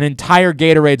 dump an entire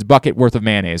Gatorade's bucket worth of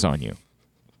mayonnaise on you.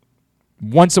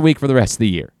 Once a week for the rest of the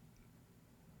year.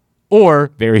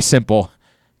 Or, very simple,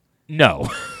 no.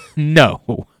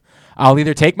 No. I'll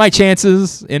either take my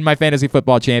chances in my fantasy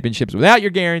football championships without your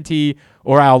guarantee,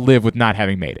 or I'll live with not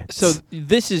having made it. So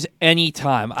this is any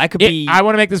time. I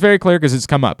want to make this very clear because it's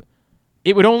come up.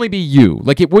 It would only be you.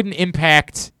 Like, it wouldn't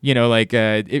impact,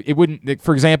 it wouldn't,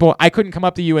 for example, I couldn't come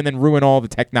up to you and then ruin all the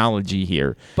technology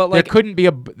here. But there couldn't be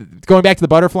going back to the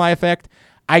butterfly effect,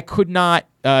 I could not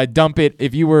dump it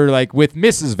if you were, like, with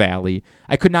Mrs. Valley.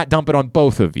 I could not dump it on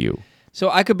both of you. So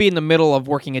I could be in the middle of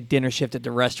working a dinner shift at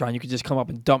the restaurant. You could just come up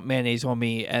and dump mayonnaise on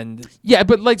me, and yeah,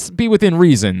 but let's be within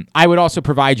reason. I would also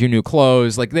provide you new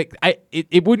clothes. Like,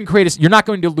 it wouldn't create you're not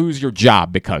going to lose your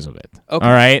job because of it. Okay.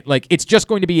 All right, like, it's just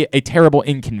going to be a terrible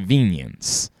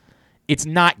inconvenience. It's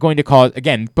not going to cause,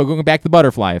 again, going back to the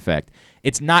butterfly effect.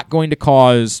 It's not going to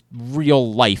cause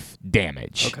real life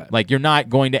damage. Okay. Like, you're not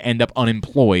going to end up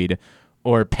unemployed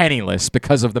or penniless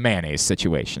because of the mayonnaise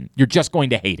situation. You're just going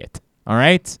to hate it. All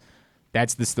right.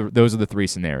 Those are the 3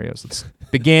 scenarios. Let's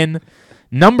begin.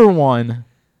 Number 1,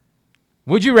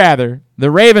 would you rather the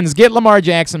Ravens get Lamar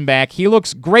Jackson back, he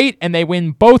looks great, and they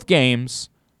win both games,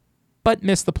 but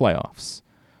miss the playoffs?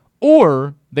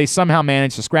 Or they somehow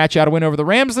manage to scratch out a win over the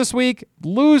Rams this week,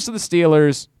 lose to the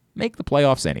Steelers, make the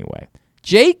playoffs anyway?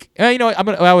 Jake? I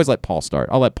always let Paul start.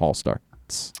 I'll let Paul start.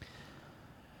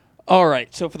 All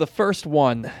right, so for the first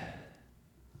one,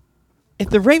 if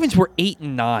the Ravens were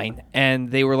 8-9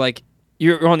 and they were like,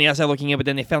 you're on the outside looking in, but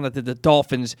then they found out that the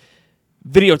Dolphins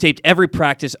videotaped every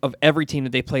practice of every team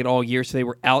that they played all year, so they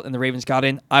were out and the Ravens got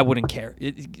in, I wouldn't care.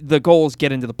 The goal is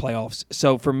get into the playoffs.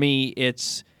 So for me,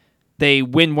 it's they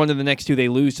win one of the next 2,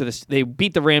 they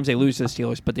beat the Rams, they lose to the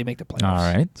Steelers, but they make the playoffs. All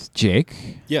right. Jake?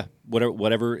 Yeah,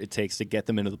 whatever it takes to get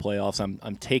them into the playoffs,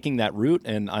 I'm taking that route,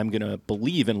 and I'm going to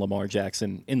believe in Lamar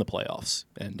Jackson in the playoffs,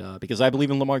 and because I believe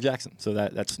in Lamar Jackson, so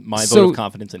that's my vote of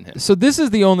confidence in him. So this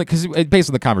is the only, because based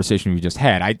on the conversation we just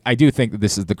had, I do think that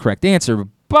this is the correct answer,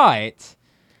 but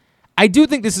I do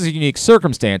think this is a unique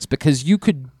circumstance because you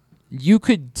could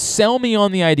sell me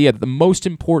on the idea that the most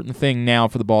important thing now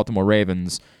for the Baltimore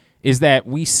Ravens is that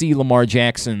we see Lamar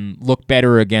Jackson look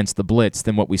better against the blitz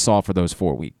than what we saw for those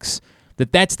 4 weeks.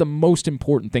 That's the most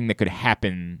important thing that could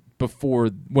happen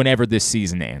whenever this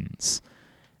season ends.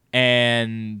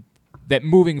 And that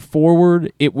moving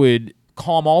forward, it would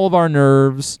calm all of our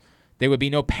nerves. There would be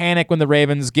no panic when the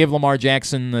Ravens give Lamar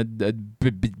Jackson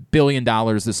 $1 billion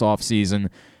this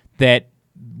offseason. That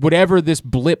whatever this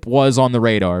blip was on the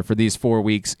radar for these 4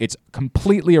 weeks, it's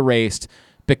completely erased.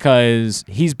 Because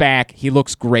he's back, he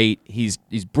looks great, he's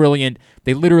brilliant.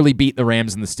 They literally beat the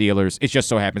Rams and the Steelers. It just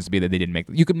so happens to be that they didn't make.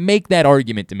 You could make that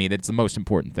argument to me that it's the most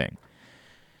important thing.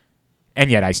 And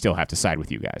yet I still have to side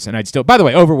with you guys. And I'd still, by the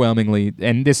way, overwhelmingly,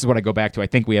 and this is what I go back to, I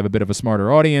think we have a bit of a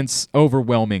smarter audience.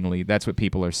 Overwhelmingly, that's what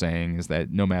people are saying, is that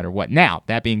no matter what. Now,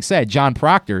 that being said, John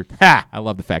Proctor, I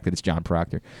love the fact that it's John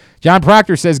Proctor. John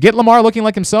Proctor says, get Lamar looking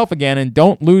like himself again and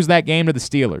don't lose that game to the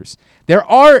Steelers. There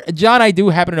are, John, I do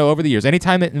happen to know over the years,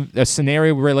 anytime a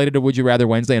scenario related to Would You Rather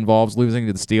Wednesday involves losing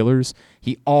to the Steelers,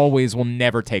 he always will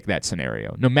never take that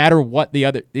scenario. No matter what the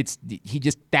other,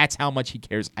 that's how much he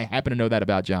cares. I happen to know that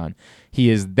about John. He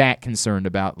is that concerned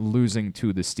about losing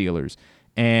to the Steelers.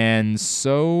 And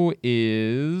so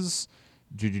is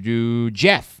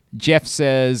Jeff. Jeff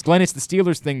says, Glenn, it's the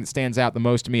Steelers thing that stands out the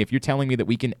most to me. If you're telling me that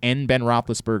we can end Ben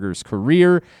Roethlisberger's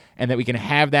career and that we can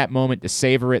have that moment to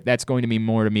savor it, that's going to mean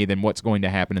more to me than what's going to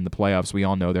happen in the playoffs. We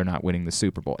all know they're not winning the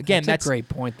Super Bowl. Again, that's a great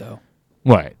point, though.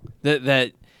 What?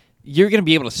 That you're going to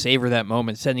be able to savor that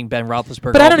moment, sending Ben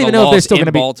Roethlisberger. But I don't even know if they're still going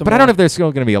to be. Baltimore. But I don't know if they're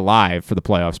still going to be alive for the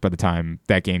playoffs by the time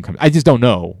that game comes. I just don't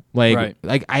know. Like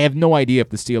I have no idea if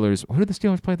the Steelers. Who do the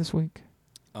Steelers play this week?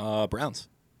 Browns.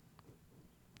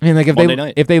 I mean, like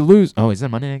if they lose, is that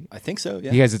Monday night? I think so.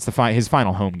 Yeah. Because it's his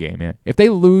final home game. Yeah. If they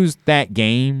lose that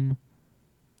game,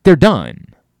 they're done.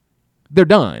 They're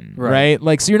done, right?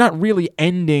 Like, so you're not really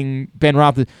ending Ben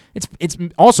Roethlisberger. It's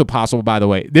also possible, by the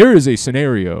way. There is a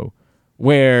scenario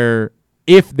where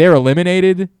if they're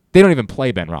eliminated, they don't even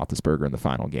play Ben Roethlisberger in the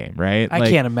final game, right? I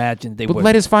can't imagine they would. But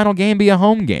let his final game be a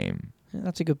home game. Yeah,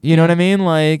 that's a good. You know what I mean?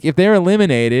 Like, if they're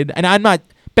eliminated, and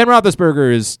Ben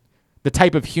Roethlisberger is the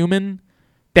type of human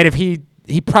that if he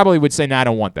probably would say, no, I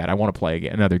don't want that. I want to play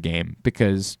another game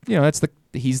because,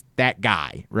 he's that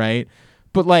guy, right?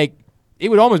 But, like, it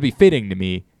would almost be fitting to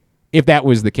me if that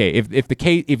was the case.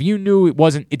 If you knew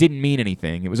it didn't mean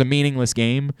anything, it was a meaningless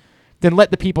game, then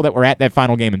let the people that were at that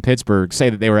final game in Pittsburgh say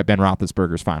that they were at Ben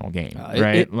Roethlisberger's final game,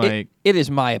 right? It is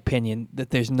my opinion that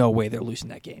there's no way they're losing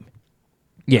that game.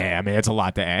 Yeah, I mean, it's a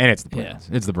lot to add, and it's the Browns.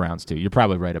 Yeah. It's the Browns, too. You're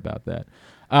probably right about that.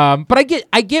 But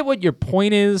I get what your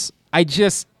point is.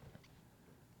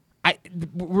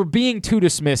 We're being too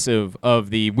dismissive of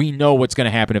we know what's going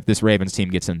to happen if this Ravens team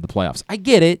gets into the playoffs. I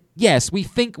get it. Yes, we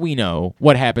think we know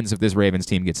what happens if this Ravens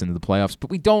team gets into the playoffs,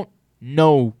 but we don't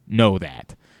know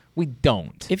that. We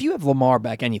don't. If you have Lamar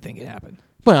back, anything can happen.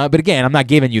 Well, but again, I'm not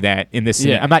giving you that in this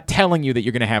scenario. I'm not telling you that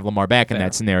you're going to have Lamar back in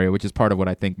that scenario, which is part of what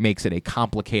I think makes it a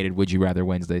complicated Would You Rather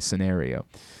Wednesday scenario.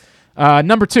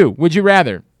 Number 2, would you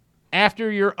rather?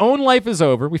 After your own life is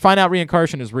over, we find out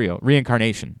reincarnation is real.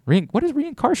 Reincarnation. What is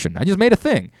reincarnation? I just made a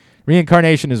thing.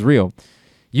 Reincarnation is real.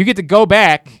 You get to go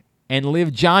back and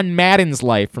live John Madden's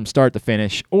life from start to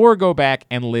finish, or go back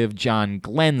and live John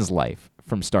Glenn's life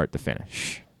from start to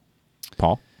finish.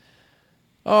 Paul?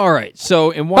 All right. So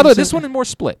in one, by the way, this one is more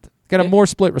split. Got a more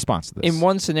split response to this. In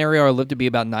one scenario, I live to be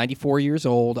about 94 years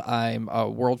old. I'm a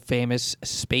world famous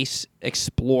space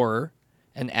explorer,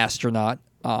 an astronaut.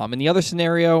 In the other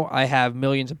scenario, I have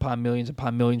millions upon millions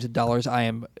upon millions of dollars. I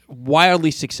am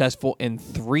wildly successful in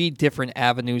 3 different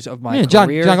avenues of my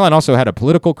career. John Glenn also had a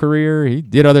political career. He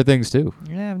did other things too.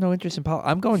 Yeah, I have no interest in politics.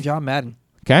 I'm going John Madden.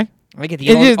 Okay. I get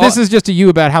the this is just to you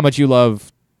about how much you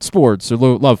love sports or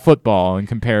love football in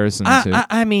comparison to.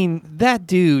 I mean, that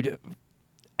dude,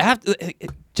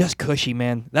 just cushy,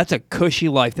 man. That's a cushy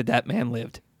life that man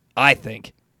lived, I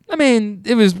think. I mean,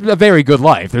 it was a very good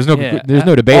life. There's no debate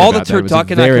about that. All the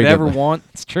turducken I could ever want.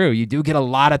 It's true. You do get a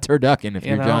lot of turducken if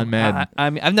you're John Madden. I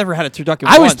mean, I've never had a turducken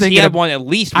once. He had one at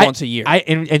least once a year. I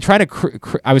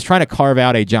was trying to carve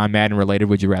out a John Madden related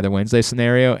Would You Rather Wednesday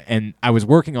scenario, and I was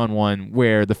working on one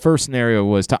where the first scenario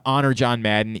was to honor John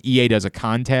Madden. EA does a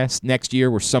contest next year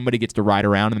where somebody gets to ride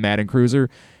around in the Madden Cruiser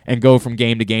and go from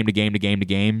game to game to game to game to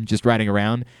game, just riding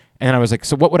around. And I was like,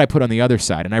 so what would I put on the other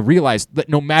side? And I realized that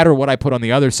no matter what I put on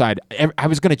the other side, I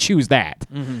was going to choose that.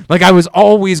 Mm-hmm. Like, I was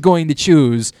always going to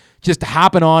choose just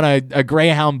hopping on a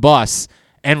Greyhound bus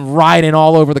and riding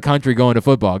all over the country going to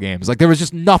football games. Like, there was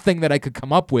just nothing that I could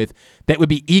come up with that would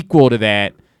be equal to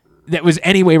that was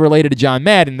anyway related to John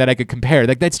Madden that I could compare.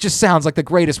 Like, that just sounds like the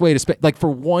greatest way to spend, like,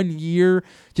 for 1 year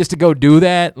just to go do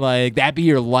that, like, that be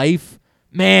your life.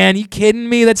 Man, you kidding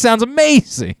me? That sounds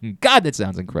amazing. God, that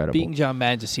sounds incredible. Being John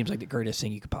Madden just seems like the greatest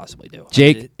thing you could possibly do.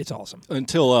 Jake? It's awesome.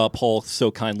 Until Paul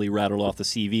so kindly rattled off the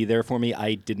CV there for me,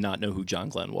 I did not know who John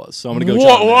Glenn was. So I'm going to go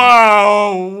John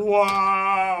Madden.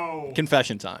 Wow.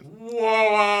 Confession time.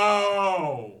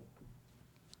 Whoa.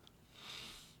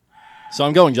 So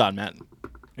I'm going John Madden.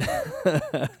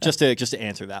 just to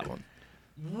answer that one.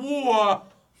 Whoa.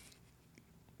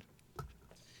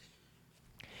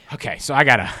 Okay, so I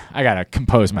gotta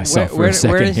compose myself for a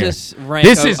second where does here. this rank?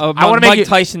 I want to make Mike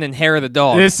Tyson and Hair of the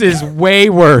Dog. This is way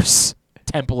worse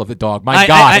Temple of the Dog. My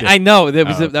God. I know. That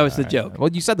was the joke. Well,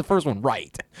 you said the first one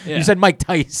right. Yeah. You said Mike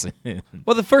Tyson.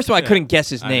 Well, the first one I couldn't guess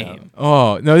his name.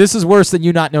 Oh, no, this is worse than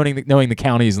you not knowing the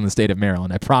counties in the state of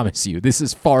Maryland. I promise you. This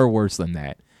is far worse than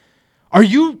that. Are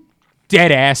you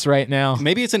dead ass right now?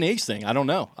 Maybe it's an age thing. I don't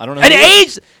know. An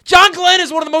age? John Glenn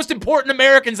is one of the most important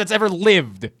Americans that's ever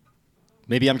lived.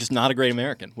 Maybe I'm just not a great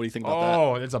American. What do you think about that?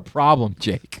 Oh, that's a problem,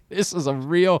 Jake. This is a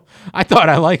real... I thought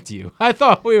I liked you. I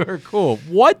thought we were cool.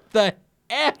 What the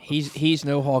F? He's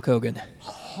no Hulk Hogan.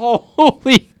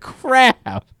 Holy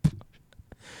crap.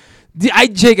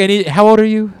 Jake, how old are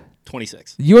you?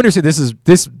 26. You understand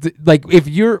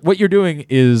if what you're doing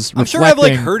is I'm sure I've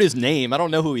heard his name. I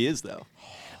don't know who he is though.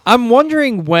 I'm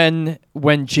wondering when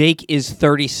Jake is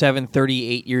 37,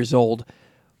 38 years old,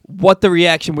 what the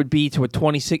reaction would be to a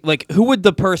 26. Like, who would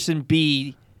the person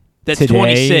be that's today?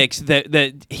 26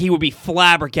 that he would be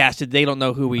flabbergasted they don't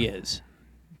know who he is?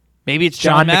 Maybe it's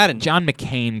John Madden. John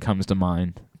McCain comes to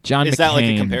mind. Is that like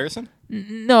a comparison?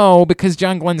 No, because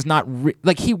John Glenn's not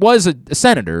he was a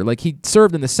senator, like he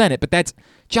served in the Senate, but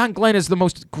John Glenn is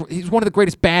he's one of the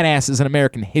greatest badasses in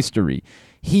American history.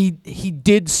 He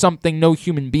did something no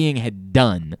human being had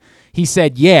done. He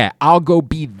said, "Yeah, I'll go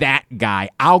be that guy.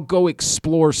 I'll go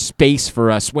explore space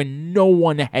for us when no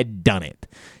one had done it."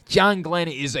 John Glenn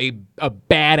is a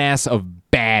badass of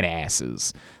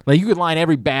badasses. Like, you could line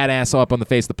every badass up on the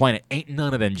face of the planet. Ain't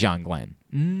none of them John Glenn.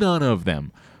 None of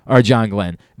them are John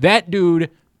Glenn. That dude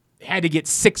had to get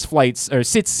 6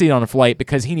 seats on a flight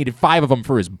because he needed 5 of them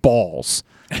for his balls.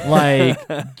 Like,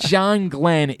 John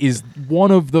Glenn is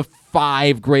one of the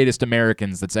 5 greatest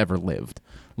Americans that's ever lived.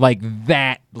 Like,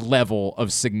 that level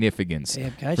of significance.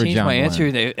 Damn, can I for change John my Glenn.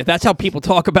 answer? If that's how people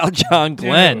talk about John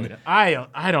Glenn. Dude,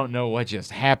 I don't know what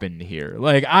just happened here.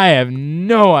 Like, I have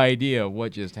no idea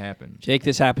what just happened. Jake,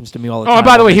 this happens to me all the time. Oh,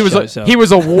 by the way, on he this was show, he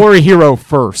was a war hero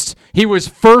first. He was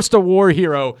first a war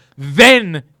hero,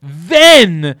 then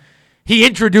he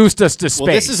introduced us to space.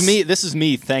 Well, this is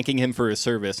me thanking him for his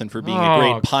service and for being a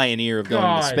great pioneer of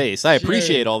going to space. I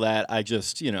appreciate all that. I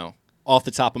just, off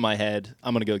the top of my head,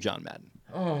 I'm going to go John Madden.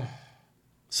 Oh.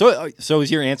 So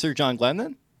is your answer John Glenn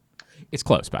then? It's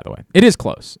close, by the way. It is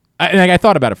close. I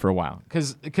thought about it for a while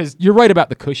because you're right about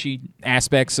the cushy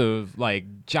aspects of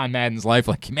like John Madden's life.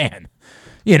 Like, man,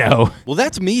 Well,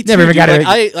 that's me too. Never even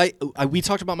got we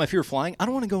talked about my fear of flying. I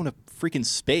don't want to go into freaking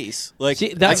space. Like, I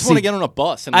just want to get on a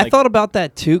bus. And I thought about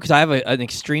that too because I have an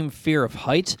extreme fear of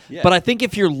heights. Yeah. But I think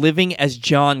if you're living as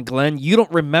John Glenn, you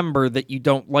don't remember that you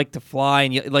don't like to fly,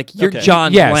 and you're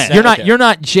John Glenn. You're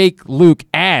not Jake Luke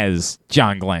as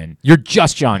John Glenn. You're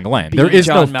just John Glenn. There is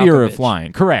John no fear Malkovich. of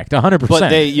flying. Correct, 100%. But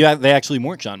they actually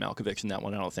weren't John Malkovich in that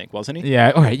one. I don't think, wasn't he?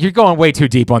 Yeah. Okay, you're going way too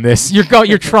deep on this.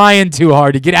 You're trying too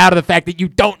hard to get out of the fact that you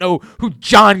don't know who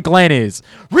John Glenn is.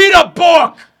 Read a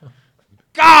book.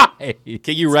 God!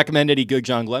 Can you recommend any good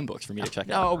John Glenn books for me to check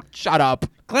out? No, shut up.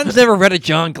 Glenn's never read a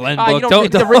John Glenn book. You don't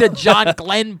need to read a John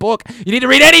Glenn book. You need to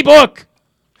read any book.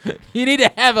 You need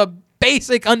to have a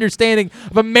basic understanding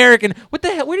of American. What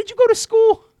the hell? Where did you go to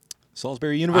school?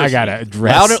 Salisbury University. I got to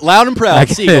address. Loud and proud.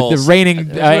 Seagulls. The reigning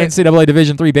NCAA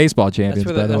Division III baseball champions,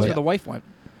 That's by the way. where the wife went.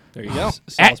 There you go.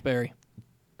 Salisbury.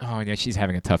 Oh, yeah, she's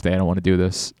having a tough day. I don't want to do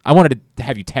this. I wanted to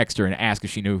have you text her and ask if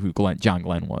she knew who John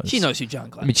Glenn was. She knows who John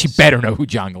Glenn is. I mean, she better know who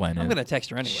John Glenn is. I'm going to text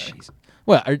her anyway. Jeez.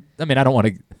 Well, I don't want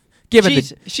to...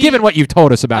 Given what you've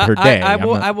told us about her day. I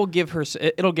will give her...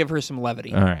 It'll give her some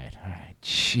levity. All right.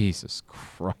 Jesus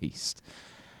Christ.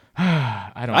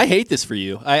 I hate this for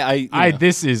you.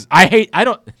 This is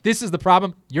the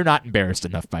problem. You're not embarrassed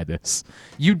enough by this.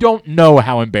 You don't know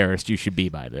how embarrassed you should be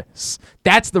by this.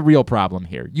 That's the real problem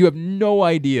here. You have no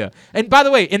idea. And by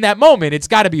the way, in that moment, it's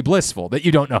got to be blissful that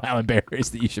you don't know how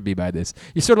embarrassed that you should be by this.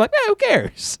 You're sort of like, who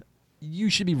cares?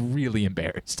 You should be really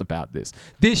embarrassed about this.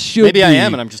 This should Maybe I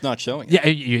am, and I'm just not showing it. Yeah,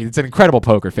 it's an incredible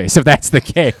poker face if that's the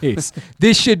case.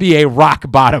 This should be a rock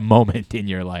bottom moment in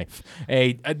your life.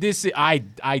 I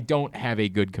don't have a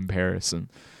good comparison.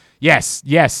 Yes,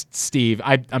 Steve.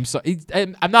 I'm sorry.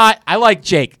 I'm not. I like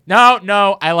Jake.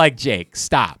 No, I like Jake.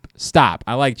 Stop.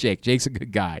 I like Jake. Jake's a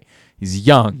good guy. He's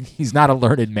young. He's not a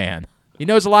learned man. He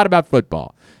knows a lot about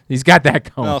football. He's got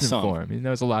that going for him. He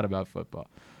knows a lot about football.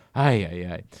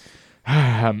 Ay. All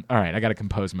right, I got to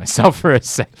compose myself for a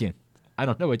second. I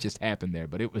don't know what just happened there,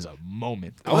 but it was a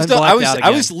moment.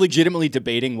 I was legitimately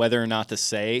debating whether or not to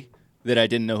say that I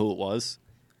didn't know who it was.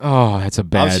 Oh, that's a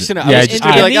bad. I was just gonna. I was just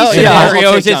gonna be like, oh yeah.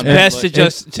 Scenarios, it's best to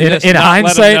just in not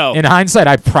hindsight. let him know. In hindsight,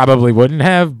 I probably wouldn't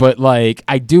have, but like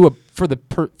I do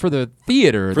for the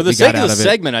theater. For that the we sake got of the out it.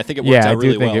 segment, I think it worked Yeah, I out do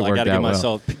really think it well. I worked got to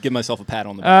out give myself a pat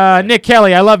on the back. Nick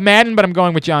Kelly, I love Madden, but I'm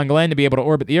going with John Glenn to be able to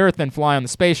orbit the Earth, then fly on the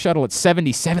space shuttle at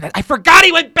 77. I forgot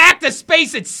he went back to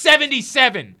space at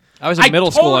 77. I was in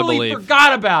middle school, I totally believe.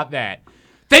 forgot about that.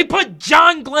 They put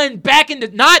John Glenn back into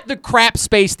not the crap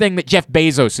space thing that Jeff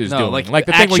Bezos is doing, like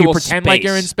the thing where you actual pretend like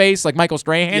you're in space, like Michael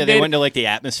Strahan Yeah, did. they went to like the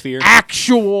atmosphere.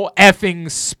 Actual effing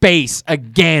space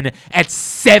again at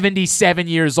 77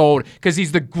 years old because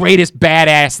he's the greatest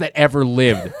badass that ever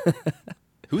lived.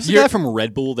 Who's the guy from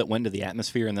Red Bull that went to the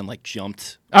atmosphere and then like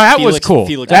jumped? Oh, that was cool.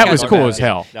 That was cool as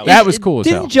hell. That was cool as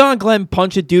hell. Didn't John Glenn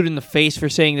punch a dude in the face for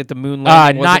saying that the moon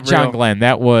landing wasn't not John real? Glenn.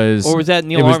 That was, or was that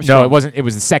Neil Armstrong? Armstrong? No, it wasn't. It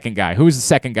was the second guy. Who was the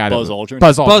second guy? Buzz Aldrin.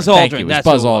 Buzz Aldrin. Buzz Thank you. Aldrin. It was That's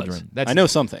Buzz who it Aldrin. was. I know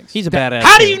some things. He's a badass.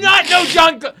 How do dude. you not know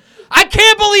John? I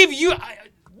can't believe you.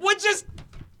 What just?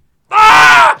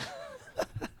 Ah!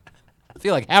 I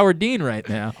feel like Howard Dean right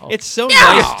now. It's so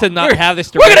nice to not have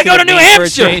this. We're gonna go to direction New for a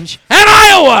Hampshire change. and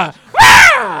Iowa.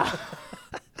 Ah!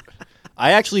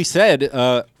 I actually said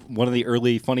one of the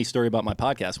early funny story about my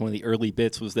podcast. One of the early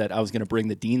bits was that I was going to bring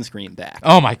the Dean scream back.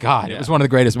 Oh my God! It was one of the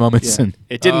greatest moments. Yeah. In,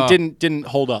 It didn't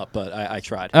hold up, but I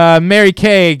tried. Mary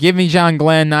Kay, give me John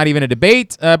Glenn, not even a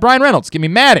debate. Brian Reynolds, give me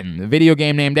Madden, a video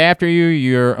game named after you,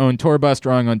 your own tour bus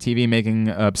drawing on TV,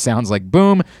 making sounds like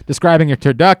boom, describing your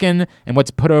turducken, and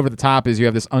what's put over the top is you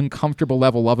have this uncomfortable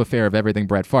level love affair of everything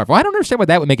Brett Favre. Well, I don't understand why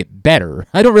that would make it better.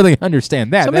 I don't really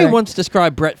understand that. Somebody once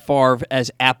described Brett Favre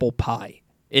as apple pie.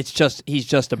 It's just he's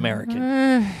just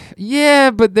American.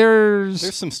 Yeah, but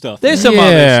there's some stuff. There's some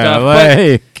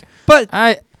other stuff,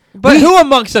 but who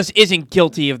amongst us isn't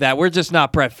guilty of that? We're just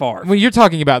not Brett Favre. Well, you're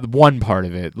talking about one part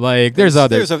of it. Like there's more.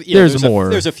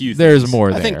 There's a few. There's things.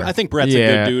 more. I think Brett's a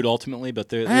good dude ultimately, but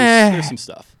there's some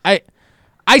stuff.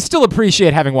 I still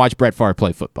appreciate having watched Brett Favre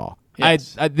play football.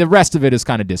 Yes. The rest of it is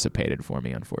kind of dissipated for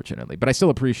me, unfortunately. But I still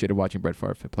appreciated watching Brett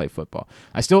Favre play football.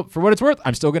 For what it's worth,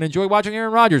 I'm still going to enjoy watching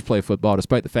Aaron Rodgers play football,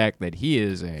 despite the fact that he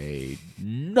is a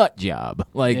nut job,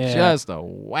 just a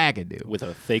wackadoo with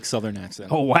a fake Southern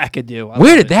accent. A wackadoo.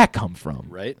 Where did that come from?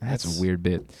 Right, that's a weird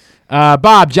bit.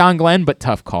 Bob, John Glenn, but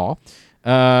tough call.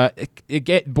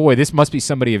 This must be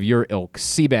somebody of your ilk.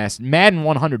 Seabass, Madden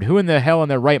 100. Who in the hell in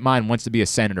their right mind wants to be a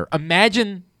senator?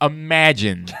 Imagine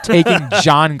taking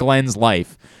John Glenn's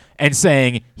life and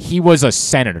saying he was a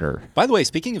senator. By the way,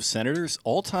 speaking of senators,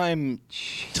 all-time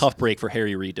tough break for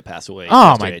Harry Reid to pass away.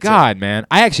 Oh my God, man!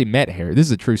 I actually met Harry. This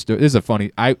is a true story. This is a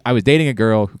funny. I was dating a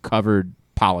girl who covered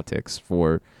politics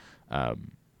for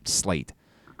Slate,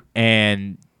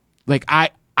 and like I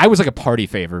was like a party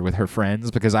favor with her friends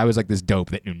because I was like this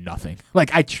dope that knew nothing.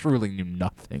 Like I truly knew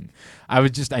nothing. I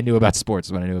knew about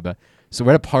sports when I knew about. So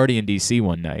we're at a party in D.C.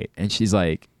 one night, and she's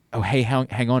like, "Oh, hey,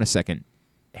 hang on a second.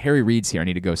 Harry Reid's here. I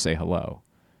need to go say hello."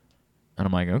 And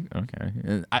I'm like, "Okay."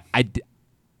 And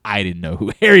I didn't know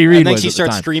who Harry Reid was. And then at she the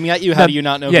starts time. screaming at you. How do you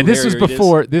not know? Yeah, who this Harry was Reid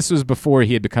before. is? This was before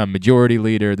he had become majority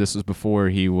leader. This was before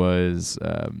he was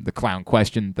the clown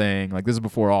question thing. Like this is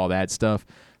before all that stuff.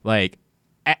 Like.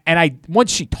 And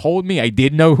once she told me, I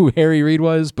did know who Harry Reid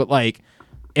was, but like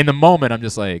in the moment, I'm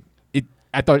just like,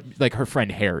 I thought like her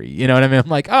friend Harry, you know what I mean? I'm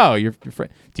like, oh, your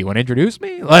friend. Do you want to introduce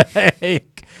me?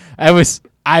 Like,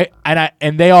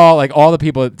 and they all like all the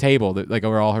people at the table that like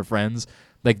were all her friends.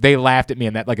 Like they laughed at me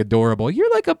in that like adorable.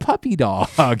 You're like a puppy dog.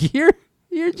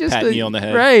 You're just patting you on the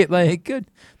head, right? Like good.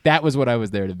 That was what I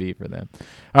was there to be for them.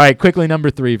 All right, quickly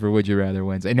number 3 for Would You Rather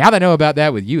Wednesday. And now that I know about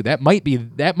that with you, that might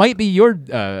be your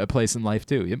place in life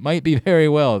too. It might be very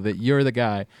well that you're the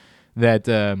guy that.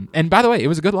 And by the way, it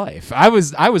was a good life. I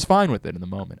was fine with it in the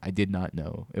moment. I did not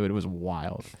know it was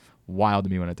wild to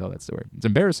me when I tell that story. It's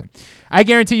embarrassing. I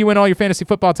guarantee you win all your fantasy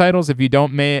football titles. If you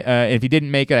if you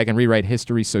didn't make it, I can rewrite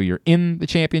history so you're in the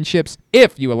championships.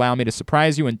 If you allow me to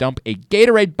surprise you and dump a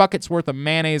Gatorade bucket's worth of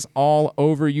mayonnaise all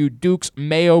over you, Duke's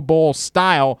Mayo Bowl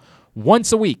style,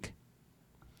 once a week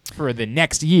for the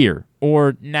next year.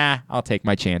 Or, I'll take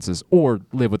my chances or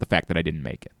live with the fact that I didn't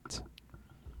make it.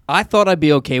 I thought I'd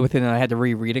be okay with it, and I had to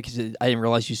reread it because I didn't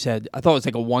realize you said. I thought it was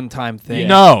like a one-time thing. Yeah.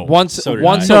 No. once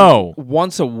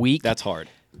a week. That's hard.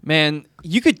 Man,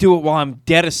 you could do it while I'm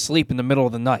dead asleep in the middle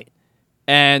of the night,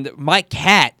 and my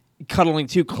cat cuddling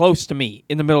too close to me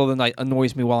in the middle of the night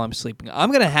annoys me while I'm sleeping.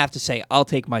 I'm gonna have to say I'll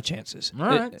take my chances. All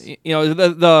right. You know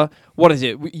the what is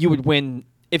it? You would win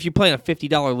if you play in a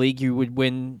 $50 league. You would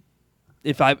win.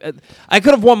 If I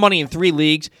could have won money in 3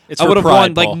 leagues, I would have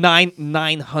won like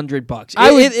 $900.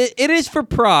 It is for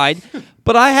pride,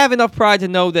 but I have enough pride to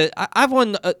know that I've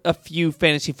won a few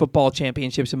fantasy football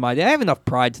championships in my day. I have enough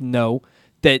pride to know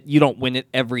that you don't win it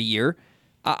every year.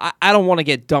 I don't want to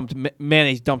get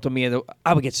mayonnaise dumped on me.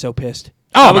 I would get so pissed.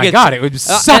 Oh my God! It would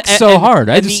suck so hard.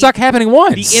 It just suck happening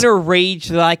once. The inner rage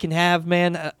that I can have,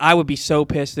 man, I would be so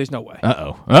pissed. There's no way.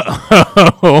 I'm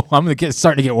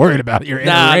starting to get worried about your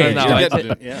inner rage. No.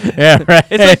 Yeah, right.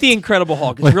 It's like the Incredible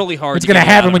Hulk. It's really hard. What's going to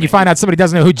happen when you find out somebody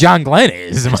doesn't know who John Glenn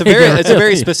is? It's a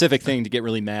very specific thing to get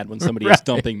really mad when somebody is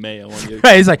dumping mayo on you.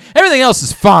 Right. He's like, everything else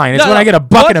is fine. It's when I get a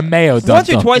bucket of mayo dumped once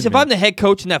or on twice. me. If I'm the head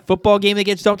coach in that football game that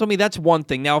gets dumped on me, that's one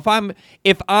thing. Now, if I'm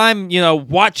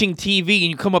watching TV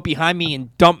and you come up behind me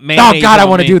and dump mayonnaise. Oh God, I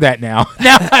want to do that now.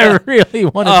 Now I really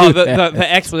want to do that.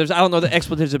 The expletives. I don't know the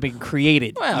expletives have been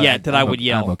created yet that I would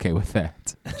yell. I'm okay with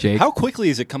that. Jake, how quickly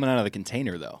is it coming out of the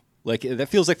container though? Like that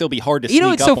feels like they'll be hard to. You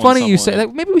know, it's so funny you say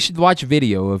that. Maybe we should watch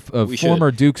video of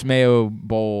former Duke's Mayo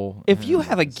Bowl. If you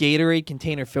have a Gatorade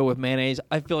container filled with mayonnaise,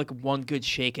 I feel like one good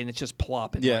shake and it's just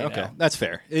plopping. Yeah, okay, that's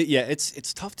fair.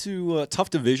 It's tough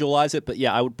to visualize it, but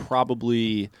yeah, I would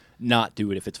probably not do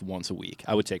it if it's once a week.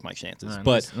 I would take my chances,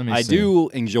 but I do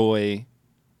enjoy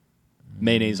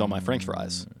mayonnaise on my French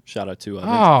fries. Shout out to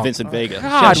Vincent Vega.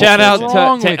 God, shout out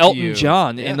to Elton you?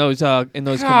 John in those God,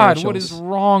 commercials. what is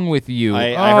wrong with you?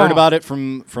 I heard about it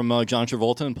from John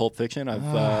Travolta in Pulp Fiction.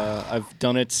 I've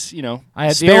done it,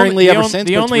 sparingly ever since.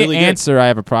 The but it's only really answer I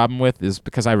have a problem with is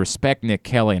because I respect Nick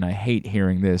Kelly and I hate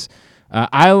hearing this.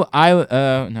 No,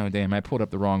 damn, I pulled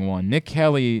up the wrong one. Nick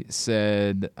Kelly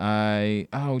said, damn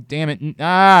it.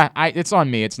 It's on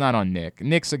me. It's not on Nick.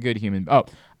 Nick's a good human. Oh,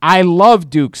 I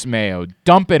love Duke's Mayo.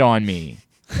 Dump it on me.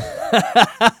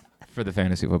 For the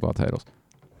fantasy football titles.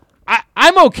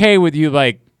 I'm okay with you,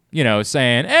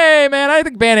 saying, hey, man, I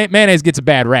think mayonnaise gets a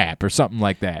bad rap or something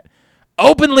like that.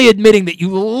 Openly admitting that you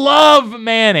love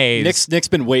mayonnaise. Nick's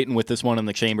been waiting with this one in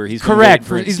the chamber. He's correct.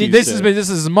 This is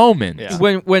his moment. Yeah.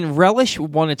 When Relish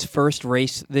won its first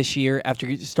race this year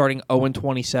after starting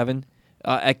 0-27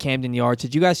 at Camden Yards,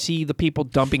 did you guys see the people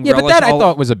dumping relish? Yeah, but that I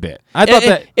thought was a bit. I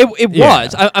thought it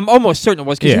was. I'm almost certain it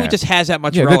was because who just has that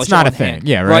much relish? That's not a thing. Hand,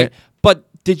 yeah, right. But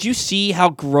did you see how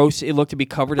gross it looked to be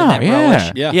covered in that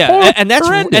relish? Yeah. And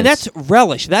that's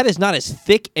relish. That is not as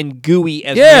thick and gooey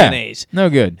as mayonnaise.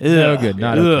 No good. Ugh. No good.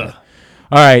 Not okay.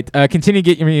 All right, continue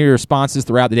to get your responses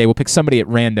throughout the day. We'll pick somebody at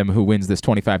random who wins this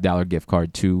 $25 gift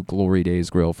card to Glory Days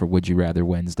Grill for Would You Rather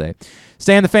Wednesday.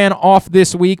 Stan the Fan off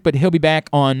this week, but he'll be back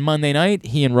on Monday night.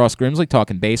 He and Ross Grimsley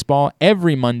talking baseball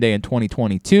every Monday in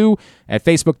 2022 at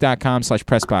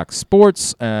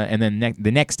facebook.com/PressBoxSports, and then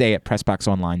the next day at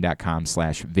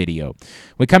PressBoxOnline.com/video.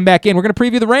 We come back in. We're going to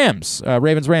preview the Rams.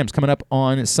 Ravens-Rams coming up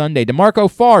on Sunday. DeMarco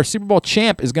Farr, Super Bowl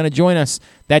champ, is going to join us.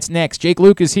 That's next. Jake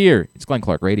Luke is here. It's Glenn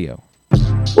Clark Radio.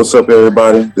 What's up,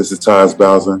 everybody? This is Tyus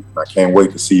Bowser. I can't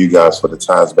wait to see you guys for the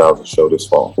Tyus Bowser Show this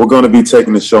fall. We're going to be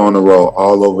taking the show on the road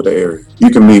all over the area. You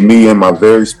can meet me and my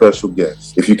very special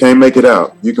guests. If you can't make it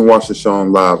out, you can watch the show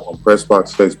on live on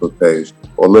PressBox Facebook page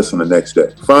or listen the next day.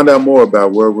 Find out more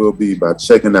about where we'll be by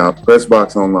checking out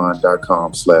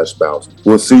PressBoxOnline.com/Bowser.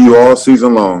 We'll see you all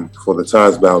season long for the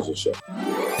Tyus Bowser Show.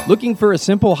 Looking for a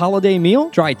simple holiday meal?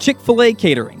 Try Chick-fil-A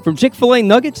Catering. From Chick-fil-A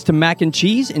nuggets to mac and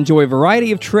cheese, enjoy a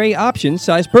variety of tray options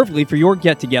sized perfectly for your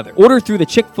get-together. Order through the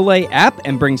Chick-fil-A app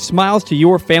and bring smiles to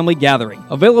your family gathering.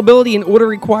 Availability and order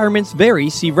requirements vary.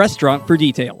 See restaurant for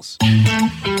details.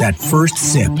 That first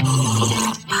sip.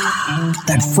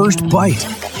 That first bite.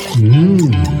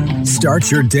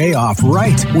 Start your day off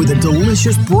right with a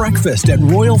delicious breakfast at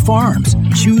Royal Farms.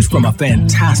 Choose from a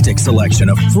fantastic selection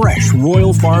of fresh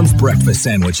Royal Farms breakfast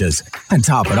sandwiches and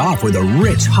top it off with a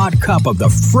rich hot cup of the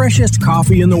freshest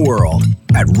coffee in the world.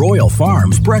 At Royal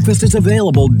Farms, breakfast is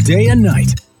available day and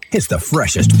night. It's the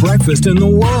freshest breakfast in the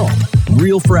world.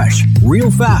 Real fresh,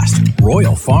 real fast.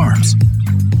 Royal Farms.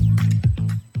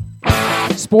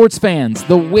 Sports fans,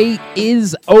 the wait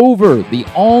is over. The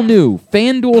all-new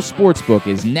FanDuel Sportsbook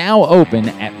is now open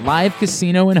at Live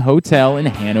Casino and Hotel in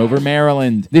Hanover,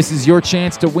 Maryland. This is your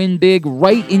chance to win big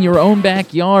right in your own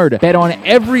backyard. Bet on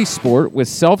every sport with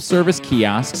self-service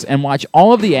kiosks and watch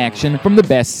all of the action from the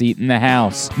best seat in the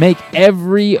house. Make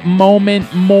every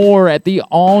moment more at the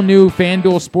all-new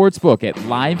FanDuel Sportsbook at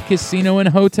Live Casino and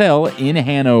Hotel in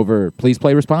Hanover. Please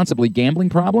play responsibly. Gambling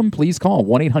problem? Please call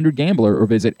 1-800-GAMBLER or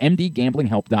visit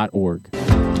mdgamblinghelp.org.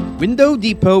 Window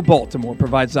Depot Baltimore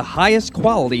provides the highest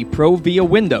quality Pro Via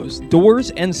windows,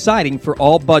 doors, and siding for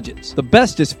all budgets. The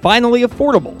best is finally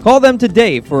affordable. Call them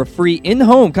today for a free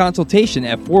in-home consultation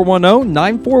at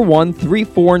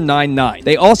 410-941-3499.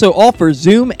 They also offer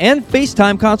Zoom and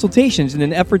FaceTime consultations in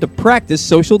an effort to practice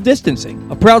social distancing.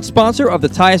 A proud sponsor of the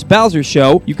Tyus Bowser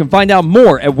Show, you can find out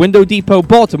more at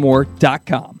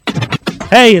WindowDepotBaltimore.com.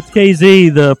 Hey, it's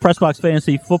KZ. The Pressbox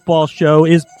Fantasy Football Show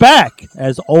is back,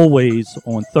 as always,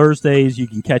 on Thursdays. You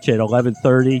can catch it at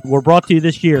 11:30. We're brought to you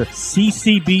this year,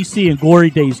 CCBC and Glory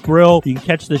Days Grill. You can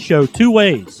catch the show two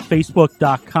ways,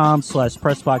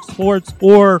 Facebook.com/PressboxSports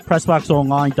or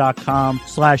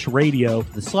PressboxOnline.com/radio.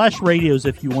 The /radio is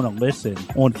if you want to listen.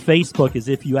 On Facebook is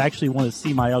if you actually want to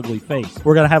see my ugly face.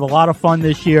 We're going to have a lot of fun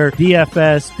this year.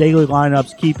 DFS, daily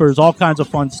lineups, keepers, all kinds of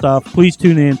fun stuff. Please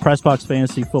tune in, Pressbox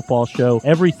Fantasy Football Show,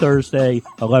 every Thursday,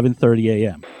 11:30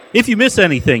 a.m. If you miss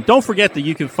anything, don't forget that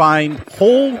you can find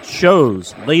whole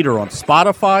shows later on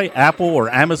Spotify, Apple, or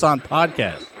Amazon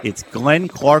Podcasts. It's Glenn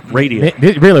Clark Radio.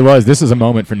 It really was. This is a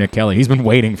moment for Nick Kelly. He's been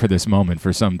waiting for this moment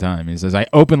for some time. He says, I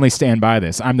openly stand by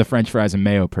this. I'm the French fries and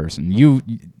mayo person. Y'all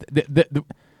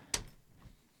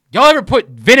ever put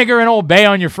vinegar and Old Bay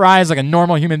on your fries like a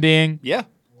normal human being? Yeah,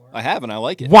 I have, and I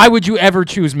like it. Why would you ever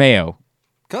choose mayo?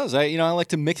 Because I like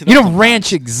to mix it up.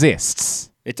 Ranch exists.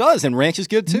 It does, and ranch is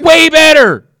good too. Way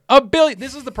better.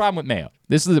 This is the problem with mayo.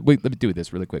 Let me do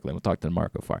this really quickly. We'll talk to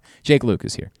Marco Farr. Jake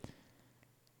Lucas here.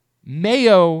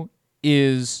 Mayo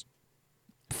is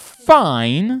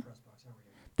fine.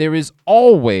 There is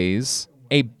always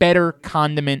a better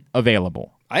condiment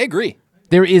available. I agree.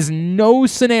 There is no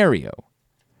scenario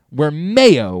where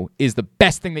mayo is the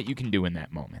best thing that you can do in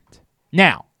that moment.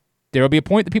 Now, there will be a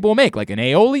point that people will make, like an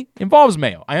aioli involves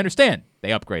mayo. I understand.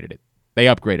 They upgraded it.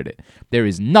 There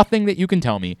is nothing that you can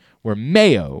tell me where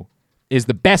mayo is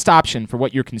the best option for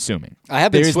what you're consuming. I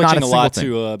have been switching a lot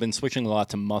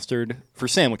to mustard for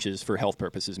sandwiches for health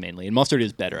purposes mainly, and mustard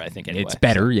is better, I think. Anyway, it's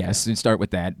better, yes. And start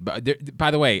with that. But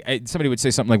by the way, somebody would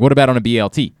say something like, "What about on a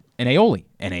BLT?" An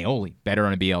aioli, better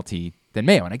on a BLT than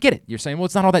mayo. And I get it. You're saying, well,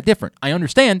 it's not all that different. I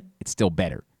understand. It's still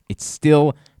better.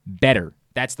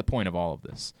 That's the point of all of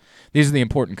this. These are the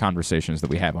important conversations that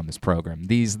we have on this program.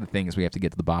 These are the things we have to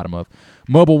get to the bottom of.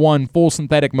 Mobil 1 full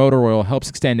synthetic motor oil helps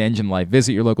extend engine life.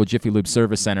 Visit your local Jiffy Lube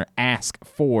service center. Ask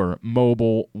for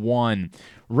Mobil 1.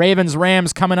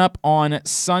 Ravens-Rams coming up on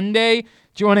Sunday.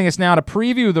 Joining us now to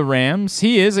preview the Rams,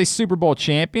 he is a Super Bowl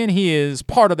champion. He is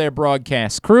part of their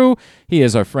broadcast crew. He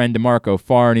is our friend DeMarco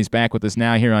Farr, and he's back with us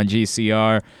now here on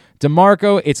GCR.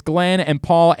 DeMarco, it's Glenn and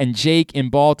Paul and Jake in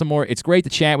Baltimore. It's great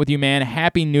to chat with you, man.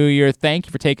 Happy New Year. Thank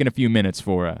you for taking a few minutes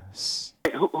for us.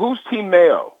 Who's Team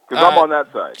Mayo? Because I'm on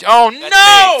that side. Oh,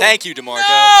 no! Thank you, DeMarco.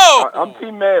 No! I'm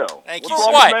Team Mayo. Thank What's you.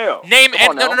 wrong with Mayo?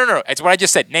 No. It's what I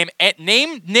just said. Name.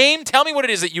 Tell me what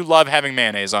it is that you love having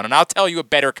mayonnaise on, and I'll tell you a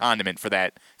better condiment for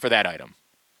that item.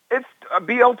 It's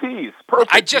BLTs.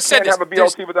 Perfect. I just said this. You can't have a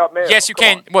BLT without mayo. Yes, you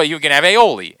can. Well, you can have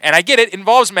aioli. And I get it. It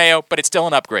involves mayo, but it's still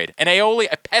an upgrade.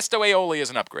 A pesto aioli is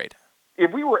an upgrade.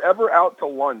 If we were ever out to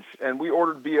lunch and we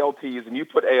ordered BLTs and you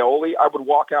put aioli, I would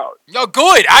walk out. Oh,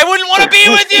 good. I wouldn't want to be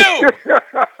with you.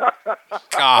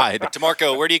 God.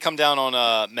 DeMarco, where do you come down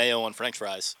on mayo on French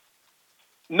fries?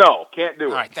 No, can't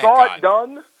do it. Right, Saw it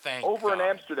done over in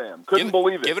Amsterdam. Couldn't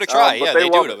believe it. Give it a try. Yeah, they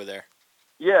do it over there.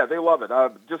 Yeah, they love it.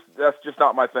 That's just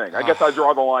not my thing. I guess I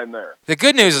draw the line there. The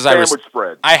good news is I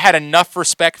had enough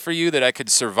respect for you that I could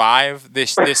survive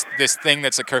this thing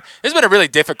that's occurred. This has been a really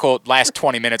difficult last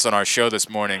 20 minutes on our show this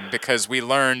morning because we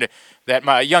learned that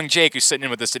my young Jake, who's sitting in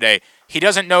with us today, he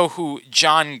doesn't know who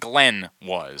John Glenn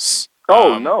was.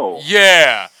 Oh, no.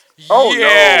 Yeah. Oh,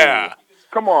 yeah. no.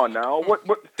 Come on now. What?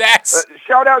 That's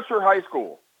shout out your high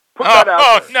school. Put that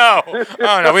out there.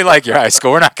 Oh no, we like your high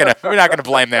school. We're not gonna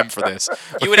blame them for this.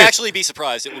 You would actually be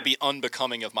surprised. It would be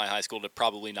unbecoming of my high school to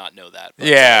probably not know that. But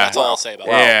yeah, that's all I'll say about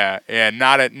that. Yeah,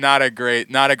 not a great.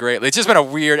 It's just been a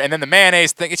weird, and then the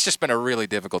mayonnaise thing. It's just been a really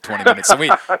difficult 20 minutes. So we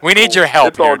need your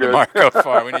help here, DeMarco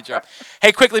Farr. We need your help.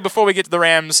 Hey, quickly before we get to the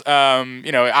Rams,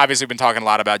 obviously we've been talking a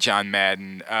lot about John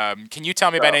Madden. Can you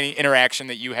tell me about any interaction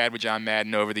that you had with John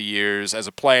Madden over the years as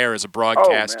a player, as a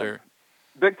broadcaster?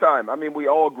 Big time. I mean, we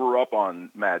all grew up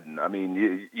on Madden. I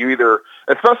mean, you either,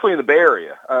 especially in the Bay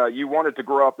Area, you wanted to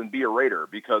grow up and be a Raider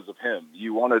because of him.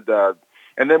 You wanted,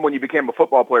 and then when you became a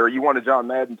football player, you wanted John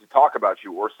Madden to talk about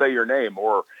you or say your name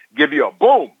or give you a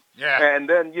boom. Yeah. And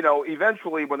then,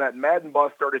 eventually when that Madden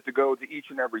bus started to go to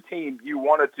each and every team, you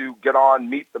wanted to get on,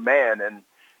 meet the man, and,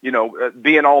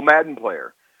 be an all Madden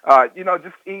player.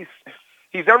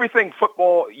 He's everything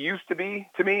football used to be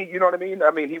to me. You know what I mean?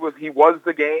 I mean, he was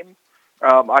the game.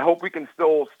 I hope we can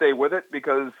still stay with it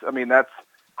because, that's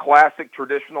classic,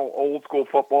 traditional, old-school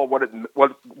football, what it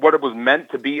was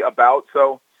meant to be about.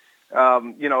 So,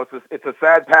 it's a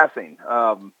sad passing.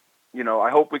 I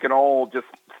hope we can all just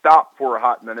stop for a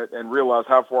hot minute and realize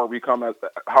how far we've come as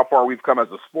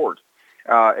a sport.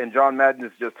 And John Madden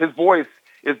is just his voice.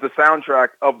 is the soundtrack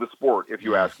of the sport, if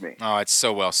you ask me. Oh, it's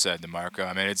so well said, DeMarco.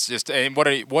 I mean, it's just and what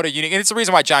a unique, and it's the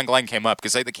reason why John Glenn came up,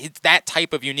 because it's that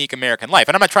type of unique American life.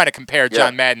 And I'm not trying to compare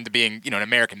John Madden to being an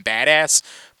American badass,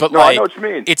 but I know what you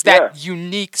mean. It's that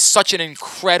unique, such an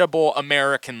incredible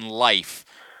American life.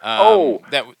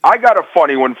 I got a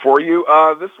funny one for you.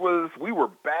 We were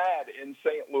bad in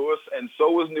St. Louis, and so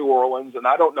was New Orleans, and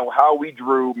I don't know how we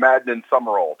drew Madden and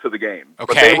Summerall to the game. Okay.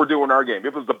 But they were doing our game.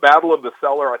 It was the Battle of the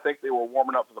Cellar. I think they were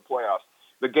warming up for the playoffs.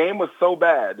 The game was so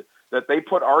bad that they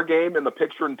put our game in the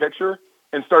picture-in-picture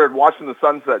and started watching the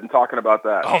sunset and talking about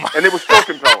that. And it was so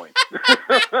compelling.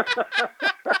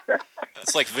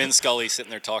 It's like Vin Scully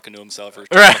sitting there talking to himself or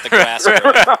talking about the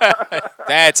grass.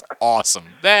 That's awesome.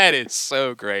 That is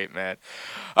so great, man.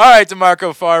 All right,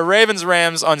 DeMarco Farr,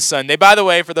 Ravens-Rams on Sunday. By the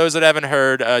way, for those that haven't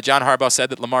heard, John Harbaugh said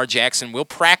that Lamar Jackson will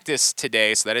practice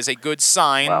today, so that is a good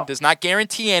sign. Wow. Does not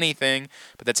guarantee anything,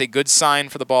 but that's a good sign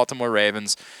for the Baltimore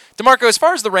Ravens. DeMarco, as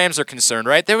far as the Rams are concerned,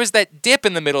 right, there was that dip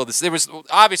in the middle of this. There was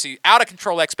obviously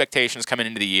out-of-control expectations coming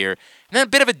into the year, and then a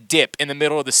bit of a dip in the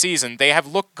middle of the season. They have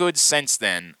looked good since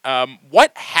then.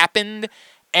 What happened,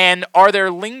 and are there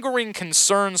lingering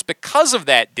concerns because of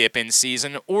that dip in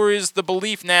season, or is the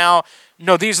belief now,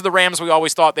 no, these are the Rams we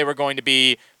always thought they were going to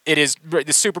be? The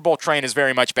Super Bowl train is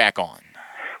very much back on.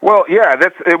 Well, yeah,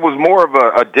 it was more of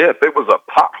a dip. It was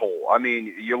a pothole. I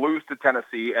mean, you lose to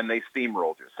Tennessee, and they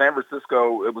steamrolled you. San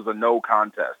Francisco, it was a no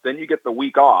contest. Then you get the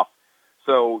week off,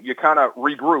 so you kind of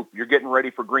regroup. You're getting ready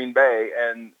for Green Bay,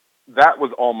 and that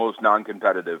was almost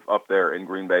non-competitive up there in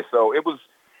Green Bay. So it was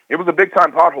a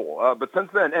big-time pothole. But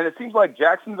since then, and it seems like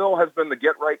Jacksonville has been the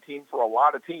get-right team for a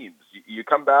lot of teams. You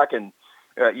come back and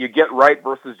you get right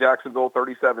versus Jacksonville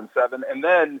 37-7, and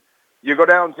then you go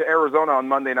down to Arizona on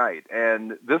Monday night,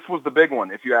 and this was the big one,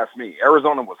 if you ask me.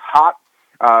 Arizona was hot.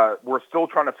 We're still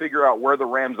trying to figure out where the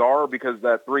Rams are because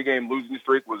that 3-game losing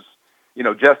streak was,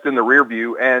 just in the rear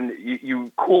view, and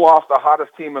you cool off the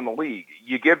hottest team in the league.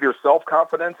 You give yourself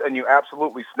confidence, and you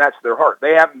absolutely snatch their heart.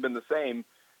 They haven't been the same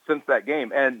since that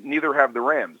game, and neither have the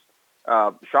Rams.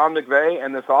 Sean McVay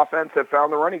and this offense have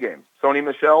found the running game. Sony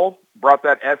Michel brought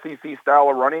that SEC style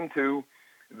of running to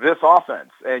this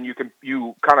offense, and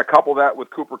you kind of couple that with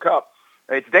Cooper Kupp.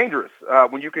 It's dangerous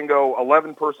when you can go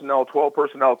 11 personnel, 12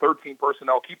 personnel, 13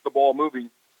 personnel, keep the ball moving,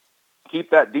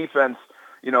 keep that defense,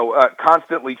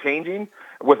 constantly changing.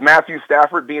 With Matthew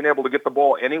Stafford being able to get the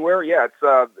ball anywhere,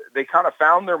 they kind of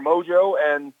found their mojo,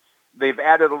 and they've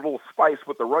added a little spice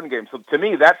with the run game. So to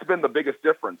me, that's been the biggest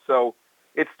difference. So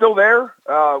it's still there.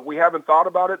 We haven't thought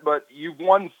about it, but you've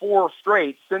won 4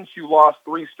 straight since you lost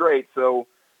 3 straight. So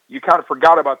you kind of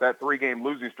forgot about that 3-game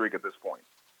losing streak at this point.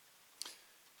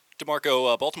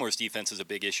 DeMarco, Baltimore's defense is a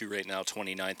big issue right now,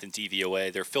 29th in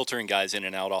DVOA. They're filtering guys in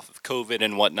and out off of COVID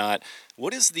and whatnot.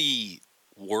 What is the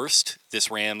worst this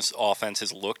Rams offense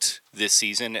has looked this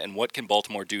season, and what can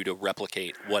Baltimore do to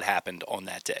replicate what happened on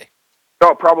that day?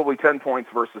 Oh, probably 10 points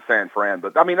versus San Fran.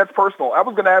 But, I mean, that's personal. I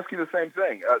was going to ask you the same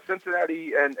thing.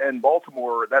 Cincinnati and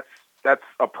Baltimore, that's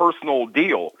a personal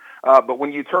deal. But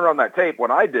when you turn on that tape, when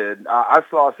I did, I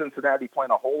saw Cincinnati playing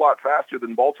a whole lot faster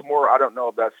than Baltimore. I don't know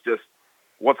if that's just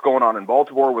what's going on in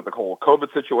Baltimore with the whole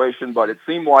COVID situation, but it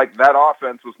seemed like that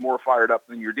offense was more fired up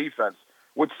than your defense,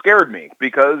 which scared me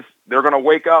because they're going to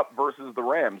wake up versus the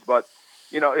Rams. But,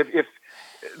 if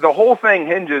the whole thing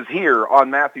hinges here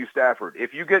on Matthew Stafford.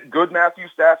 If you get good Matthew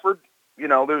Stafford,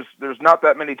 there's not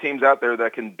that many teams out there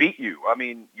that can beat you. I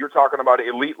mean, you're talking about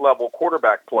elite-level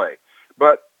quarterback play.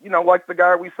 But, like the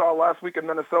guy we saw last week in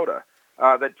Minnesota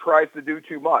that tries to do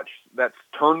too much, that's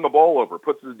turned the ball over,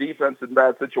 puts his defense in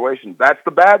bad situations. That's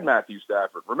the bad Matthew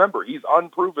Stafford. Remember, he's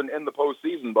unproven in the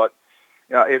postseason, but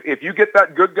if you get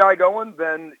that good guy going,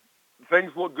 then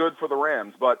things look good for the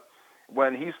Rams. But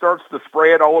when he starts to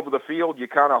spray it all over the field, you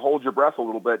kind of hold your breath a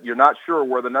little bit. You're not sure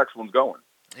where the next one's going.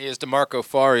 He is DeMarco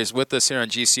Farr. He's with us here on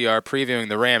GCR previewing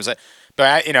the Rams.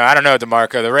 But I don't know,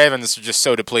 DeMarco. The Ravens are just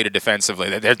so depleted defensively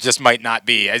that there just might not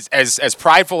be as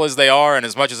prideful as they are, and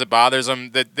as much as it bothers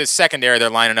them. The secondary they're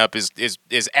lining up is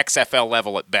XFL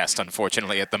level at best,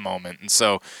 unfortunately, at the moment, and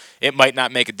so it might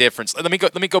not make a difference. Let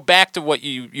me go back to what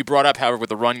you brought up, however, with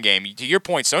the run game. To your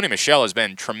point, Sony Michel has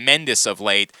been tremendous of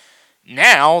late.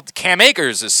 Now Cam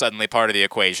Akers is suddenly part of the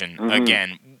equation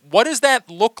again. What does that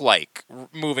look like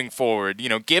moving forward?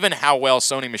 Given how well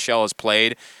Sony Michel has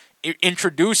played,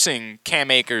 introducing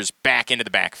Cam Akers back into the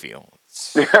backfield.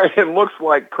 It looks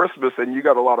like Christmas, and you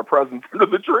got a lot of presents under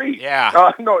the tree.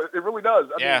 Yeah. No, it really does.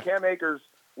 I mean, Cam Akers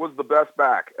was the best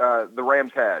back the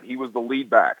Rams had. He was the lead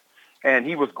back, and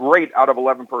he was great out of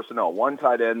 11 personnel, 1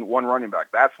 tight end, 1 running back.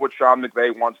 That's what Sean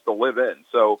McVay wants to live in.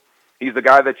 So He's a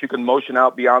guy that you can motion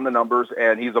out beyond the numbers,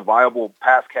 and he's a viable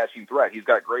pass-catching threat. He's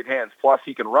got great hands. Plus,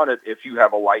 he can run it if you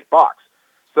have a light box.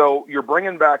 So you're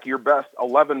bringing back your best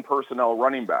 11 personnel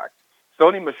running back.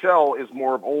 Sony Michel is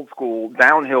more of old school,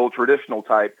 downhill, traditional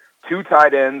type. 2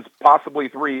 tight ends, possibly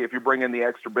 3 if you bring in the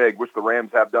extra big, which the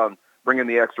Rams have done, bring in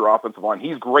the extra offensive line.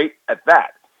 He's great at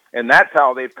that. And that's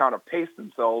how they've kind of paced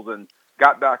themselves and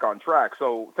got back on track.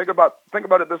 So think about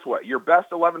it this way. Your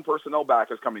best 11 personnel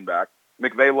back is coming back.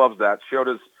 McVay loves that. So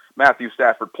does Matthew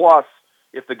Stafford. Plus,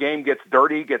 if the game gets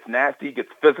dirty, gets nasty, gets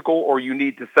physical, or you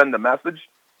need to send a message,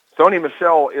 Sony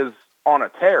Michel is on a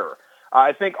tear.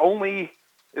 I think only,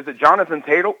 is it Jonathan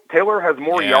Taylor has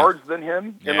more yards than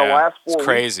him in the last 4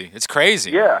 weeks? It's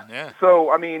crazy. Yeah. Yeah.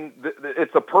 So, I mean,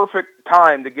 it's a perfect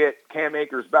time to get Cam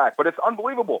Akers back. But it's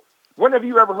unbelievable. When have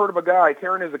you ever heard of a guy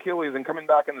tearing his Achilles and coming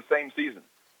back in the same season?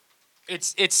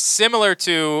 It's similar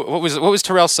to what was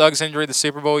Terrell Suggs' injury the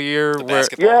Super Bowl year?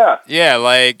 Yeah,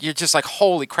 like you're just like,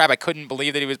 holy crap! I couldn't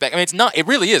believe that he was back. I mean, it's not. It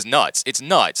really is nuts. It's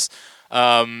nuts.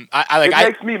 It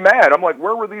makes me mad. I'm like,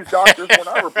 where were these doctors when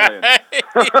I were playing?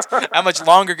 How much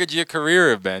longer could your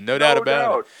career have been? No doubt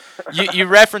about it. You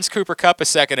referenced Cooper Kupp a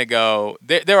second ago.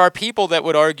 There are people that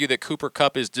would argue that Cooper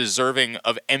Kupp is deserving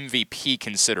of MVP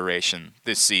consideration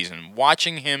this season.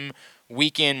 Watching him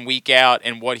week in, week out,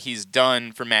 and what he's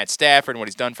done for Matt Stafford and what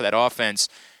he's done for that offense,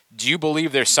 do you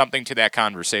believe there's something to that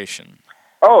conversation?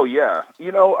 Oh, yeah.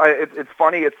 You know, it's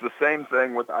funny. It's the same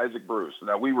thing with Isaac Bruce.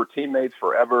 Now, we were teammates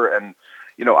forever, and,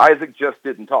 you know, Isaac just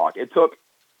didn't talk. It took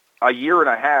a year and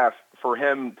a half for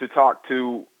him to talk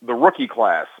to the rookie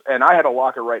class, and I had a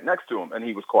locker right next to him, and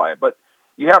he was quiet. But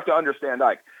you have to understand,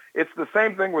 Ike, it's the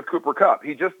same thing with Cooper Kupp.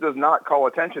 He just does not call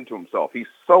attention to himself. He's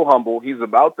so humble. He's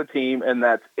about the team, and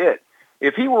that's it.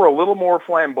 If he were a little more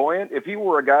flamboyant, if he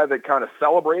were a guy that kind of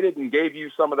celebrated and gave you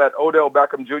some of that Odell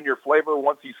Beckham Jr. flavor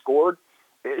once he scored,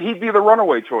 he'd be the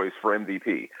runaway choice for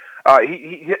MVP.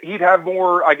 He'd have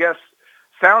more, I guess,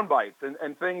 sound bites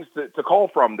and things to call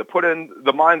from, to put in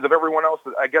the minds of everyone else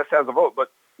that I guess has a vote.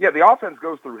 But, yeah, the offense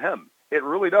goes through him. It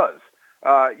really does.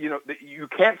 You know, you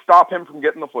can't stop him from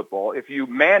getting the football. If you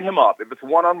man him up, if it's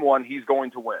one-on-one, he's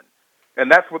going to win. And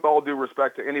that's with all due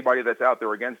respect to anybody that's out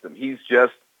there against him. He's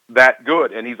just that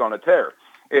good, and he's on a tear.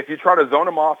 If you try to zone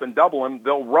him off and double him,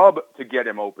 they'll rub to get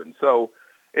him open. So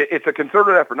it's a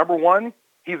concerted effort. Number one,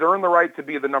 he's earned the right to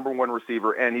be the number one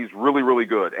receiver, and he's really, really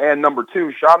good. And number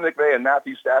two, Sean McVay and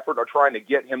Matthew Stafford are trying to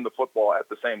get him the football at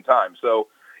the same time. So,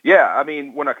 yeah, I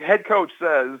mean, when a head coach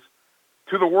says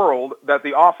to the world that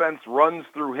the offense runs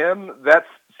through him, that's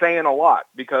saying a lot,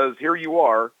 because here you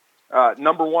are,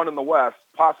 number one in the West,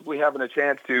 possibly having a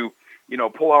chance to, you know,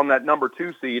 pull on that number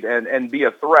 2 seed and be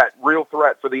a threat, real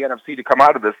threat for the NFC to come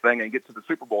out of this thing and get to the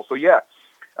Super Bowl. So, yeah,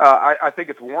 I think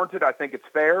it's warranted. I think it's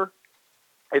fair.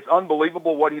 It's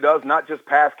unbelievable what he does, not just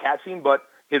pass catching, but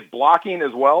his blocking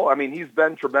as well. I mean, he's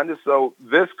been tremendous. So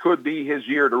this could be his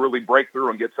year to really break through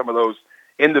and get some of those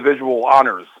individual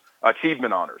honors,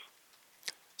 achievement honors.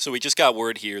 So we just got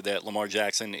word here that Lamar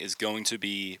Jackson is going to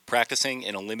be practicing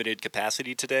in a limited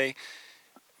capacity today.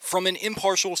 From an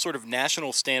impartial sort of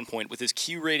national standpoint, with his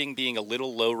Q rating being a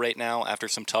little low right now after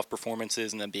some tough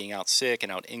performances and then being out sick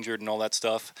and out injured and all that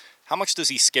stuff, how much does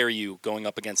he scare you going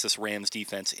up against this Rams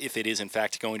defense, if it is in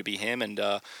fact going to be him? And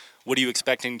what are you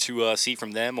expecting to see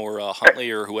from them or Huntley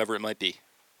or whoever it might be?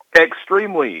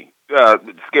 Extremely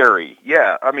scary.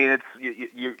 Yeah, I mean,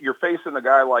 you're facing a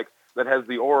guy like that has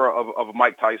the aura of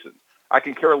Mike Tyson. I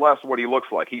can care less what he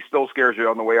looks like. He still scares you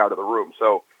on the way out of the room.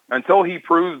 So until he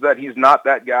proves that he's not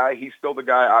that guy, he's still the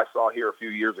guy I saw here a few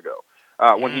years ago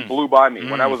when he blew by me,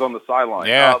 when I was on the sideline.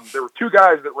 Yeah. There were 2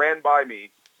 guys that ran by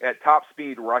me at top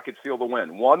speed where I could feel the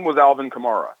wind. One was Alvin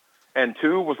Kamara, and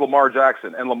 2 was Lamar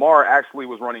Jackson. And Lamar actually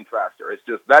was running faster. It's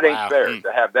just, that ain't fair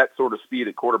to have that sort of speed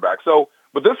at quarterback. So,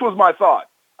 but this was my thought.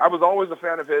 I was always a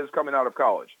fan of his coming out of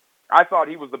college. I thought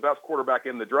he was the best quarterback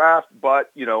in the draft,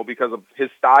 but, you know, because of his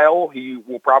style, he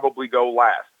will probably go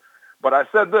last. But I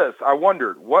said this, I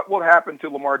wondered, what will happen to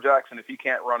Lamar Jackson if he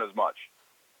can't run as much?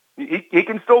 He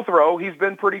can still throw. He's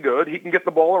been pretty good. He can get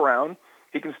the ball around.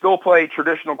 He can still play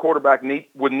traditional quarterback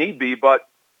when need be. But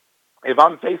if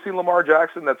I'm facing Lamar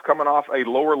Jackson that's coming off a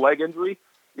lower leg injury,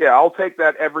 yeah, I'll take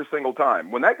that every single time.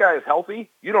 When that guy is healthy,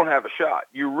 you don't have a shot.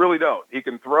 You really don't. He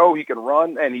can throw, he can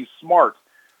run, and he's smart.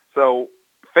 So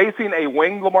facing a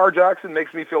winged Lamar Jackson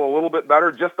makes me feel a little bit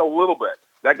better, just a little bit.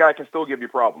 That guy can still give you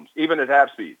problems, even at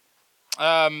half speed.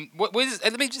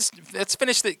 Let's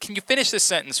finish can you finish this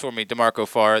sentence for me, DeMarco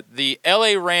Farr? The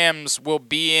LA Rams will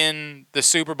be in the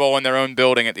Super Bowl in their own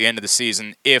building at the end of the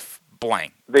season if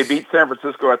blank. They beat San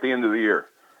Francisco at the end of the year.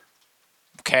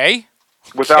 Okay.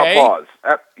 Without Okay. pause.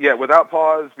 Without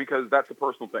pause, because that's a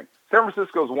personal thing. San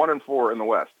Francisco's 1-4 in the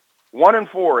West.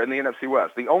 1-4 in the NFC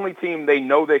West. The only team they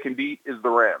know they can beat is the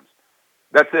Rams.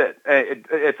 That's it.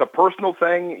 It's a personal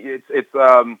thing. It's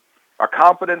a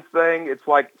confidence thing. It's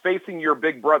like facing your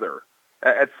big brother.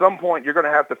 At some point, you're going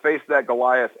to have to face that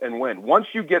Goliath and win. Once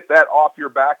you get that off your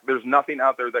back, there's nothing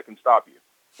out there that can stop you.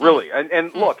 Really.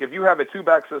 And look, if you have a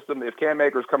two-back system, if Cam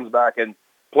Akers comes back and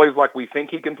plays like we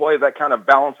think he can play, that kind of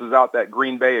balances out that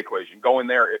Green Bay equation. Go in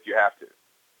there if you have to.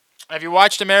 Have you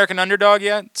watched American Underdog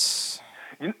yet?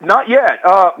 Not yet.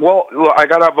 Well, look, I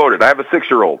got outvoted. I have a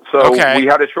 6-year-old. So Okay. we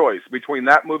had a choice between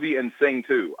that movie and Sing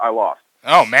 2. I lost.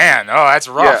 Oh, man. Oh, that's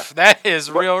rough. Yeah. That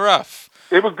is real rough.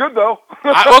 It was good, though.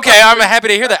 Okay, I'm happy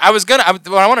to hear that. I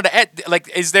wanted to add,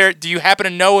 like, do you happen to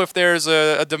know if there's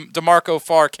a DeMarco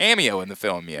Farr cameo in the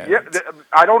film yet? Yeah,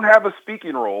 I don't have a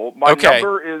speaking role. My Okay.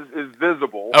 number is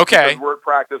visible. Okay. Because we're at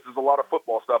practice. There's a lot of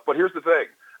football stuff. But here's the thing.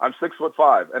 I'm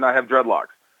 6'5", and I have dreadlocks.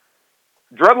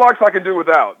 Dreadlocks I can do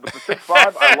without, but the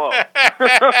 6'5" I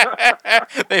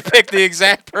love. They picked the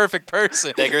exact perfect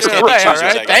person. Beggars can't be choosers,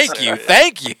 I guess.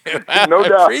 Thank you. No I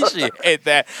doubt. appreciate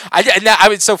that.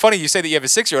 It's so funny you say that you have a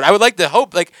 6-year-old. I would like to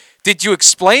hope, like, did you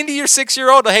explain to your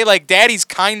 6-year-old, hey, like, Daddy's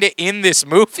kind of in this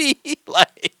movie?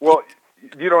 Like, Well,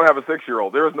 you don't have a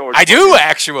 6-year-old. There is no I explaining. do,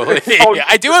 actually. Oh,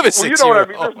 I do have a well, you don't have,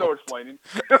 6-year-old. there's no explaining.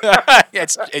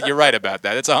 You're right about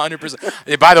that. It's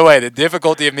 100%. By the way, the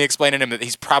difficulty of me explaining to him that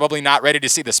he's probably not ready to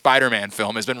see the Spider-Man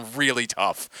film has been really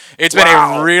tough. It's been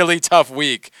a really tough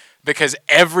week because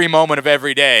every moment of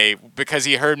every day, because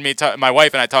he heard me, my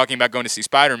wife and I talking about going to see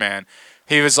Spider-Man,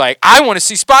 he was like, I want to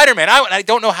see Spider-Man. I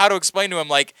don't know how to explain to him,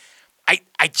 like,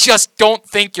 I just don't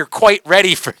think you're quite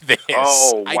ready for this.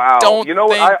 Oh, wow. I don't you know,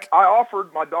 think... I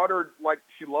offered my daughter, like,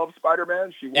 she loves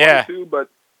Spider-Man. She wanted to, but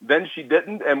then she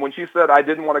didn't. And when she said I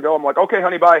didn't want to go, I'm like, okay,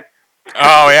 honey, bye.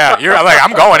 Oh, yeah. You're like,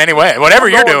 I'm going anyway. Whatever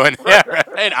you're doing. Yeah,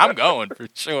 right. I'm going for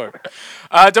sure.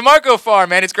 DeMarco Farr,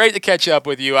 man, it's great to catch up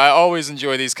with you. I always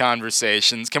enjoy these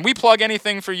conversations. Can we plug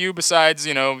anything for you besides,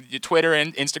 your Twitter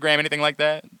and Instagram, anything like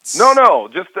that? No,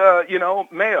 just,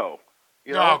 Mayo.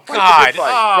 Oh, God.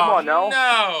 Come on now.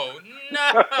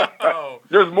 No.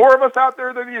 There's more of us out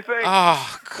there than you think.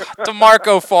 Oh, God.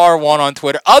 DeMarco Farr 1 on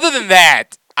Twitter. Other than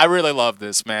that, I really love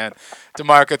this, man.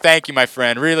 DeMarco, thank you, my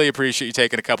friend. Really appreciate you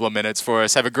taking a couple of minutes for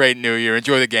us. Have a great New Year.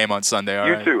 Enjoy the game on Sunday, all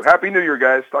right? You too. Happy New Year,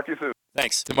 guys. Talk to you soon.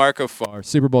 Thanks. DeMarco Farr,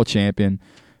 Super Bowl champion,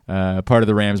 part of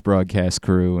the Rams broadcast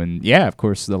crew. And, yeah, of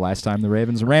course, the last time the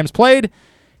Ravens and Rams played,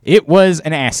 it was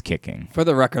an ass-kicking. For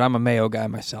the record, I'm a Mayo guy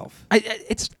myself.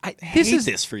 This is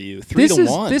this for you.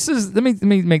 3-1. This is. Let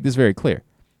me make this very clear.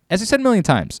 As I said a million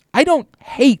times, I don't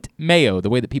hate Mayo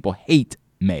the way that people hate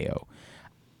Mayo.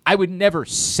 I would never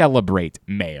celebrate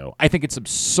Mayo. I think it's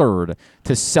absurd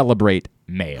to celebrate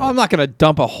Mayo. Oh, I'm not going to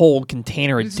dump a whole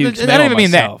container of Duke's I Mayo don't even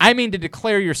mean that. myself. I mean to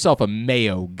declare yourself a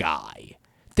Mayo guy.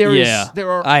 There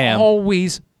are I am.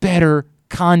 always better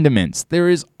condiments. There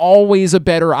is always a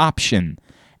better option.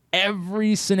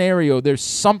 Every scenario, there's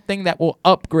something that will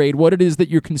upgrade what it is that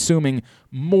you're consuming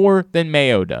more than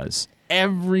Mayo does.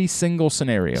 Every single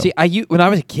scenario. See, when I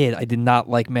was a kid, I did not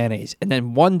like mayonnaise, and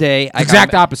then one day,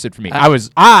 exact opposite for me. I was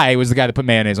the guy that put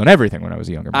mayonnaise on everything when I was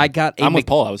a younger man. I'm with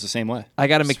Paul. I was the same way. I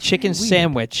got a McChicken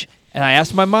sandwich, and I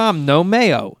asked my mom, no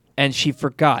mayo, and she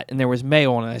forgot, and there was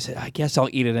mayo on it. I said, I guess I'll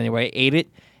eat it anyway. I ate it,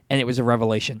 and it was a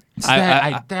revelation.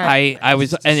 I've been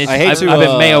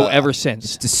mayo ever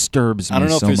since. It disturbs me so much. I don't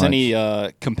know if there's any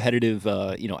competitive,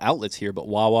 outlets here, but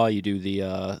Wawa, you do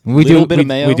the we little bit of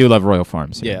mayo. We do love Royal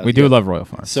Farms. Yeah, we do love Royal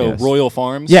Farms. So yes. Royal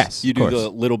Farms, yes, you do of course. the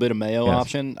little bit of mayo Yes.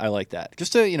 option. I like that.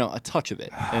 Just a touch of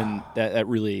it, and that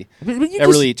really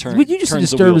turns. What you just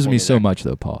disturbs me so much,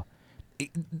 though, Paul.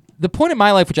 The point in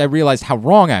my life, which I realized how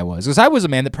wrong I was, because I was a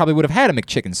man that probably would have had a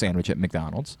McChicken sandwich at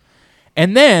McDonald's.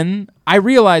 And then I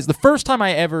realized the first time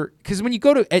I ever, because when you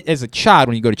go to, as a child,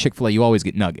 when you go to Chick-fil-A, you always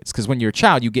get nuggets. Because when you're a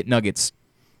child, you get nuggets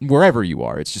wherever you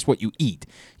are. It's just what you eat.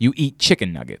 You eat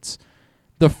chicken nuggets.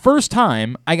 The first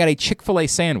time I got a Chick-fil-A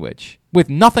sandwich with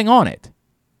nothing on it,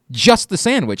 just the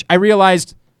sandwich, I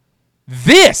realized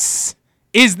this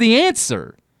is the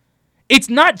answer. It's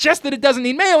not just that it doesn't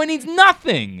need mayo, it needs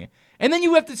nothing. And then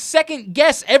you have to second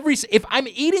guess if I'm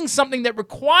eating something that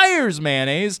requires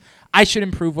mayonnaise, I should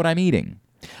improve what I'm eating.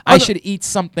 I should eat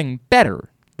something better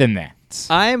than that.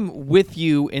 I'm with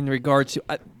you in regards to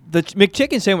the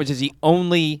McChicken sandwich is the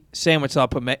only sandwich I'll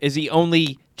put is the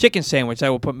only chicken sandwich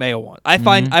I will put mayo on.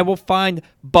 I will find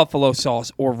buffalo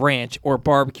sauce or ranch or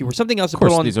barbecue or something else to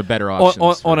put on. These are better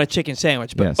options on a chicken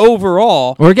sandwich. But yes.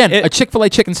 overall, or again, a Chick-fil-A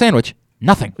chicken sandwich,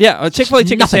 nothing. Yeah, a Chick-fil-A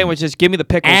chicken sandwich, just give me the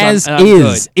pickles. As and I'm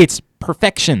is, good. it's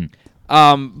perfection.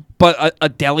 But a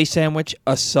deli sandwich,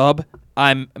 a sub,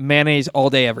 I'm mayonnaise all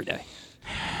day, every day.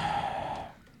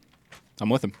 I'm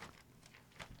with him.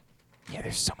 Yeah,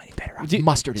 there's so many better options.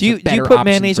 Mustard is do a you better put option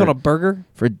mayonnaise for- on a burger?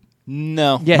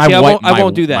 No. Yeah, My see, wife- I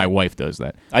won't do that. My wife does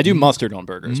that. I do mustard on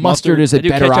burgers. Mustard is I a do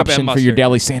better ketchup and option for your mustard.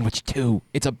 deli sandwich too.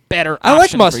 It's a better I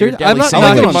like option for your mustard. deli I'm not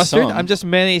sandwich. knocking mustard. I'm just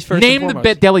mayonnaise first. Name and the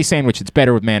foremost. deli sandwich that's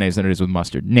better with mayonnaise than it is with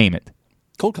mustard. Name it.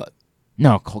 Cold cut.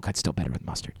 No, cold cut's still better with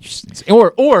mustard.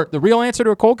 Or the real answer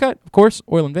to a cold cut, of course,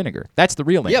 oil and vinegar. That's the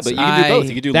real answer. Yeah, but you can do both.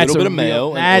 You can do a little bit of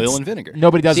mayo and oil and vinegar.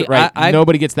 Nobody does See, it right. I-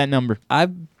 Nobody gets that number.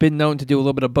 I've been known to do a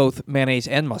little bit of both mayonnaise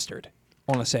and mustard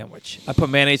on a sandwich. I put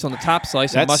mayonnaise on the top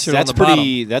slice and mustard on the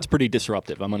bottom. That's pretty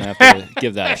disruptive. I'm going to have to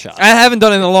give that a shot. I haven't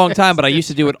done it in a long time, but I used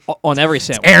to do it on every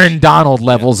sandwich. Aaron Donald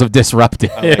levels of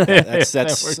disruptive. I like that.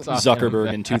 That's We're talking Zuckerberg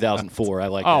about. in 2004. I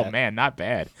like Oh, that. man, not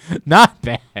bad. Not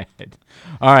bad.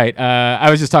 All right. I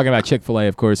was just talking about Chick-fil-A,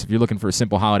 of course. If you're looking for a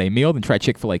simple holiday meal, then try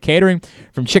Chick-fil-A catering.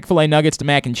 From Chick-fil-A nuggets to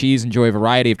mac and cheese, enjoy a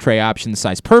variety of tray options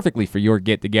sized perfectly for your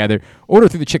get-together. Order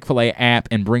through the Chick-fil-A app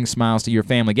and bring smiles to your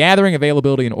family gathering.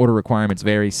 Availability and order requirements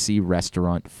vary. See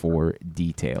restaurant for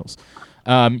details.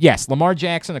 Yes, Lamar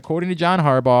Jackson, according to John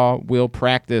Harbaugh, will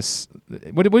practice.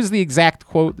 What was the exact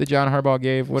quote that John Harbaugh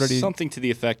gave? What did he? Something to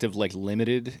the effect of like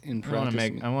limited in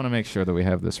practice. I want to make sure that we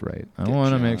have this right.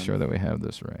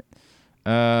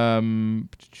 John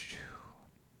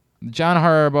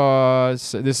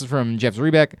Harbaugh. This is from Jeff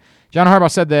Zrebeck. John Harbaugh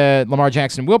said that Lamar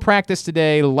Jackson will practice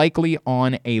today, likely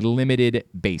on a limited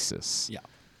basis. Yeah,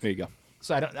 there you go.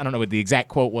 So I don't know what the exact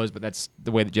quote was, but that's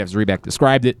the way that Jeff Zrebeck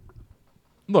described it.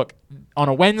 Look, on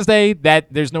a Wednesday,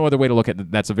 there's no other way to look at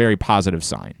it. That's a very positive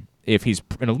sign. If he's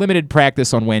in a limited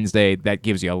practice on Wednesday, that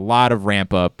gives you a lot of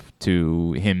ramp up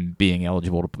to him being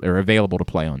eligible or available to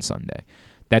play on Sunday.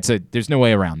 There's no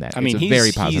way around that. I mean, it's a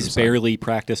very positive he's sign. barely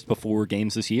practiced before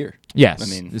games this year. Yes, I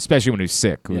mean, especially when he was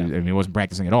sick. Yeah. I mean, he wasn't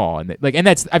practicing at all, and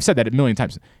that's I've said that a million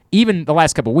times. Even the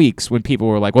last couple of weeks, when people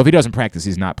were like, "Well, if he doesn't practice,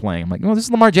 he's not playing." I'm like, "No, this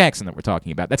is Lamar Jackson that we're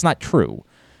talking about. That's not true.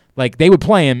 Like they would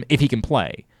play him if he can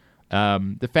play."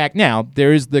 The fact now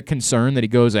there is the concern that he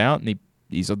goes out and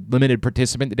he's a limited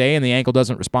participant today, and the ankle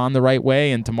doesn't respond the right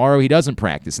way, and tomorrow he doesn't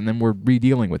practice, and then we're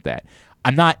re-dealing with that.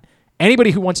 I'm not.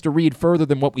 Anybody who wants to read further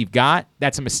than what we've got,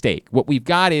 that's a mistake. What we've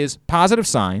got is positive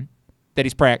sign that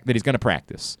he's going to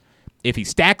practice. If he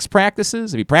stacks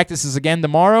practices, if he practices again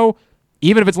tomorrow,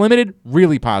 even if it's limited,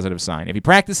 really positive sign. If he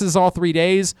practices all 3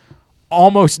 days,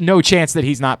 almost no chance that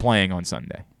he's not playing on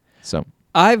Sunday. So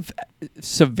I've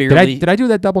severely... Did I do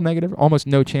that double negative? Almost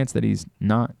no chance that he's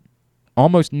not.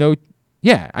 Almost no...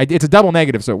 Yeah, it's a double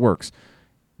negative, so it works.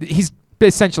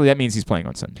 Essentially, that means he's playing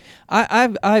on Sunday.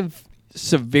 I've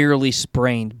severely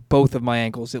sprained both of my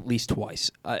ankles at least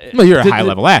twice. Well, you're a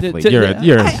high-level athlete.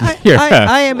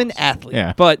 I am an athlete.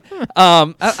 Yeah. But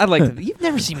I'd like to... You've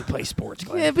never seen me play sports,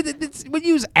 Glenn. Yeah, but when you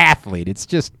use athlete, it's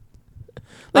just...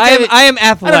 I am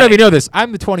athletic. I don't know if you know this.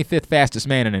 I'm the 25th fastest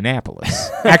man in Annapolis.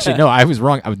 Actually, no, I was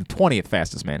wrong. I was the 20th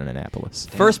fastest man in Annapolis.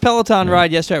 First Peloton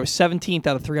ride yesterday. I was 17th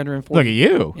out of 340. Look at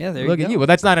you. Yeah, there Look you at go. you. Well,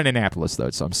 that's not in Annapolis,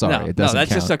 though, so I'm sorry. No, it doesn't that's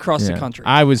count. just across the country.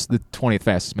 I was the 20th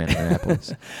fastest man in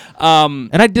Annapolis.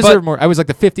 And I deserve more. I was like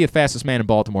the 50th fastest man in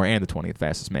Baltimore and the 20th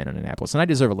fastest man in Annapolis, and I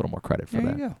deserve a little more credit for that.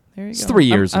 There you go. There you It's go. 3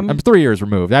 years. I'm 3 years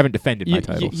removed. I haven't defended my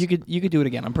titles. You could do it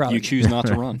again. I'm proud of you. You choose not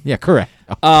to run. Yeah, correct.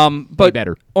 But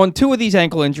better. On 2 of these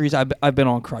ankle injuries, I've been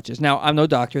on crutches. Now, I'm no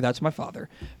doctor. That's my father.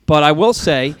 But I will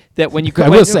say that when you...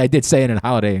 I did say it in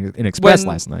Holiday Inn Express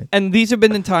last night. And these have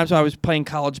been the times when I was playing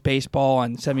college baseball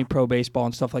and semi-pro baseball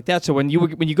and stuff like that. So when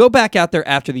you go back out there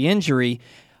after the injury,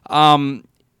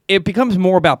 it becomes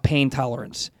more about pain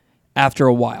tolerance after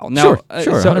a while. Now,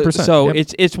 sure, 100%. So Yep.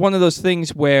 it's one of those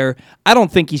things where I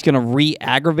don't think he's going to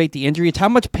re-aggravate the injury. It's how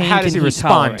much pain How does he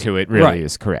respond tolerate. to it really Right.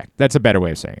 is correct. That's a better way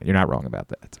of saying it. You're not wrong about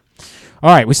that. All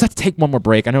right, we just have to take one more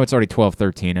break. I know it's already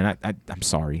 12:13, and I'm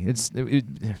sorry.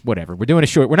 Whatever.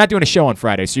 We're not doing a show on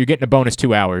Friday, so you're getting a bonus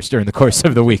 2 hours during the course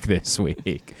of the week this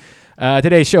week.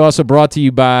 Today's show also brought to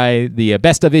you by the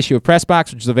Best of issue of Press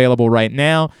Box, which is available right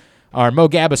now. Our Mo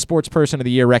Gabba Sports Person of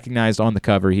the Year recognized on the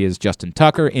cover. He is Justin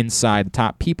Tucker inside the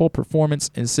top people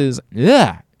performances.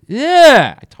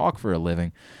 I talk for a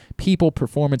living. People,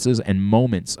 performances, and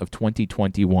moments of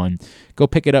 2021. Go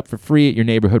pick it up for free at your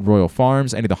neighborhood Royal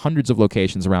Farms, any of the hundreds of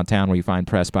locations around town where you find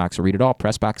Pressbox, or read it all,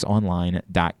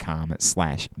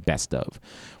 pressboxonline.com/bestof.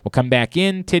 We'll come back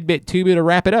in, tidbit, two-bit to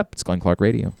wrap it up. It's Glenn Clark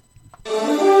Radio.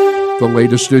 The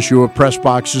latest issue of Press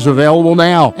Box is available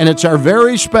now, and it's our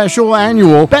very special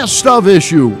annual Best of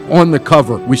issue. On the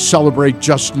cover, we celebrate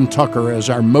Justin Tucker as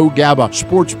our Mo Gabba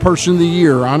Sports Person of the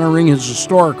Year, honoring his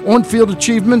historic on-field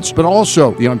achievements, but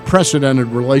also the unprecedented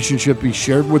relationship he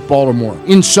shared with Baltimore.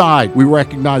 Inside, we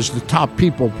recognize the top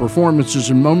people, performances,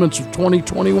 and moments of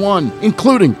 2021,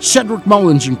 including Cedric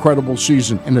Mullins' incredible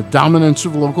season and the dominance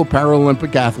of local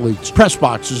Paralympic athletes. Press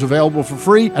Box is available for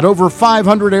free at over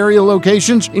 500 area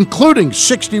locations, including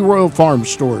 60 Royal Farm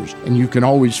stores. And you can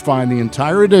always find the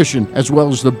entire edition, as well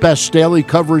as the best daily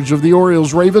coverage of the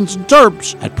Orioles, Ravens, and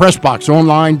Terps at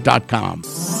PressBoxOnline.com.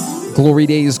 Glory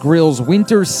Days Grill's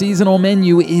winter seasonal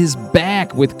menu is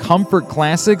back with comfort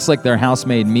classics like their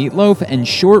house-made meatloaf and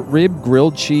short-rib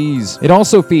grilled cheese. It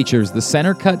also features the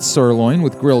center-cut sirloin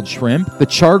with grilled shrimp, the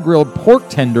char-grilled pork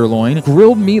tenderloin,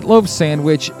 grilled meatloaf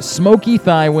sandwich, smoky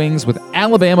thigh wings with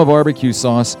Alabama barbecue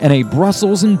sauce, and a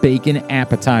Brussels and bacon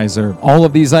appetizer. All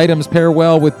of these items pair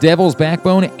well with Devil's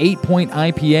Backbone 8-Point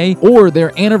IPA or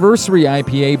their anniversary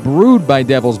IPA brewed by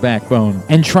Devil's Backbone.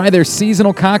 And try their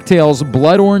seasonal cocktails,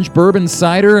 Blood Orange Bourbon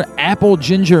Cider, Apple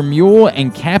Ginger Mule,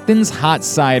 and Captain's Hot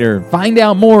Cider. Find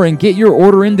out more and get your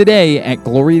order in today at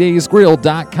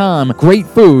glorydaysgrill.com. Great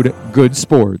food, good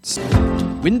sports.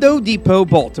 Window Depot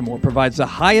Baltimore provides the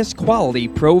highest quality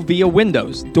Pro-Via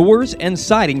windows, doors, and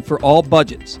siding for all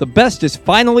budgets. The best is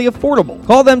finally affordable.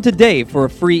 Call them today for a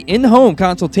free in-home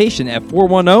consultation at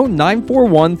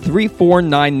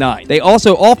 410-941-3499. They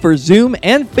also offer Zoom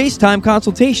and FaceTime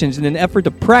consultations in an effort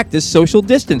to practice social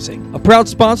distancing. A proud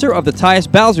sponsor of the Tyus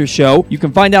Bowser Show, you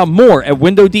can find out more at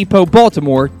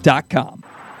WindowDepotBaltimore.com.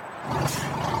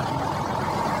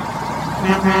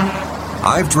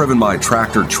 I've driven my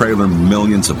tractor trailer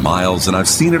millions of miles, and I've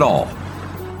seen it all.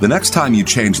 The next time you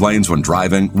change lanes when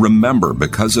driving, remember,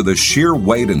 because of the sheer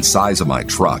weight and size of my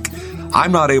truck,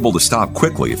 I'm not able to stop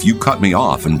quickly if you cut me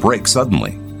off and brake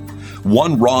suddenly.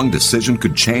 One wrong decision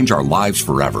could change our lives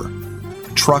forever.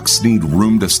 Trucks need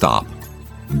room to stop.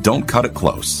 Don't cut it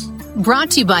close.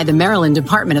 Brought to you by the Maryland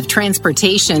Department of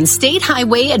Transportation State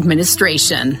Highway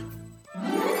Administration.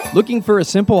 Looking for a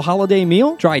simple holiday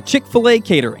meal? Try Chick-fil-A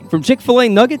Catering. From Chick-fil-A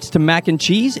nuggets to mac and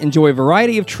cheese, enjoy a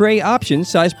variety of tray options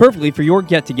sized perfectly for your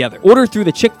get-together. Order through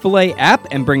the Chick-fil-A app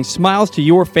and bring smiles to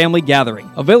your family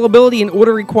gathering. Availability and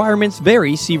order requirements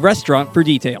vary. See restaurant for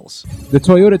details. The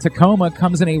Toyota Tacoma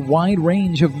comes in a wide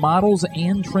range of models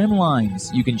and trim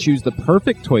lines. You can choose the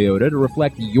perfect Toyota to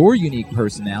reflect your unique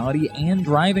personality and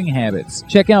driving habits.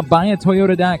 Check out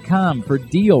buyatoyota.com for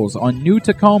deals on new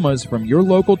Tacomas from your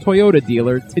local Toyota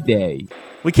dealer today.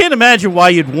 We can't imagine why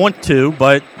you'd want to,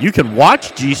 but you can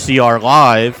watch GCR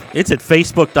live. It's at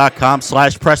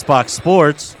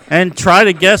facebook.com/PressBoxSports and try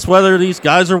to guess whether these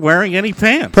guys are wearing any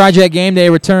pants. Project Game Day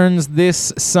returns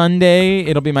this Sunday.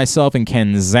 It'll be myself and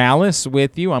Ken Zales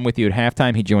with you. I'm with you at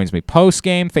halftime. He joins me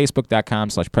post-game.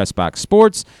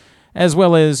 Facebook.com/PressBoxSports, as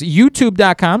well as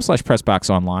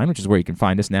YouTube.com/PressBoxOnline, which is where you can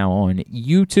find us now on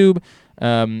YouTube.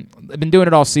 I've been doing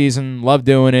it all season. Love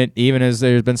doing it, even as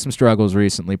there's been some struggles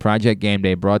recently. Project Game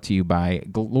Day brought to you by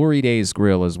Glory Days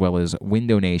Grill, as well as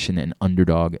Window Nation and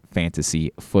Underdog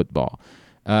Fantasy Football.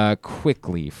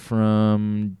 Quickly,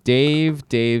 from Dave.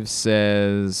 Dave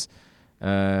says,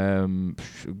 no,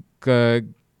 I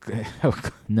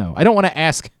don't want to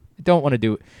ask. I don't want to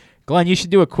do it. Glenn, you should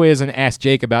do a quiz and ask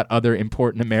Jake about other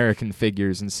important American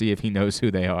figures and see if he knows who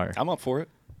they are. I'm up for it.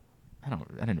 I don't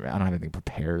have anything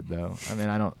prepared though. I mean,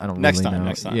 I don't Next really time, know.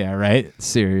 next time. Yeah, right.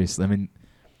 Seriously, I mean,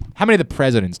 how many of the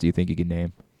presidents do you think you could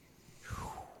name?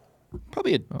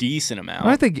 Probably a decent amount.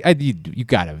 I think you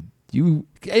gotta. I'm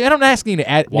not asking you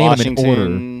to name them in Washington,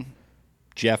 order.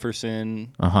 Jefferson,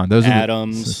 Those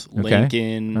Adams, are okay.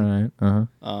 Lincoln, All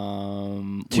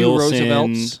right. Two Wilson,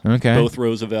 Roosevelts. Okay. Both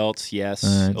Roosevelts, yes.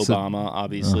 All right, Obama,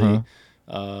 obviously.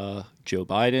 Joe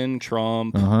Biden,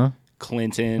 Trump,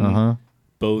 Clinton,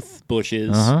 both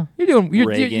Bushes.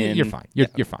 Reagan. You're fine.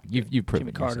 You're fine. You've proven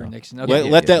Jimmy Carter, yourself. Nixon. Okay.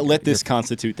 Let this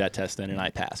constitute that test then, and I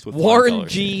passed with Warren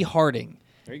G. Harding.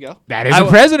 There you go. That is a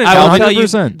president. I will 100%. tell you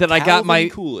that I got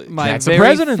my That's a very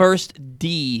president. first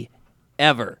D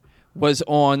ever was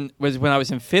when I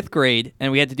was in 5th grade,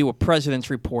 and we had to do a president's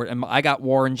report, and I got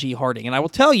Warren G. Harding. And I will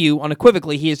tell you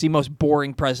unequivocally, he is the most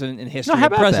boring president in history how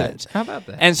of about presidents. that? How about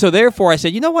that? And so therefore I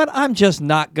said, you know what? I'm just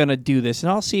not going to do this,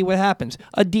 and I'll see what happens.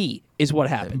 A D is what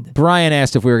happened. Brian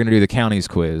asked if we were going to do the counties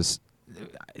quiz.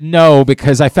 No,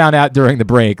 because I found out during the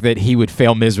break that he would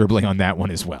fail miserably on that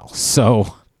one as well.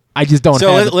 So I just don't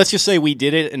So have let's just say we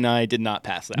did it, and I did not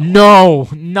pass that one. No,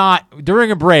 not during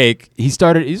a break. He's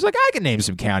like, I can name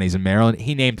some counties in Maryland.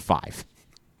 He named 5.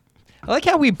 I like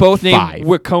how we both named 5.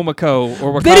 Wicomico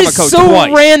or Wicomico That is so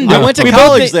twice. random. I went to We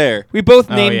college both there. We both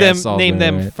Oh, named yeah, them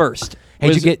Salisbury, right. first.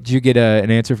 Hey, did you get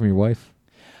an answer from your wife?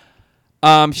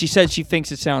 She said she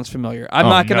thinks it sounds familiar. I'm Oh,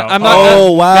 not gonna. no. I'm not.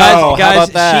 Oh, wow. How guys!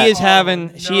 about that? She is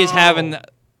having. She is having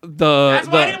That's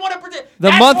why I didn't want to predict.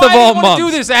 the month of all months.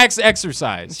 Do this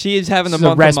exercise. She is having the She's a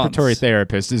month respiratory of months.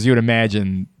 therapist, as you would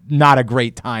imagine. Not a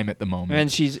great time at the moment.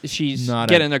 And she's Not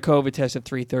getting a COVID test at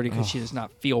 3:30 because she does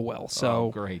not feel well. So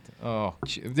great. Oh,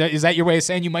 is that your way of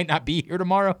saying you might not be here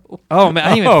tomorrow? Oh man,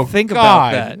 I didn't even think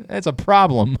God. about that. That's a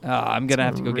problem. I'm gonna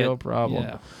have to go real get problem.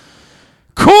 Yeah.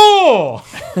 Cool.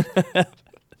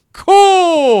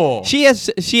 Cool. She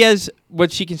has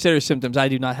what she considers symptoms. I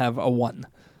do not have a 1.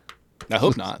 I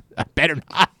hope not. I better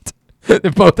not.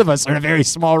 Both of us are in a very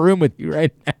small room with you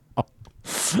right now.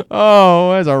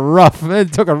 Oh,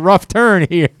 it took a rough turn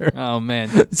here. Oh man.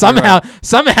 Somehow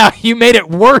you made it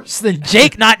worse than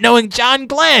Jake not knowing John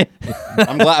Glenn.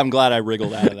 I'm glad I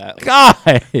wriggled out of that. God.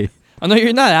 Oh no,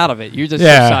 you're not out of it. You're just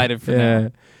excited for now.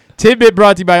 Tidbit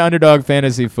brought to you by Underdog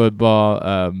Fantasy Football.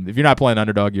 If you're not playing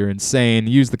Underdog, you're insane.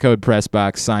 Use the code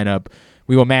PressBox. Sign up.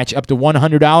 We will match up to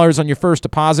 $100 on your first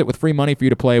deposit with free money for you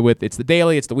to play with. It's the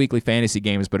daily, it's the weekly fantasy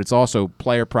games, but it's also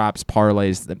player props,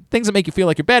 parlays, the things that make you feel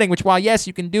like you're betting, which while, yes,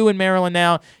 you can do in Maryland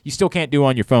now, you still can't do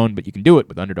on your phone, but you can do it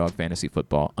with Underdog Fantasy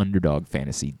Football,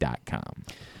 UnderdogFantasy.com.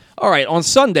 All right, on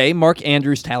Sunday, Mark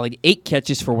Andrews tallied 8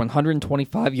 catches for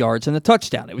 125 yards and a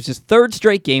touchdown. It was his 3rd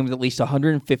straight game with at least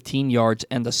 115 yards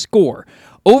and a score.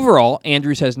 Overall,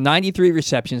 Andrews has 93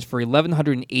 receptions for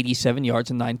 1,187 yards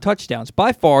and 9 touchdowns.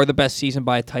 By far the best season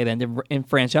by a tight end in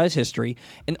franchise history,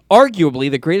 and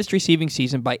arguably the greatest receiving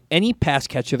season by any pass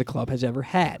catcher the club has ever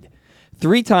had.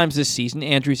 3 times this season,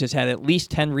 Andrews has had at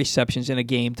least 10 receptions in a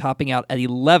game, topping out at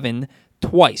 11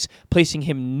 twice, placing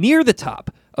him near the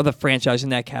top of the franchise in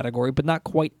that category, but not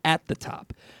quite at the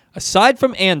top. Aside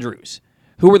from Andrews,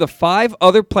 who were the 5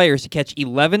 other players to catch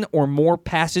 11 or more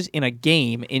passes in a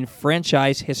game in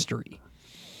franchise history?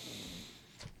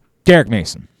 Derek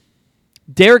Mason.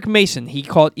 Derek Mason, he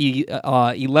caught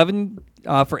 11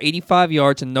 for 85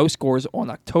 yards and no scores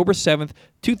on October 7th,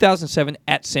 2007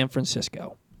 at San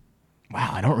Francisco.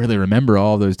 Wow, I don't really remember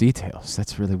all those details.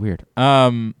 That's really weird.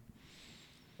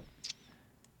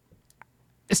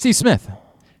 Steve Smith.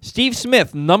 Steve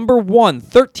Smith, number 1,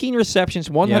 13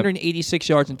 receptions, 186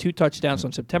 yards, and 2 touchdowns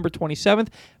on September 27th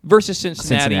versus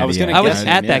Cincinnati. I was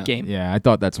at that game. Yeah, I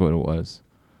thought that's what it was.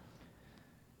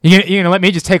 You gonna let me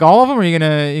just take all of them, or you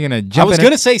gonna jump? I was in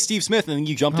gonna say Steve Smith, and then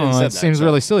you jumped in and said that. Seems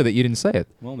really silly that you didn't say it.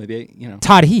 Well, maybe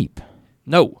Todd Heap.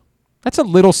 No, that's a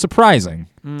little surprising.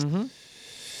 Mm-hmm.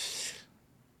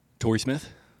 Torrey Smith.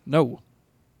 No.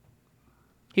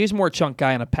 He was more a chunk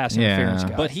guy and a pass interference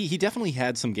guy. But he definitely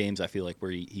had some games, I feel like,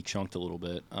 where he chunked a little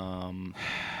bit.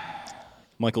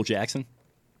 Michael Jackson?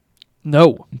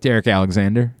 No. Derek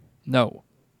Alexander? No.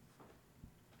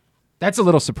 That's a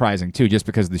little surprising, too, just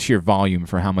because of the sheer volume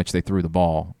for how much they threw the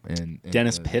ball.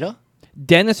 Dennis Pitta?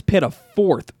 Dennis Pitta,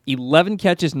 4th, 11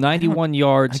 catches, 91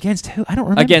 yards. Against who? I don't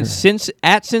remember. Against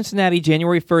at Cincinnati,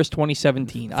 January 1st,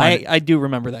 2017. I do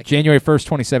remember that game. January 1st,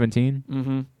 2017?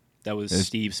 Mm-hmm. That was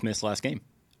Steve Smith's last game.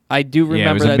 I do remember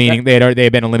it was that. A meeting. They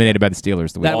had been eliminated by the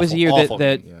Steelers. That was the year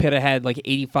that Pitta had like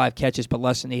 85 catches but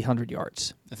less than 800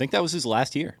 yards. I think that was his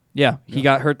last year. Yeah, he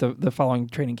got hurt the following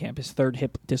training camp, his 3rd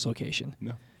hip dislocation.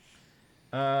 No.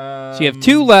 So you have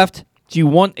 2 left. Do you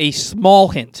want a small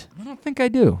hint? I don't think I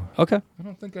do. Okay. I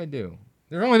don't think I do.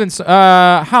 There have only been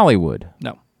Hollywood.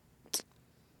 No.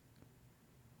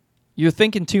 You're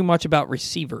thinking too much about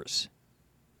receivers.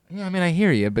 Yeah, I mean, I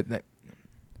hear you, but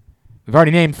we've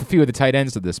already named a few of the tight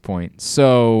ends at this point.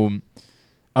 So,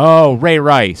 Ray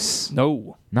Rice.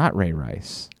 No. Not Ray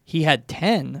Rice. He had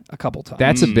 10 a couple times.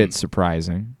 That's a bit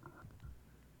surprising.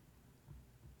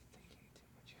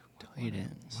 Tight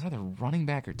ends. What other running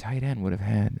back or tight end would have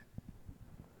had?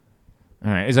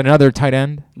 All right, is it another tight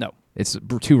end? No. It's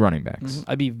 2 running backs.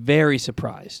 Mm-hmm. I'd be very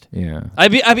surprised. Yeah. I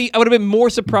would have been more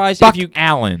surprised Buck if you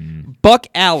Allen. Buck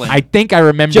Allen. I think I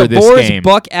remember this game.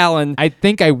 Buck Allen. I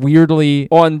think I weirdly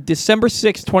on December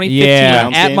 6th,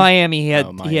 2015 at Miami, he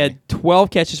had 12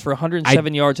 catches for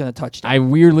 107 yards and a touchdown. I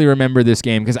weirdly remember this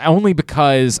game because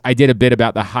I did a bit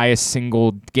about the highest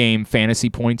single game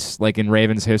fantasy points like in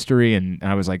Ravens history, and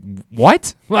I was like,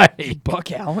 what? Like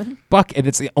Buck Allen? And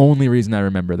it's the only reason I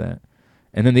remember that.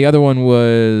 And then the other one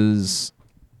was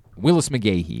Willis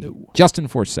McGahee. No. Justin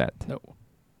Forsett. No.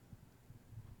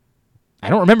 I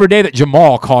don't remember a day that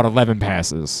Jamal caught 11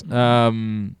 passes.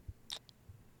 God,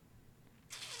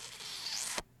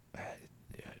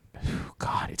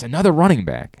 it's another running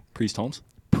back. Priest Holmes?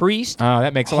 Priest. Oh,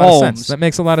 that makes a lot of sense. That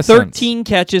makes a lot of 13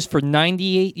 catches for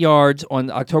 98 yards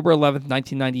on October 11th,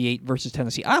 1998 versus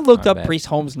Tennessee. I looked up Priest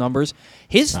Holmes' numbers.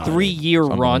 His 3-year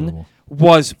run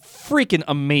was freaking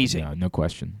amazing. No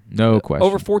question. No question.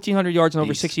 Over 1,400 yards and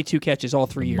over 62 catches all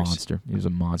 3 years. Monster. He was a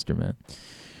monster, man.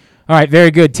 All right, very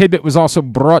good. Tidbit was also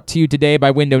brought to you today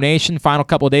by Window Nation. Final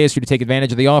couple of days for you to take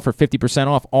advantage of the offer. 50%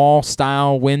 off all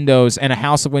style windows and a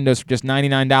house of windows for just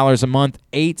 $99 a month.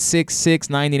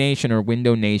 866-90Nation or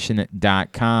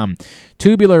windownation.com.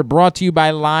 Tubular brought to you by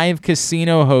Live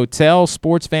Casino Hotel.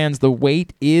 Sports fans, the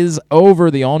wait is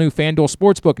over. The all-new FanDuel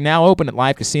Sportsbook now open at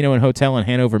Live Casino and Hotel in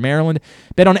Hanover, Maryland.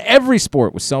 Bet on every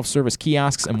sport with self-service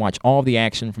kiosks and watch all of the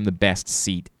action from the best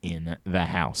seat in the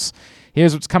house.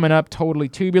 Here's what's coming up totally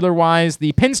tubular-wise.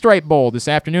 The Pinstripe Bowl this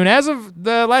afternoon. As of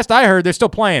the last I heard, they're still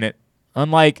playing it.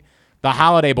 Unlike the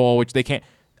Holiday Bowl, which they can't.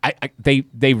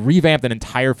 They revamped an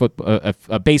entire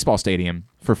a baseball stadium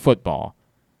for football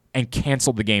and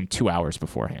canceled the game 2 hours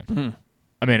beforehand.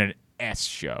 I mean, an S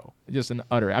show. Just an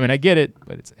utter. I mean, I get it,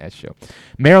 but it's an S show.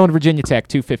 Maryland, Virginia Tech,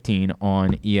 2:15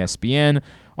 on ESPN.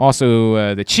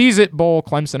 Also, the Cheez-It Bowl,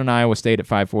 Clemson and Iowa State at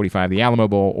 5:45. The Alamo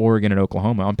Bowl, Oregon and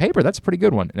Oklahoma. On paper, that's a pretty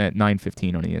good one at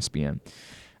 9:15 on ESPN.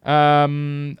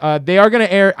 They are going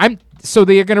to air. So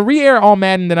they are going to re-air All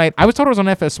Madden tonight. I was told it was on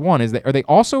FS1. Are they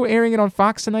also airing it on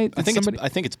Fox tonight? I think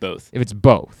it's both. If it's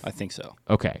both, I think so.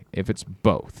 Okay, if it's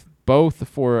both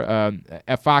for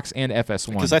Fox and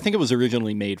FS1. Because I think it was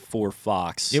originally made for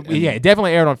Fox. It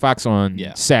definitely aired on Fox on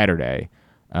Saturday.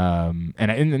 And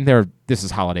this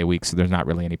is holiday week, so there's not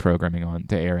really any programming on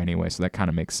to air anyway, so that kind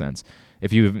of makes sense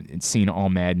if you haven't seen All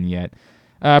Madden yet.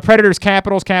 Predators,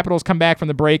 Capitals. Capitals come back from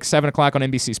the break, 7 o'clock on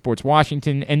NBC Sports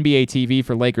Washington. NBA TV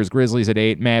for Lakers, Grizzlies at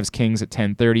 8. Mavs, Kings at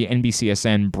 10:30.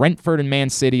 NBCSN, Brentford and Man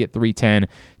City at 3:10.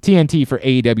 TNT for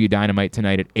AEW Dynamite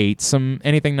tonight at 8.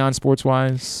 Anything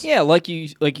non-sports-wise? Yeah, like you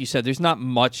said, there's not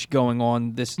much going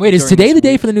on this. Wait, is today the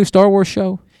day for the new Star Wars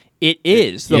show? It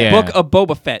is. The Book of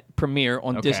Boba Fett premiere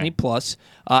on Disney+.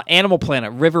 Animal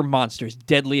Planet, River Monsters,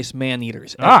 Deadliest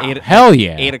Man-Eaters. Hell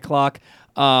yeah. 8 o'clock.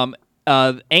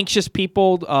 Anxious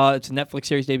People, it's a Netflix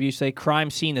series debut today. Crime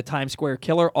Scene, The Times Square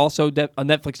Killer, also a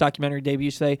Netflix documentary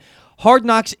debut today. Hard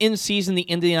Knocks in season, The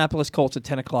Indianapolis Colts at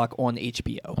 10 o'clock on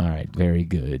HBO. All right, very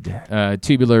good.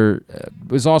 Tubular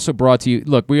was also brought to you.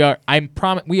 Look, we are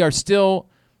still...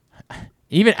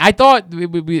 Even I thought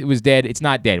it was dead. It's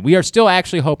not dead. We are still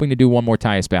actually hoping to do one more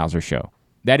Tyus Bowser show.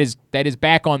 That is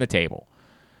back on the table.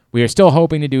 We are still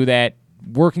hoping to do that.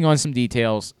 Working on some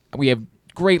details. We have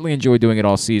greatly enjoyed doing it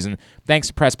all season. Thanks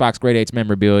to PressBox, Grade 8's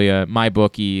Memorabilia,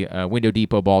 MyBookie, Window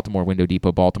Depot Baltimore,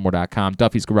 WindowDepotBaltimore.com,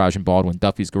 Duffy's Garage in Baldwin,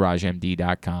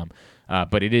 Duffy'sGarageMD.com.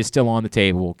 But it is still on the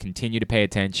table. We'll continue to pay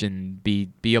attention,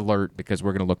 be alert, because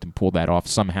we're going to look to pull that off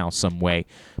somehow, some way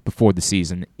before the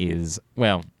season is,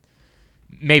 well,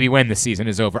 maybe when the season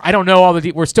is over. I don't know all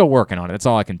the we're still working on it. That's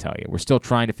all I can tell you. We're still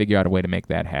trying to figure out a way to make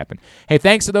that happen. Hey,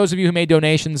 thanks to those of you who made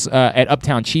donations at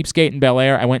Uptown Cheapskate in Bel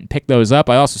Air. I went and picked those up.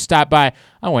 I also stopped by.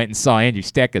 I went and saw Andrew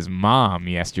Stecca's mom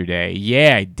yesterday.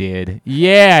 Yeah, I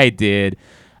did.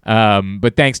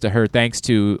 But thanks to her, thanks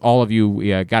to all of you,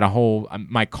 we got a whole.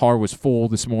 My car was full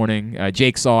this morning.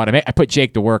 Jake saw it. I put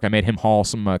Jake to work. I made him haul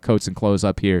some coats and clothes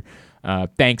up here.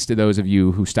 Thanks to those of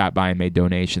you who stopped by and made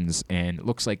donations. And it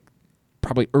looks like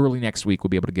probably early next week we'll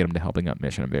be able to get them to Helping Up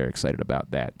Mission. I'm very excited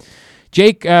about that.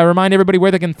 Jake, remind everybody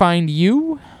where they can find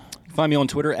you. Find me on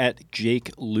Twitter at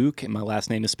Jake Luke, and my last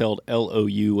name is spelled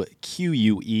Louque.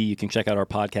 You can check out our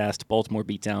podcast, Baltimore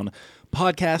Beatdown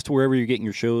Podcast, wherever you're getting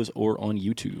your shows, or on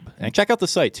YouTube. And check out the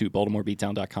site, too,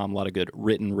 BaltimoreBeatdown.com. A lot of good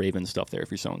written Raven stuff there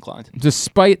if you're so inclined.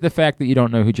 Despite the fact that you don't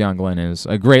know who John Glenn is,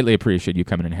 I greatly appreciate you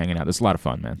coming and hanging out. This is a lot of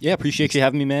fun, man. Yeah, appreciate you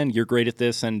having me, man. You're great at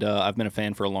this, and I've been a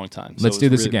fan for a long time. So Let's do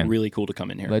this again. Really cool to come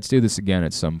in here. Let's do this again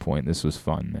at some point. This was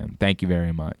fun, man. Thank you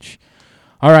very much.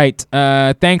 All right.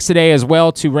 Thanks today as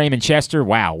well to Raymond Chester.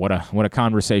 Wow, what a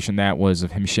conversation that was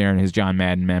of him sharing his John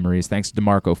Madden memories. Thanks to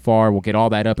DeMarco Farr. We'll get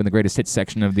all that up in the greatest hits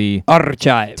section of the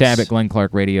archives. Tab at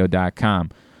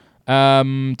GlennClarkRadio.com.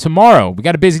 Tomorrow, we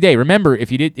got a busy day. Remember,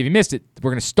 if you missed it,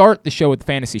 we're going to start the show with the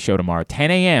Fantasy Show tomorrow,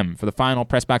 10 a.m. for the final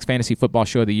PressBox Fantasy Football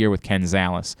Show of the year with Ken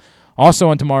Zales. Also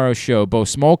on tomorrow's show, Bo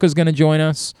Smolka is going to join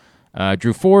us.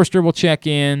 Drew Forrester will check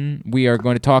in. We are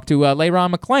going to talk to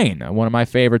Le'Ron McClain, one of my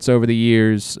favorites over the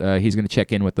years. He's going to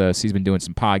check in with us. He's been doing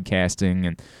some podcasting,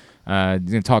 and going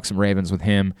to talk some Ravens with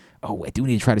him. Oh, I do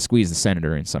need to try to squeeze the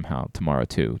Senator in somehow tomorrow,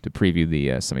 too, to preview the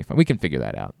semifinal. We can figure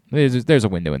that out. There's a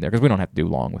window in there, because we don't have to do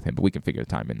long with him, but we can figure the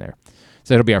time in there.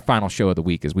 So it'll be our final show of the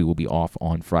week, as we will be off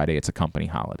on Friday. It's a company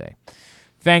holiday.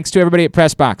 Thanks to everybody at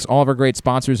PressBox, all of our great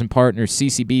sponsors and partners,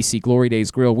 CCBC, Glory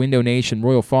Days Grill, Window Nation,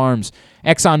 Royal Farms,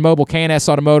 ExxonMobil, K&S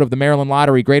Automotive, the Maryland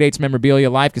Lottery, Great 8's Memorabilia,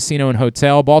 Live Casino and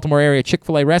Hotel, Baltimore area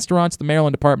Chick-fil-A restaurants, the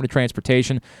Maryland Department of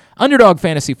Transportation, Underdog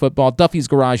Fantasy Football, Duffy's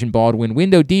Garage in Baldwin,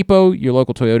 Window Depot, your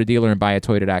local Toyota dealer, and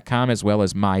buyatoyota.com, as well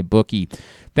as MyBookie.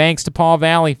 Thanks to Paul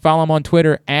Valley. Follow him on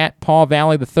Twitter at Paul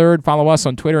Valley III. Follow us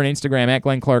on Twitter and Instagram at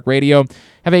Glenn Clark Radio.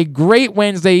 Have a great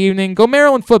Wednesday evening. Go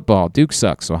Maryland football. Duke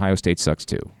sucks. Ohio State sucks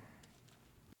too.